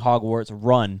 making Hogwarts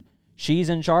run. She's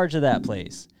in charge of that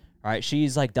place. All right,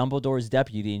 she's like Dumbledore's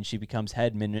deputy, and she becomes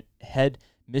head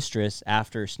mistress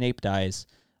after Snape dies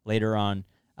later on.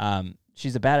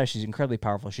 She's a badass. She's incredibly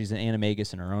powerful. She's an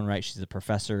animagus in her own right. She's the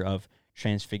professor of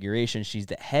transfiguration. She's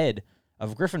the head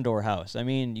of Gryffindor House. I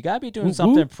mean, you got to be doing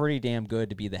something pretty damn good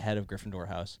to be the head of Gryffindor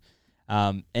House.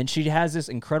 And she has this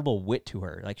incredible wit to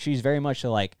her. Like, she's very much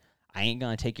like, I ain't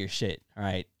going to take your shit, all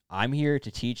right? I'm here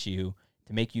to teach you,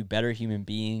 to make you better human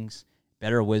beings,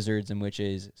 better wizards and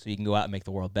witches, so you can go out and make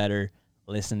the world better.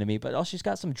 Listen to me. But also, she's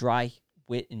got some dry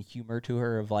wit and humor to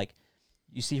her of, like,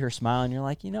 you see her smile, and you're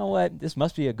like, you know what? This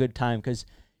must be a good time, because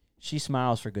she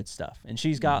smiles for good stuff. And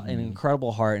she's got an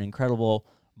incredible heart, an incredible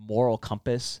moral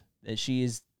compass, that she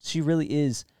really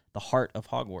is the heart of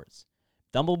Hogwarts.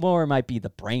 Dumbledore might be the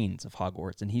brains of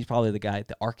Hogwarts, and he's probably the guy,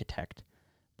 the architect.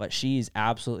 But she's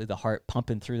absolutely the heart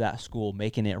pumping through that school,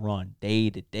 making it run day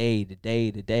to day to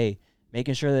day to day,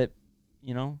 making sure that,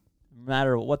 you know, no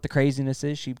matter what the craziness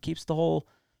is, she keeps the whole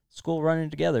school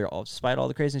running together, despite all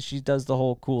the craziness. She does the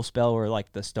whole cool spell where,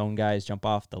 like, the stone guys jump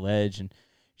off the ledge, and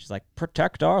she's like,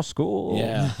 protect our school.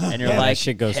 Yeah. And you're Yeah, like, that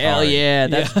shit goes hell hard. yeah,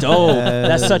 that's dope.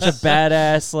 That's such a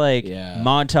badass, like,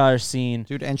 montage scene.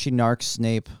 Dude, and she narcs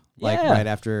Snape like Yeah. right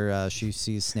after she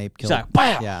sees Snape She's killed.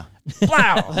 like, wow, Yeah.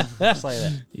 wow. Just like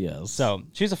that. Yes. So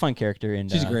she's a fun character.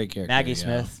 And She's a great character, Maggie yeah.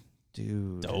 Smith,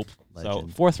 Dude. dope. So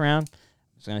Legend. 4th round,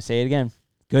 I'm just going to say it again.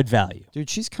 Good value. Dude,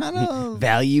 she's kind of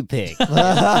Value pick.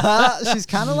 she's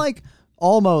kind of like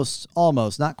almost,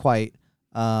 not quite,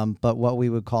 but what we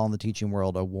would call in the teaching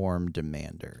world a warm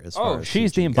demander. As far as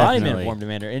She's the teaching. embodiment Definitely. of Warm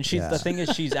Demander. And she's Yeah. the thing is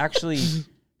she's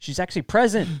actually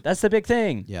present. That's the big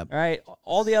thing. Yep. All right.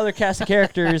 All the other cast of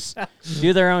characters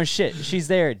do their own shit. She's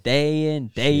there day in,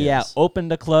 day She out, is. open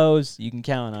to close. You can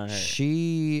count on her.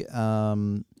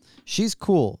 She's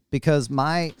cool because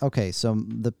so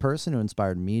the person who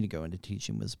inspired me to go into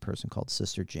teaching was a person called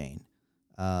Sister Jane.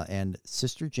 And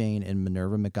Sister Jane and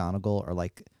Minerva McGonagall are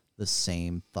like the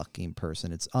same fucking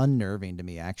person. It's unnerving to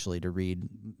me actually to read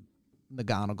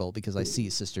McGonagall because I see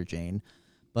Sister Jane.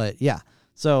 But yeah,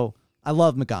 so I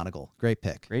love McGonagall. Great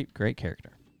pick. Great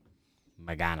character.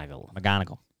 McGonagall.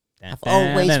 McGonagall.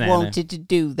 Always wanted to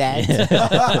do that.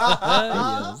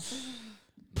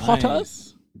 Potter.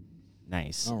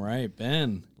 Nice. All right,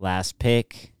 Ben. Last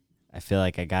pick. I feel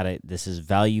like I got it. This is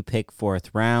value pick, 4th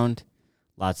round.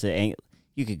 Lots of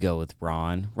you could go with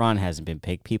Ron. Ron hasn't been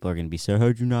picked. People are going to be so,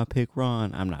 how'd you not pick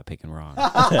Ron? I'm not picking Ron.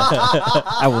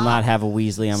 I will not have a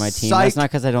Weasley on my team. That's Psych. not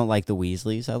because I don't like the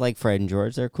Weasleys. I like Fred and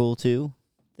George. They're cool too.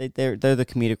 They're the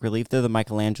comedic relief. They're the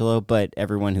Michelangelo. But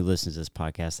everyone who listens to this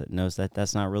podcast that knows that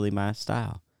that's not really my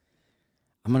style.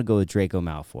 I'm going to go with Draco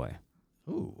Malfoy.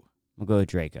 Ooh. I'm going to go with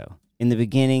Draco. In the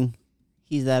beginning,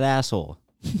 he's that asshole.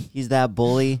 He's that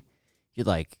bully. You're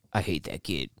like, I hate that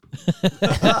kid.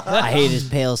 I hate his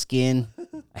pale skin.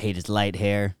 I hate his light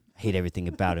hair. I hate everything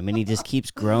about him. And he just keeps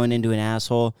growing into an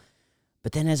asshole.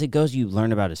 But then as it goes, you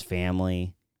learn about his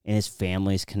family and his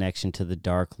family's connection to the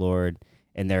Dark Lord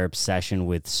and their obsession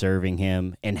with serving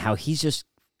him and how he's just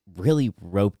really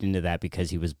roped into that because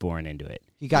he was born into it.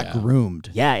 He got groomed.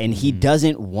 Yeah, and he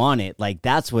doesn't want it. Like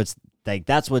that's what's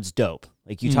dope.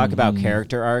 Like you talk about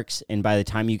character arcs, and by the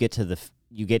time you get to the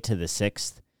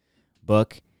 6th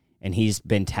book, and he's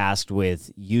been tasked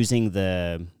with using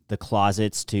the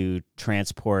closets to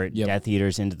transport Death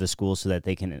Eaters into the school so that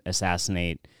they can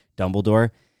assassinate Dumbledore.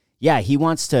 Yeah, he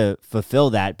wants to fulfill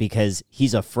that because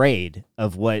he's afraid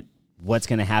of what's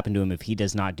going to happen to him if he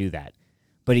does not do that.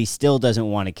 But he still doesn't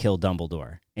want to kill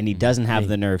Dumbledore, and he doesn't have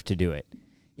the nerve to do it.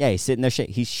 Yeah, he's sitting there.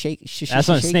 He's shaking. That's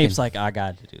when Snape's like, I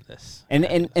got to do this.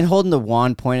 And holding the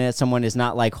wand pointed at someone is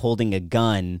not like holding a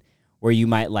gun where you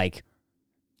might like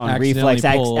on Accidentally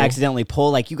reflex pull. accidentally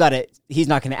pull. Like he's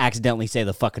not going to accidentally say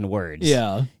the fucking words.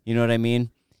 Yeah. You know what I mean?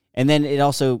 And then it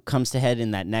also comes to head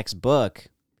in that next book.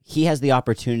 He has the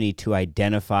opportunity to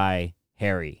identify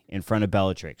Harry in front of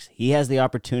Bellatrix. He has the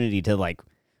opportunity to like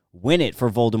win it for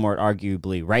Voldemort,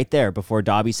 arguably, right there before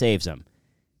Dobby saves him.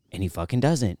 And he fucking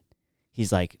doesn't.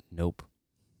 He's like, nope.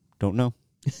 Don't know.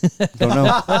 Don't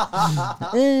know.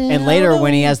 And later,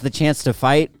 when he has the chance to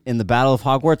fight in the Battle of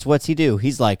Hogwarts, what's he do?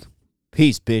 He's like,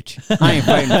 peace, bitch. I ain't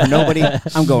fighting for nobody.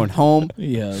 I'm going home.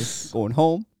 Yes. Going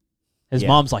home. His Yeah.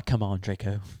 mom's like, come on,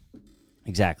 Draco.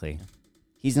 Exactly.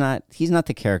 He's not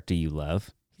the character you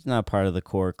love. He's not a part of the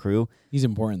core crew, He's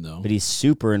important though. but he's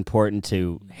super important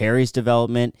to Harry's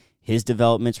development. His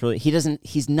development's really he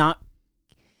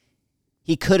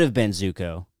could have been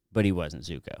Zuko, but he wasn't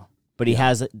Zuko. But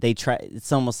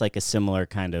it's almost like a similar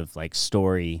kind of like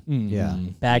story. Yeah.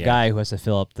 Bad Yeah. guy who has to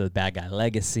fill up the bad guy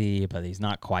legacy, but he's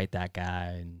not quite that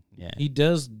guy. And yeah. He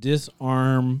does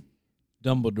disarm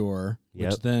Dumbledore,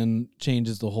 Yep. which then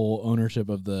changes the whole ownership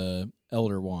of the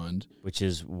Elder Wand. Which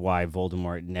is why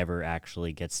Voldemort never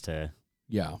actually gets to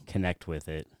Yeah. connect with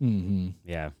it. Mm-hmm.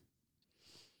 Yeah.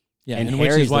 Yeah, And which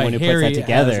Harry's is the why one who puts Harry that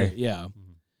together. has it. Yeah.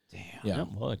 Damn. Yeah. Yeah,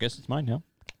 well, I guess it's mine now.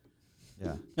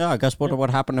 Yeah. Yeah, I guess what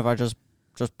happened if I just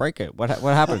break it? What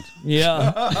happens?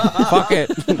 Yeah. Fuck it.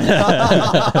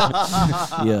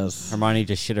 Yes. Hermione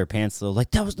just shit her pants though. Like,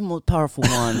 that was the most powerful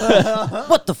one.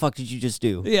 What the fuck did you just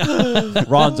do? Yeah.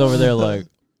 Ron's over there like,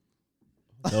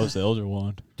 that was the Elder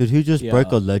Wand. Did he just Yeah.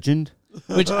 break a legend?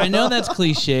 Which I know that's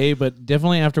cliche, but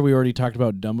definitely after we already talked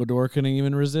about Dumbledore couldn't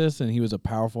even resist, and he was a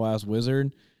powerful ass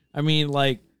wizard. I mean,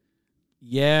 like,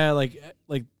 yeah, like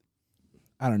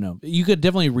I don't know. You could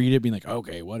definitely read it being like,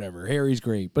 okay, whatever, Harry's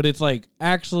great, but it's like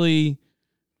actually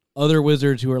other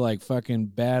wizards who are like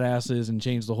fucking badasses and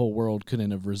change the whole world couldn't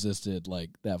have resisted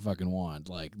like that fucking wand,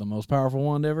 like the most powerful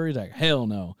wand ever. He's like, hell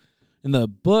no. In the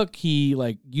book, he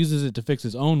like uses it to fix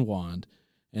his own wand,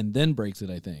 and then breaks it,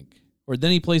 I think. Or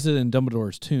then he places it in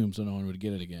Dumbledore's tomb so no one would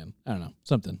get it again. I don't know.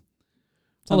 Something.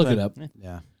 I'll look it up.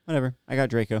 Yeah. Whatever. I got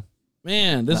Draco.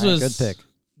 Man, this All right, was good pick.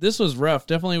 This was rough.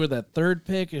 Definitely with that third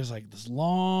pick. It was like this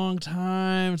long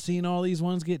time seeing all these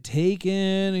ones get taken.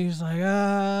 And he was like,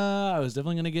 I was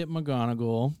definitely going to get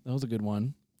McGonagall. That was a good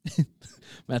one.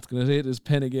 Matt's going to hit his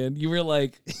pen again. You were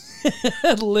like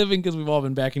living because we've all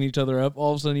been backing each other up.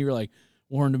 All of a sudden you were like,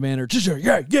 Warren Demander,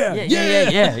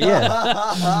 yeah.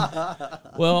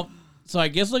 Well, so I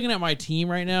guess looking at my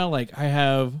team right now, like I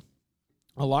have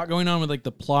a lot going on with like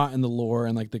the plot and the lore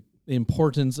and like the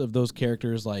importance of those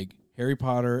characters, like Harry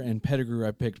Potter and Pettigrew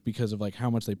I picked because of like how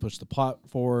much they push the plot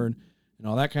forward and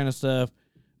all that kind of stuff.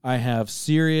 I have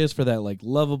Sirius for that like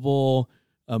lovable,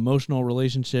 emotional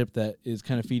relationship that is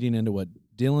kind of feeding into what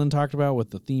Dylan talked about with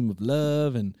the theme of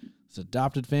love and it's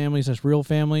adopted family / real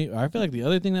family. I feel like the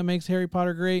other thing that makes Harry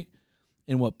Potter great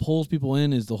and what pulls people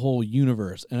in is the whole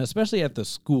universe, and especially at the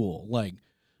school. Like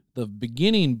the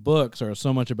beginning books are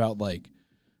so much about like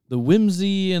the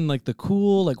whimsy and like the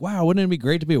cool, like, wow, wouldn't it be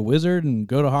great to be a wizard and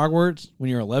go to Hogwarts when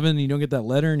you're 11 and you don't get that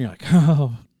letter and you're like,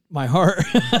 oh, my heart,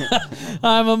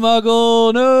 I'm a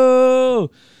muggle,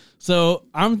 no. So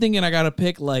I'm thinking I got to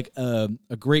pick like a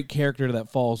great character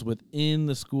that falls within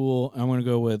the school. I'm going to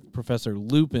go with Professor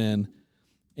Lupin,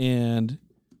 and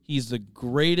he's the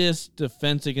greatest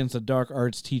defense against the dark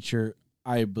arts teacher,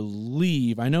 I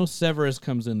believe. I know Severus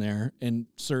comes in there and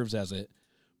serves as it,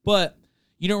 but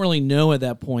you don't really know at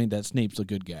that point that Snape's a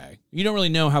good guy. You don't really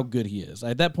know how good he is.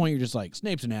 At that point, you're just like,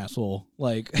 Snape's an asshole.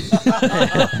 Like,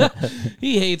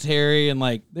 he hates Harry, and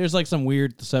like, there's like some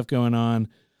weird stuff going on.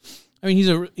 I mean,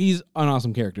 he's an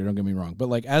awesome character, don't get me wrong. But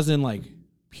like, as in like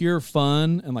pure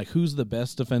fun and like who's the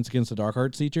best defense against the dark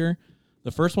arts teacher? The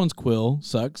first one's Quill,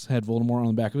 sucks, had Voldemort on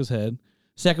the back of his head.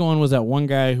 Second one was that one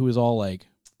guy who was all like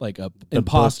a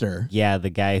imposter. Yeah,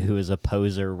 the guy who is a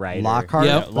poser writer. Lockhart?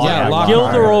 Yep. Yeah, Lockhart.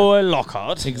 Gilderoy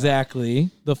Lockhart. Exactly.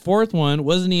 The fourth one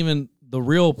wasn't even the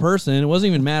real person. It wasn't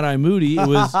even Mad Eye Moody. It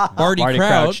was Barty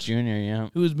Crouch, Jr., yeah.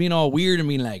 who was being all weird and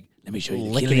being like, let me show you the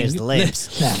Licking killing. his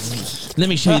lips. Let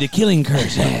me show you the killing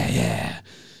curse. Yeah.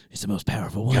 It's the most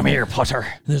powerful one. Come here, Potter.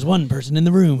 There's one person in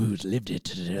the room who's lived it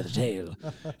to the tale.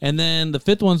 And then the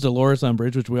fifth one's Dolores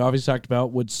Umbridge, which we obviously talked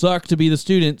about, would suck to be the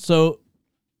student. So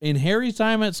in Harry's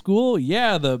time at school,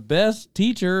 yeah, the best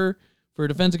teacher for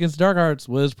Defense Against Dark Arts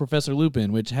was Professor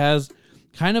Lupin, which has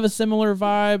kind of a similar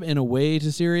vibe in a way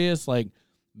to Sirius, like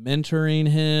mentoring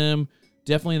him.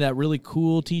 Definitely that really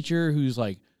cool teacher who's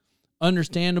like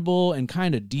understandable and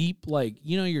kind of deep. Like,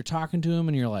 you know, you're talking to him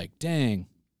and you're like, dang,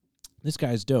 this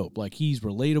guy's dope. Like, he's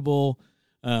relatable.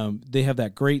 They have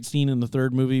that great scene in the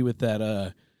third movie with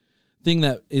that thing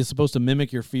that is supposed to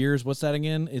mimic your fears. What's that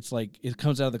again? It's like it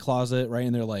comes out of the closet, right?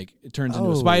 And they're like, it turns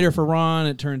into a spider for Ron.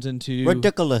 It turns into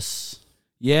Ridiculous.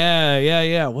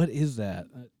 Yeah. What is that?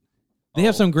 They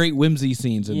have some great whimsy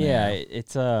scenes in Yeah, there.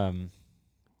 it's I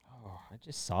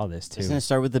just saw this too. Doesn't it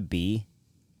start with a B?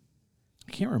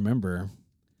 I can't remember.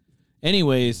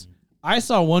 Anyways, I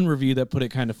saw one review that put it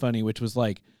kind of funny, which was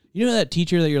like, you know that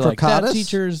teacher that you're like, that Torquatus?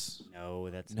 teacher's... No,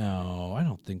 that's No, I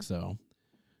don't think so.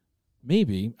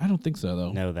 Maybe. I don't think so,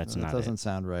 though. No, that's That not doesn't it.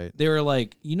 sound right. They were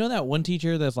like, you know that one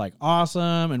teacher that's like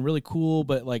awesome and really cool,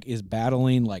 but like is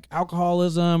battling like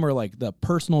alcoholism or like the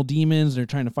personal demons and they're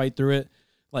trying to fight through it?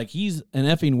 Like, he's an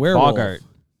effing werewolf. Bogart.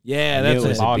 Yeah, I knew that's it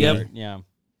was it. a B. Yep. Yeah.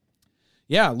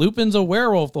 Yeah, Lupin's a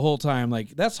werewolf the whole time. Like,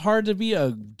 that's hard to be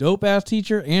a dope-ass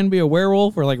teacher and be a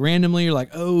werewolf, or like randomly you're like,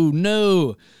 oh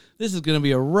no, this is going to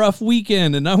be a rough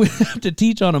weekend and I'm going to have to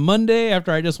teach on a Monday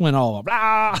after I just went all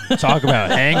blah. Talk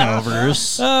about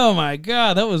hangovers. Oh my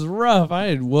God, that was rough. I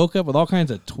had woke up with all kinds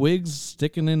of twigs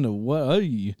sticking into what?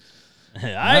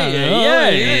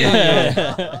 Yeah,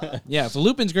 so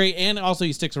Lupin's great, and also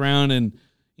he sticks around and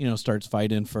starts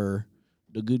fighting for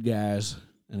the good guys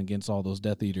and against all those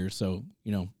Death Eaters. So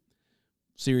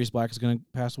Sirius Black is going to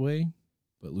pass away,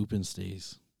 but Lupin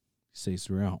stays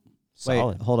throughout.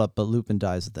 Solid. Wait, hold up, but Lupin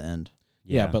dies at the end.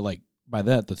 Yeah, but like by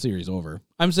that the series over.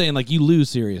 I'm saying like you lose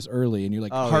Sirius early and you're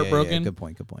like heartbroken. Yeah. Good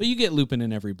point. But you get Lupin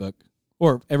in every book,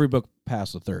 or every book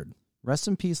past the third. Rest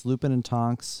in peace, Lupin and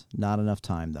Tonks. Not enough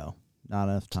time though. Not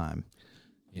enough time.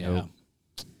 Yeah. Nope.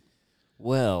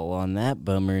 Well, on that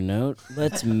bummer note,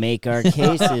 let's make our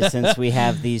cases since we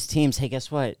have these teams. Hey,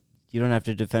 guess what? You don't have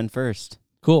to defend first.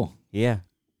 Cool. Yeah.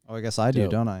 Oh, I guess I do,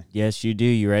 Dope. don't I? Yes, you do.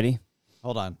 You ready?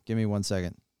 Hold on. Give me 1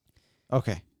 second.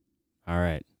 Okay. All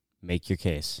right. Make your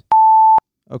case.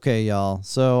 Okay, y'all.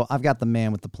 So I've got the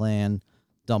man with the plan,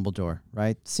 Dumbledore,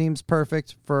 right? Seems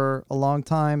perfect for a long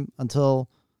time until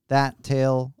that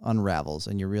tale unravels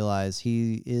and you realize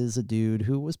he is a dude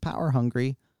who was power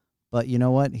hungry, but you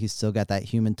know what? He's still got that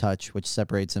human touch, which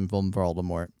separates him from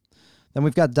Voldemort. Then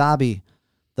we've got Dobby,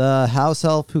 the house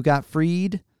elf who got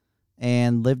freed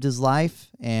and lived his life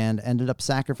and ended up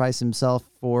sacrificing himself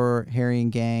for Harry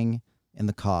and gang in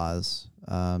the cause.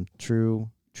 True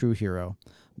hero.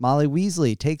 Molly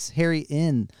Weasley takes Harry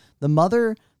in, the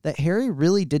mother that Harry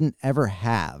really didn't ever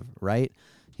have, right?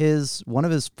 One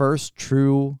of his first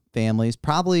true families,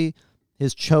 probably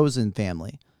his chosen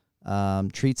family,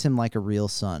 treats him like a real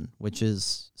son, which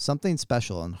is something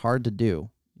special and hard to do.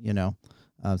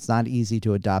 It's not easy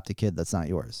to adopt a kid that's not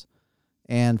yours.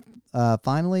 And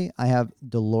finally, I have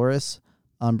Dolores.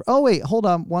 Oh wait, hold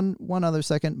on, one other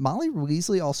second. Molly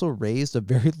Weasley also raised a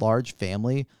very large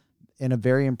family in a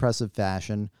very impressive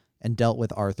fashion and dealt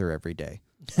with Arthur every day,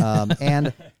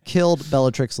 and killed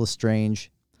Bellatrix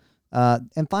Lestrange.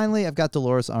 And finally, I've got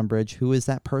Dolores Umbridge, who is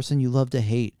that person you love to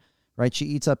hate, right? She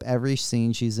eats up every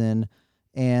scene she's in,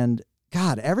 and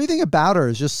God, everything about her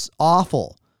is just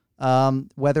awful.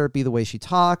 Whether it be the way she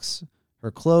talks, her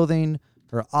clothing,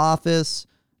 her office,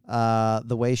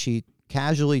 the way she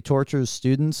casually tortures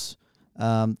students,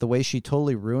 the way she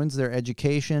totally ruins their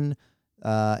education,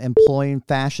 employing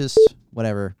fascists,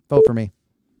 whatever. Vote for me.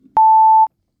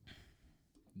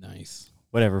 Nice.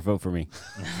 Whatever. Vote for me.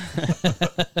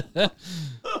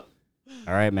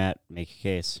 All right, Matt. Make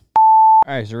your case.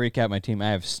 All right, so to recap my team,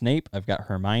 I have Snape, I've got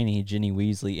Hermione, Ginny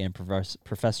Weasley, and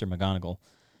Professor McGonagall.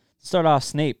 To start off,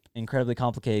 Snape, incredibly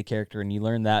complicated character, and you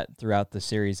learn that throughout the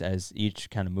series as each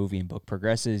kind of movie and book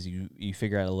progresses. You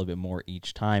figure out a little bit more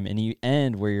each time, and you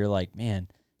end where you're like, man,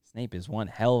 Snape is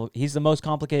he's the most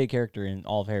complicated character in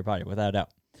all of Harry Potter, without a doubt.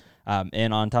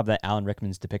 And on top of that, Alan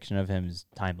Rickman's depiction of him is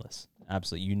timeless.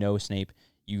 Absolutely. Snape.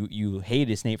 You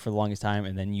hated Snape for the longest time,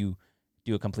 and then you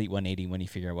do a complete 180 when you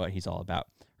figure out what he's all about.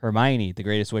 Hermione, the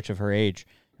greatest witch of her age,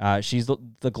 she's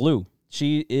the glue.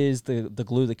 She is the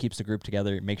glue that keeps the group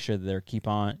together, makes sure that they're keep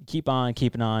on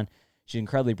keeping on. She's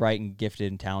incredibly bright and gifted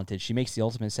and talented. She makes the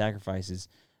ultimate sacrifices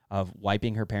of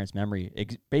wiping her parents' memory,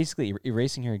 basically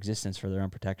erasing her existence for their own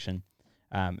protection.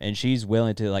 And she's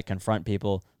willing to confront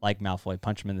people like Malfoy,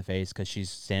 punch him in the face because she's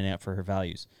standing up for her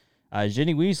values.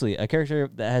 Ginny Weasley, a character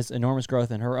that has enormous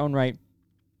growth in her own right,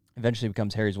 eventually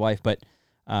becomes Harry's wife, but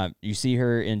you see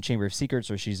her in Chamber of Secrets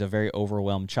where she's a very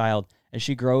overwhelmed child, and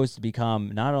she grows to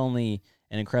become not only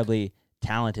an incredibly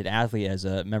talented athlete as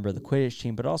a member of the Quidditch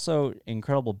team, but also an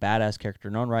incredible badass character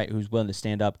in her own right who's willing to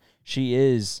stand up. She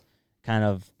is kind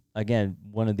of, again,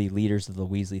 one of the leaders of the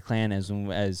Weasley clan, as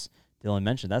Dylan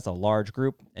mentioned. That's a large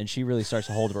group, and she really starts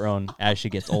to hold her own as she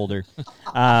gets older.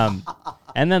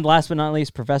 And then last but not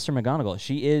least, Professor McGonagall.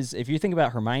 She is, if you think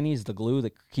about Hermione's the glue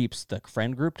that keeps the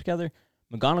friend group together,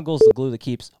 McGonagall's the glue that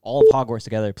keeps all of Hogwarts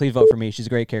together. Please vote for me. She's a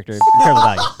great character. Incredible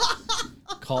value.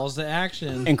 Calls to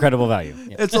action. Incredible value.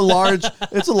 Yeah. It's a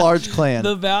large clan.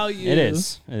 The value. It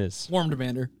is. Warm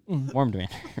demander. Warm demand.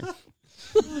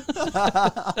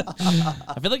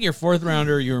 I feel like your fourth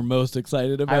rounder you were most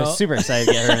excited about. I was super excited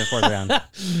to get her in the fourth round.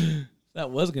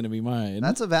 That was going to be mine.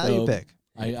 That's a value So pick.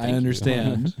 I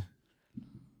understand.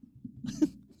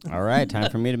 All right,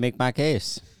 time for me to make my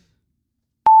case.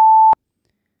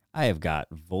 I have got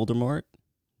Voldemort,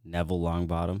 Neville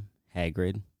Longbottom,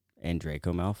 Hagrid, and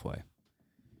Draco Malfoy.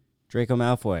 Draco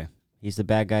Malfoy, he's the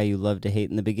bad guy you love to hate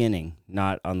in the beginning,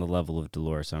 not on the level of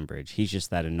Dolores Umbridge. He's just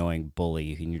that annoying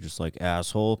bully, and you're just like,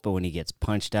 asshole, but when he gets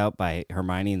punched out by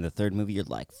Hermione in the third movie, you're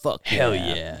like, fuck Hell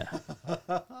yeah.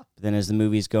 But then as the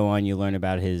movies go on, you learn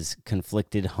about his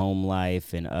conflicted home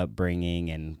life and upbringing,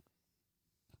 and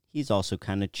he's also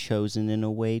kind of chosen in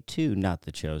a way, too. Not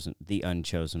the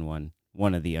unchosen one.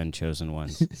 One of the unchosen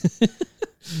ones.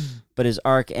 But his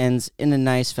arc ends in a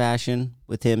nice fashion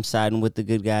with him siding with the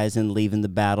good guys and leaving the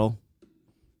battle.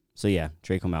 So yeah,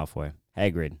 Draco Malfoy.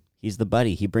 Hagrid. He's the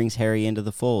buddy. He brings Harry into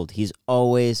the fold. He's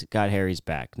always got Harry's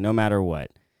back, no matter what.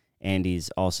 And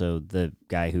he's also the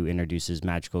guy who introduces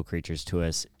magical creatures to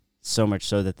us, so much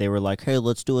so that they were like, hey,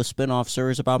 let's do a spin-off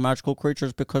series about magical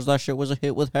creatures because that shit was a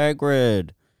hit with Hagrid.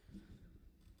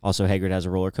 Also, Hagrid has a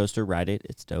roller coaster. Ride it.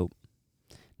 It's dope.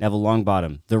 Neville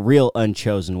Longbottom, the real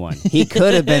unchosen one. He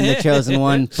could have been the chosen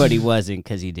one, but he wasn't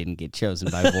because he didn't get chosen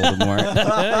by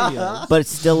Voldemort. But it's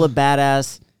still a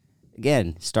badass.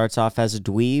 Again, starts off as a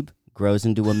dweeb, grows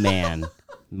into a man,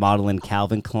 modeling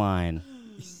Calvin Klein.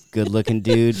 Good-looking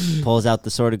dude, pulls out the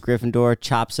sword of Gryffindor,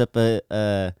 chops up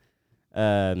a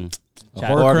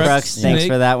Horcrux. Thanks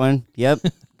for that one. Yep,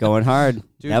 going hard.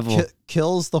 Dude, Neville.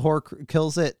 kills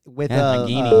it with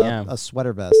a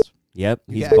sweater vest. Yep,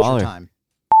 You he's get extra baller. time.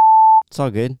 It's all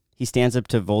good. He stands up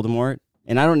to Voldemort,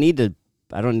 and I don't need to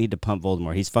pump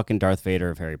Voldemort. He's fucking Darth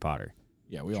Vader of Harry Potter.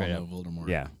 Yeah, we all know Voldemort.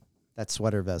 Yeah. That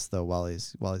sweater vest though, while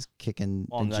he's kicking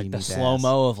On like the Nagini's slow ass.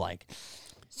 mo of like,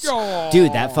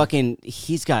 Dude, that fucking,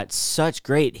 he's got such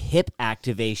great hip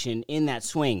activation in that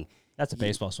swing. that's a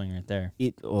baseball swing right there.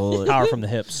 Well, Power from the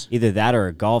hips. either that or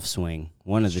a golf swing.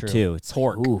 One of the True. two. It's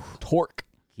Torque. ooh, Torque.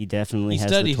 he definitely He has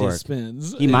the studied torque. his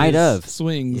spins. He and might his have.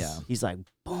 swings. Yeah. He's like,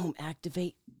 boom,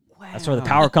 activate. Wow. That's where the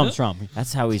power comes from.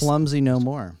 That's how he Clumsy no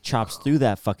more. chops through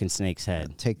that fucking snake's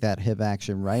head. Take that hip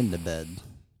action right into bed.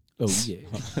 Oh yeah.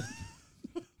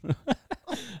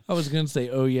 I was gonna say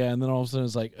oh yeah, and then all of a sudden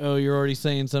it's like, oh, you're already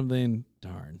saying something.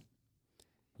 Darn.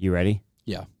 You ready?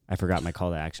 Yeah. I forgot my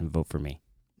call to action. Vote for me.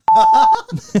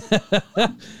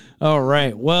 All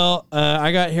right. Well,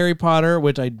 I got Harry Potter,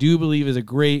 which I do believe is a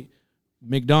great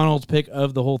McDonald's pick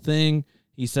of the whole thing.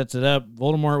 He sets it up.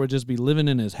 Voldemort would just be living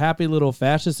in his happy little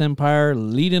fascist empire,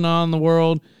 leading on the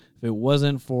world. If it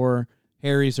wasn't for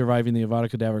Harry surviving the Avada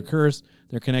Kedavra curse,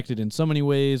 they're connected in so many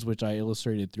ways, which I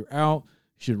illustrated throughout.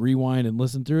 You should rewind and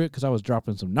listen through it because I was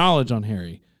dropping some knowledge on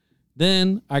Harry.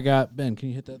 Then I got Ben. Can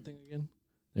you hit that thing again?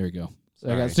 There we go. So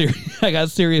I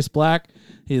got Sirius Black,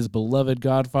 his beloved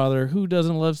godfather. Who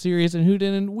doesn't love Sirius and who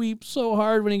didn't weep so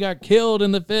hard when he got killed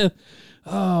in the 5th?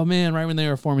 Oh man, right when they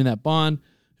were forming that bond.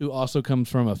 Who also comes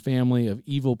from a family of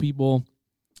evil people,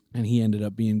 and he ended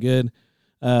up being good.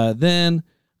 Then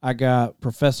I got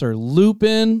Professor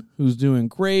Lupin, who's doing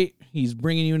great. He's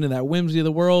bringing you into that whimsy of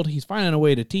the world. He's finding a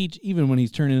way to teach, even when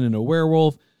he's turning into a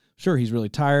werewolf. Sure, he's really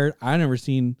tired. I never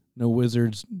seen no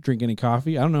wizards drink any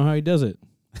coffee. I don't know how he does it.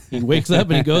 He wakes up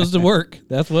and he goes to work.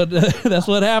 That's what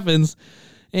happens.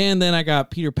 And then I got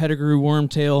Peter Pettigrew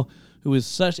Wormtail, who is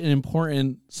such an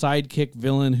important sidekick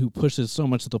villain who pushes so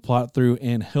much of the plot through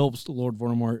and helps Lord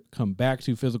Voldemort come back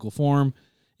to physical form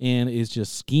and is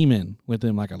just scheming with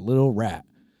him like a little rat.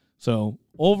 So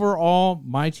overall,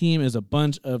 my team is a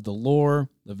bunch of the lore,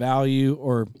 the value,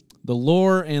 or the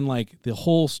lore and like the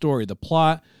whole story, the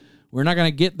plot. We're not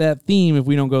going to get that theme if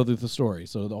we don't go through the story.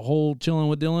 So the whole chilling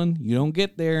with Dylan, you don't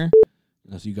get there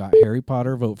unless you got Harry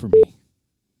Potter. Vote for me.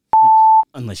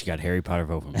 Unless you got Harry Potter,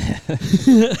 vote for me.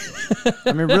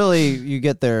 I mean, really, you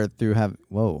get there through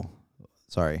Whoa,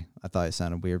 sorry, I thought it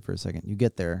sounded weird for a second. You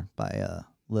get there by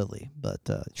Lily, but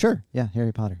sure, yeah,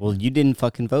 Harry Potter. Well, you didn't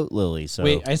fucking vote Lily, so.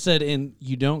 Wait, I said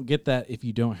you don't get that if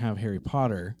you don't have Harry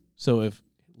Potter. So if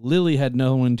Lily had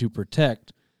no one to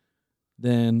protect,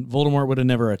 then Voldemort would have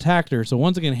never attacked her. So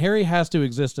once again, Harry has to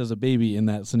exist as a baby in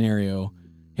that scenario.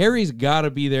 Harry's got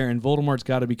to be there, and Voldemort's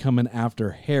got to be coming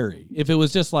after Harry. If it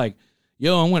was just like,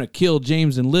 yo, I'm going to kill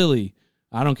James and Lily,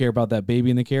 I don't care about that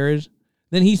baby in the carriage,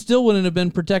 then he still wouldn't have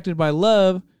been protected by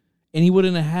love, and he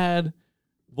wouldn't have had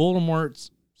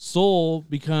Voldemort's soul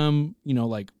become,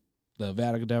 like the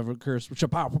Avada Kedavra curse.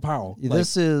 Pow.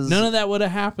 This is None of that would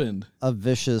have happened.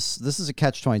 this is a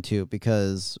catch-22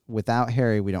 because without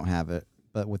Harry, we don't have it,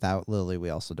 but without Lily,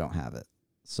 we also don't have it.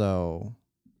 So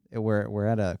we're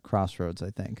at a crossroads, I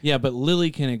think. Yeah, but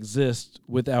Lily can exist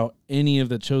without any of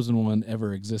the chosen one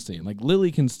ever existing. Like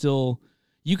Lily can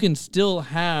you can still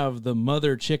have the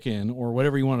mother chicken or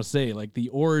whatever you want to say, like the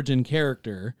origin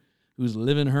character who's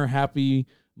living her happy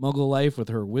muggle life with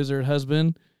her wizard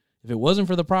husband. If it wasn't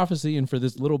for the prophecy and for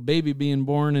this little baby being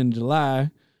born in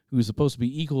July, who's supposed to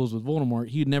be equals with Voldemort,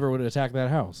 he never would have attacked that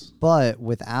house. But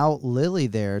without Lily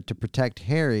there to protect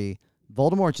Harry,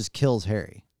 Voldemort just kills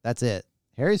Harry. That's it.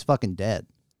 Harry's fucking dead.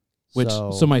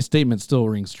 So my statement still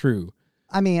rings true.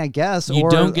 I mean, I guess. You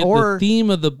don't get the theme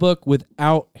of the book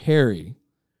without Harry.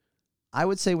 I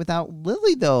would say without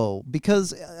Lily, though,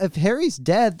 because if Harry's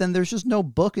dead, then there's just no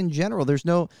book in general. There's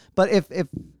no. But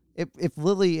if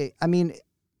Lily, I mean,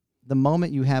 the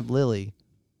moment you have Lily,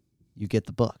 you get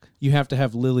the book. You have to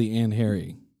have Lily and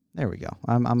Harry. There we go.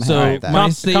 I'm So happy with that. my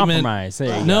statement, compromise.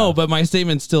 There you no, go. but my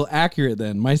statement's still accurate.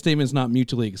 Then my statement's not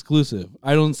mutually exclusive.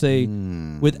 I don't say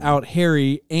without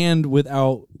Harry and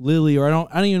without Lily, or I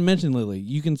don't even mention Lily.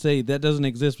 You can say that doesn't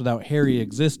exist without Harry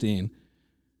existing.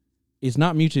 It's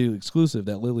not mutually exclusive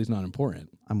that Lily's not important.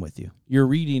 I'm with you. You're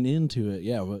reading into it,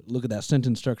 yeah. But look at that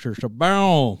sentence structure.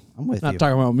 Shabow. I'm with Not you.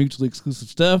 talking about mutually exclusive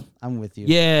stuff. I'm with you.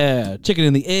 Yeah, chicken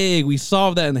and the egg. We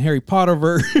solved that in the Harry Potter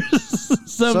verse.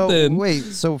 Something. So wait,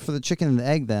 so for the chicken and the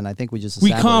egg, then I think we just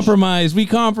we established compromise. We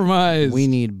compromise. we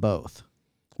need both.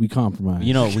 We compromise.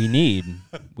 You know what we need?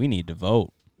 We need to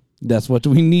vote. That's what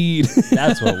we need.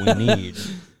 That's what we need.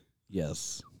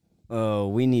 Yes. Oh,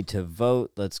 we need to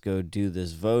vote. Let's go do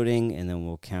this voting, and then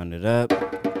we'll count it up.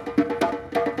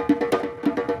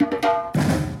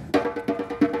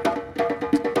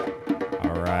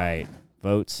 All right.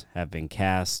 Votes have been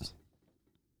cast.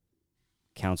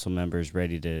 Council members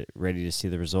ready to see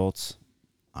the results?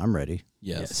 I'm ready.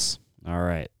 Yes. All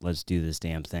right. Let's do this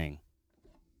damn thing.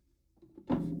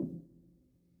 Boom,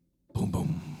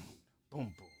 boom.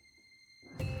 Boom,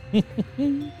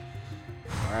 boom.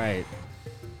 All right.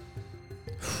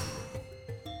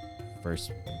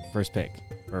 First pick.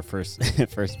 Or first pick.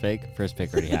 First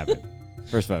pick already happened.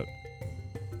 First vote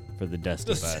for the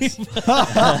Dusty Bus.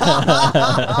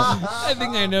 I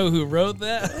think I know who wrote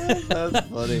that. That's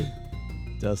funny.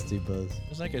 Dusty Buzz.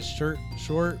 It's like a short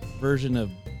version of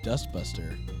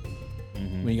Dustbuster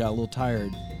Mhm. when you got a little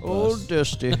tired. Oh, Bus.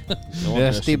 Dusty.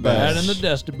 Dusty Bad Bus. in the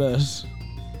Dusty Bus.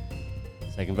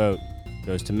 Second vote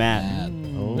goes to Matt.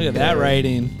 Look at that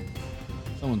writing.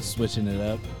 Someone's switching it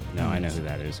up. No, I know who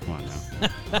that is. Come on now.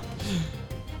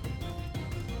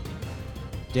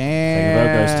 Damn.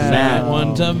 vote goes to Matt.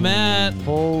 One to Matt.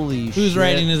 Holy shit. Whose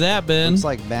writing is that, Ben? Looks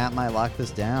like Matt might lock this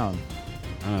down.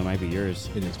 I don't know. It might be yours.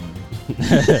 It is mine.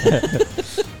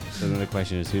 So then the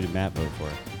question is, who did Matt vote for?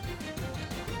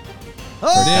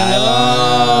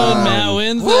 Dylan. Matt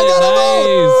wins I got a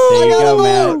vote. There you I got go, a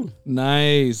Matt. vote.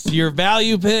 Nice. Your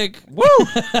value pick. Woo!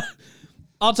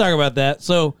 I'll talk about that.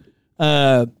 So,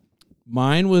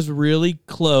 mine was really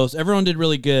close. Everyone did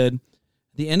really good.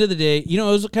 At the end of the day, it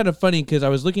was kind of funny because I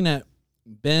was looking at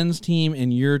Ben's team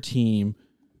and your team.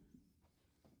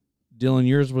 Dylan,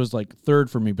 yours was like third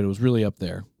for me, but it was really up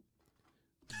there.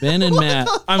 Ben and Matt.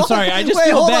 I'm sorry. I just Wait,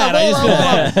 feel hold bad. on, I just hold feel on,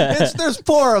 bad. hold on. There's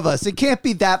 4 of us. It can't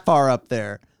be that far up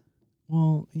there.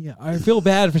 Well, yeah, I feel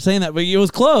bad for saying that, but it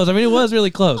was close. I mean, it was really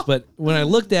close. But when I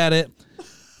looked at it,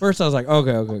 first I was like,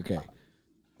 okay.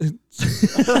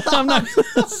 I'm not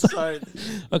sorry.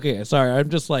 Okay, sorry. I'm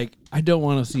just like, I don't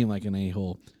want to seem like an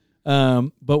a-hole.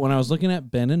 But when I was looking at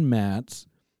Ben and Matt's,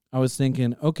 I was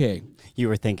thinking, okay. You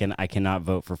were thinking, I cannot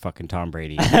vote for fucking Tom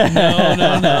Brady. No.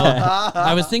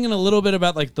 I was thinking a little bit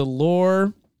about like the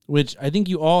lore, which I think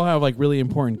you all have like really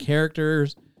important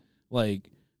characters, like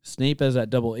Snape as that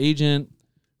double agent.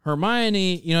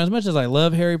 Hermione, as much as I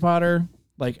love Harry Potter,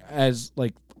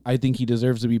 I think he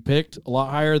deserves to be picked a lot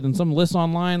higher than some lists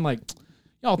online. Like,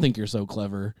 y'all think you're so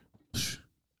clever. Psh,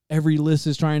 every list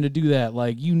is trying to do that.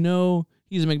 Like,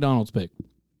 he's a McDonald's pick.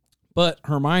 But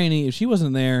Hermione, if she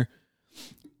wasn't there,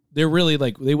 they're really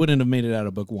they wouldn't have made it out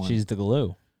of book 1. She's the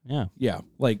glue. Yeah. Yeah,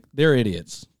 they're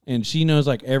idiots. And she knows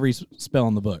every spell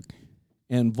in the book.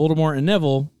 And Voldemort and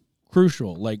Neville,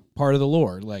 crucial, part of the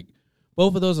lore.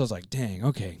 Both of those, I was like, dang,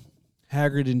 okay.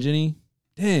 Hagrid and Ginny,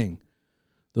 dang.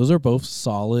 Those are both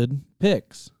solid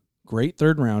picks. Great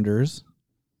third rounders.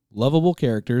 Lovable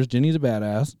characters. Ginny's a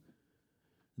badass.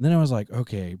 And then I was like,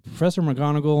 okay, Professor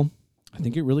McGonagall, I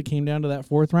think it really came down to that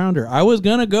 4th rounder. I was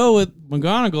going to go with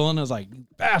McGonagall, and I was like,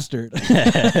 bastard.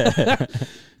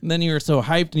 And then you were so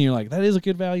hyped, and you're like, that is a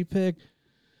good value pick.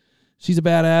 She's a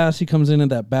badass. She comes in at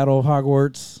that Battle of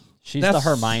Hogwarts. She's That's- the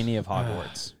Hermione of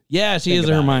Hogwarts. Yeah, she Think is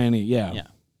a about it. Hermione. Yeah.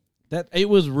 Yeah. It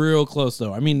was real close,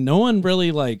 though. I mean, no one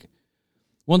really,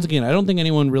 once again, I don't think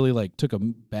anyone really, took a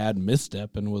bad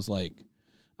misstep and was like,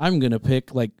 I'm going to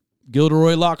pick,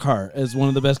 Gilderoy Lockhart as one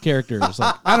of the best characters.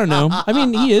 I don't know. I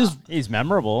mean, He's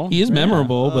memorable. he is Yeah.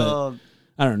 memorable, but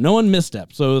I don't know. No one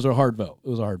misstepped, so it was a hard vote.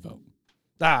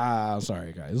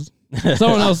 Sorry, guys.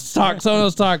 Someone else talk.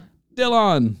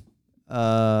 Dylan.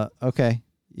 Okay.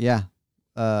 Yeah.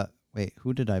 Wait,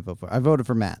 who did I vote for? I voted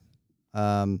for Matt.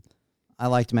 I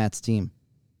liked Matt's team.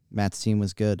 Matt's team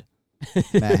was good.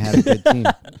 Matt had a good team.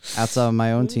 Outside of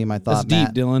my own team, I That's thought deep,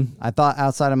 Matt. Dylan. I thought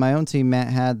outside of my own team, Matt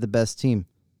had the best team.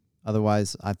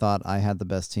 Otherwise, I thought I had the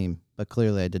best team, but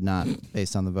clearly I did not,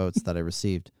 based on the votes that I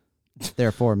received.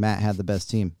 Therefore, Matt had the best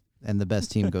team, and the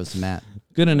best team goes to Matt.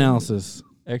 Good analysis.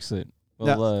 Excellent.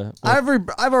 Yeah. Well, I've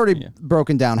already Yeah.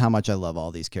 broken down how much I love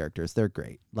all these characters. They're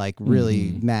great.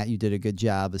 Really, Matt, you did a good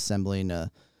job assembling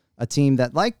a a team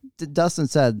that, like Dustin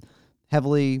said,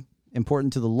 heavily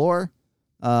important to the lore,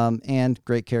 and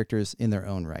great characters in their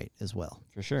own right as well.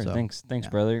 For sure. So, Thanks, yeah.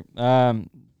 brother.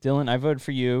 Dylan, I voted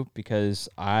for you because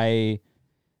if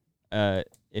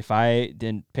I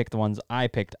didn't pick the ones I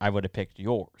picked, I would have picked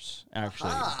yours.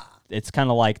 Actually, it's kind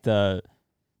of like the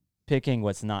picking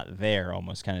what's not there,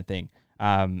 almost kind of thing.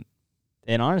 And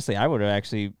honestly, I would have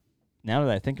actually, now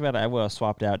that I think about it, I would have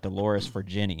swapped out Dolores for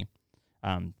Ginny,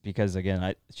 because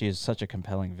again, she is such a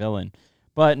compelling villain.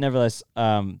 But nevertheless,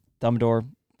 Dumbledore,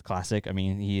 classic. I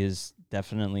mean, he is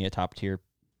definitely a top tier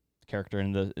character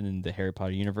in the Harry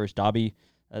Potter universe. Dobby,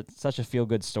 such a feel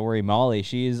good story. Molly,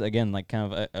 she is again like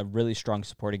kind of a really strong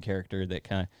supporting character that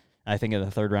kind of, I think in the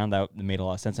third round that made a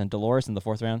lot of sense. And Dolores in the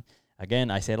fourth round,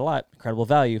 again, I say it a lot, incredible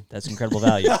value. That's incredible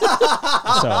value.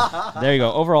 So there you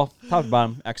go. Overall, top to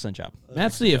bottom, excellent job.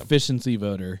 That's the efficiency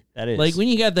voter. That is. Like when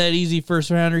you got that easy first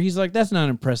rounder, he's like, that's not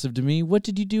impressive to me. What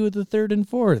did you do with the third and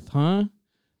fourth, huh?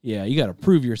 Yeah, you got to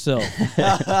prove yourself.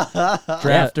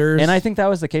 Drafters. Yeah, and I think that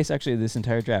was the case actually this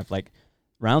entire draft. Like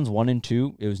rounds 1 and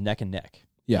 2, it was neck and neck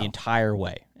the entire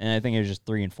way. And I think it was just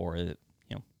 3 and 4 that,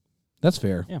 That's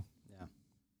fair. Yeah.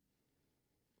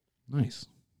 Nice.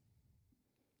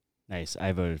 Nice.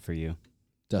 I voted for you.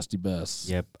 Dusty Bus.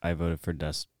 Yep, I voted for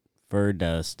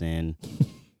Dustin.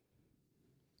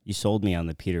 You sold me on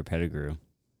the Peter Pettigrew.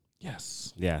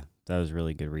 Yes. Yeah, that was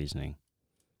really good reasoning.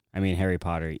 I mean, Harry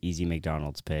Potter, easy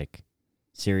McDonald's pick.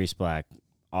 Sirius Black,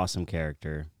 awesome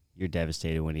character. You're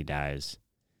devastated when he dies.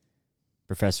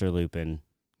 Professor Lupin,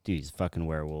 dude, he's a fucking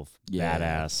werewolf. Yeah.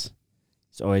 Badass.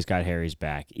 He's always got Harry's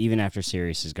back. Even after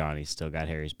Sirius is gone, he's still got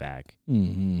Harry's back.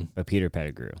 Mm-hmm. But Peter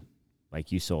Pettigrew,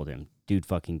 like you sold him. Dude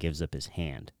fucking gives up his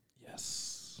hand.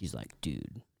 Yes. He's like,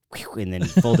 dude. And then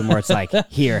Voldemort's like,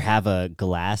 here, have a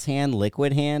glass hand,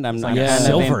 liquid hand. I'm not like a kind of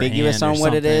silver ambiguous hand on or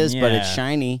what it something, is, but it's yeah.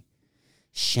 shiny.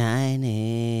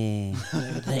 Shiny.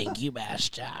 Thank you,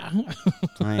 Master.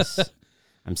 Nice.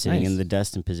 I'm sitting Nice. in the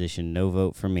Dustin position. No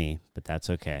vote for me, but that's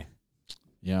okay.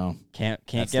 Yeah. can't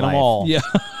That's get them life. all. Yeah.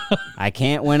 I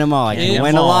can't win them all. I Can't can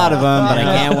win win a 'em lot all. of them, but I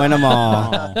Yeah. can't win them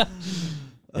all.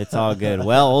 It's all good.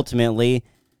 Well, ultimately,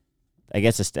 I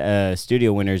guess a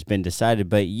studio winner has been decided,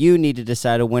 but you need to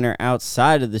decide a winner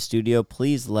outside of the studio.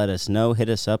 Please let us know. Hit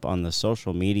us up on the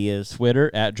social medias. Twitter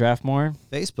at Draftmore.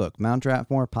 Facebook, Mount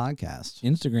Draftmore Podcast.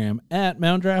 Instagram at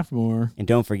Mount Draftmore. And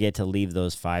don't forget to leave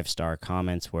those 5-star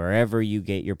comments wherever you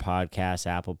get your podcasts,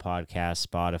 Apple Podcasts,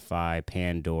 Spotify,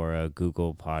 Pandora,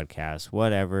 Google Podcasts,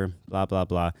 whatever, blah, blah,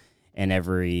 blah. And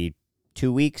every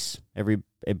 2 weeks, every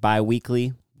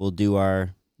bi-weekly, we'll do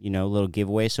our little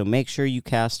giveaway. So make sure you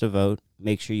cast a vote.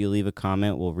 Make sure you leave a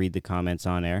comment. We'll read the comments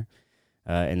on air.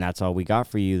 And that's all we got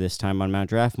for you this time on Mount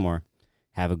Draftmore.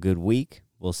 Have a good week.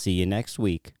 We'll see you next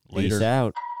week. Peace Later.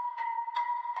 out.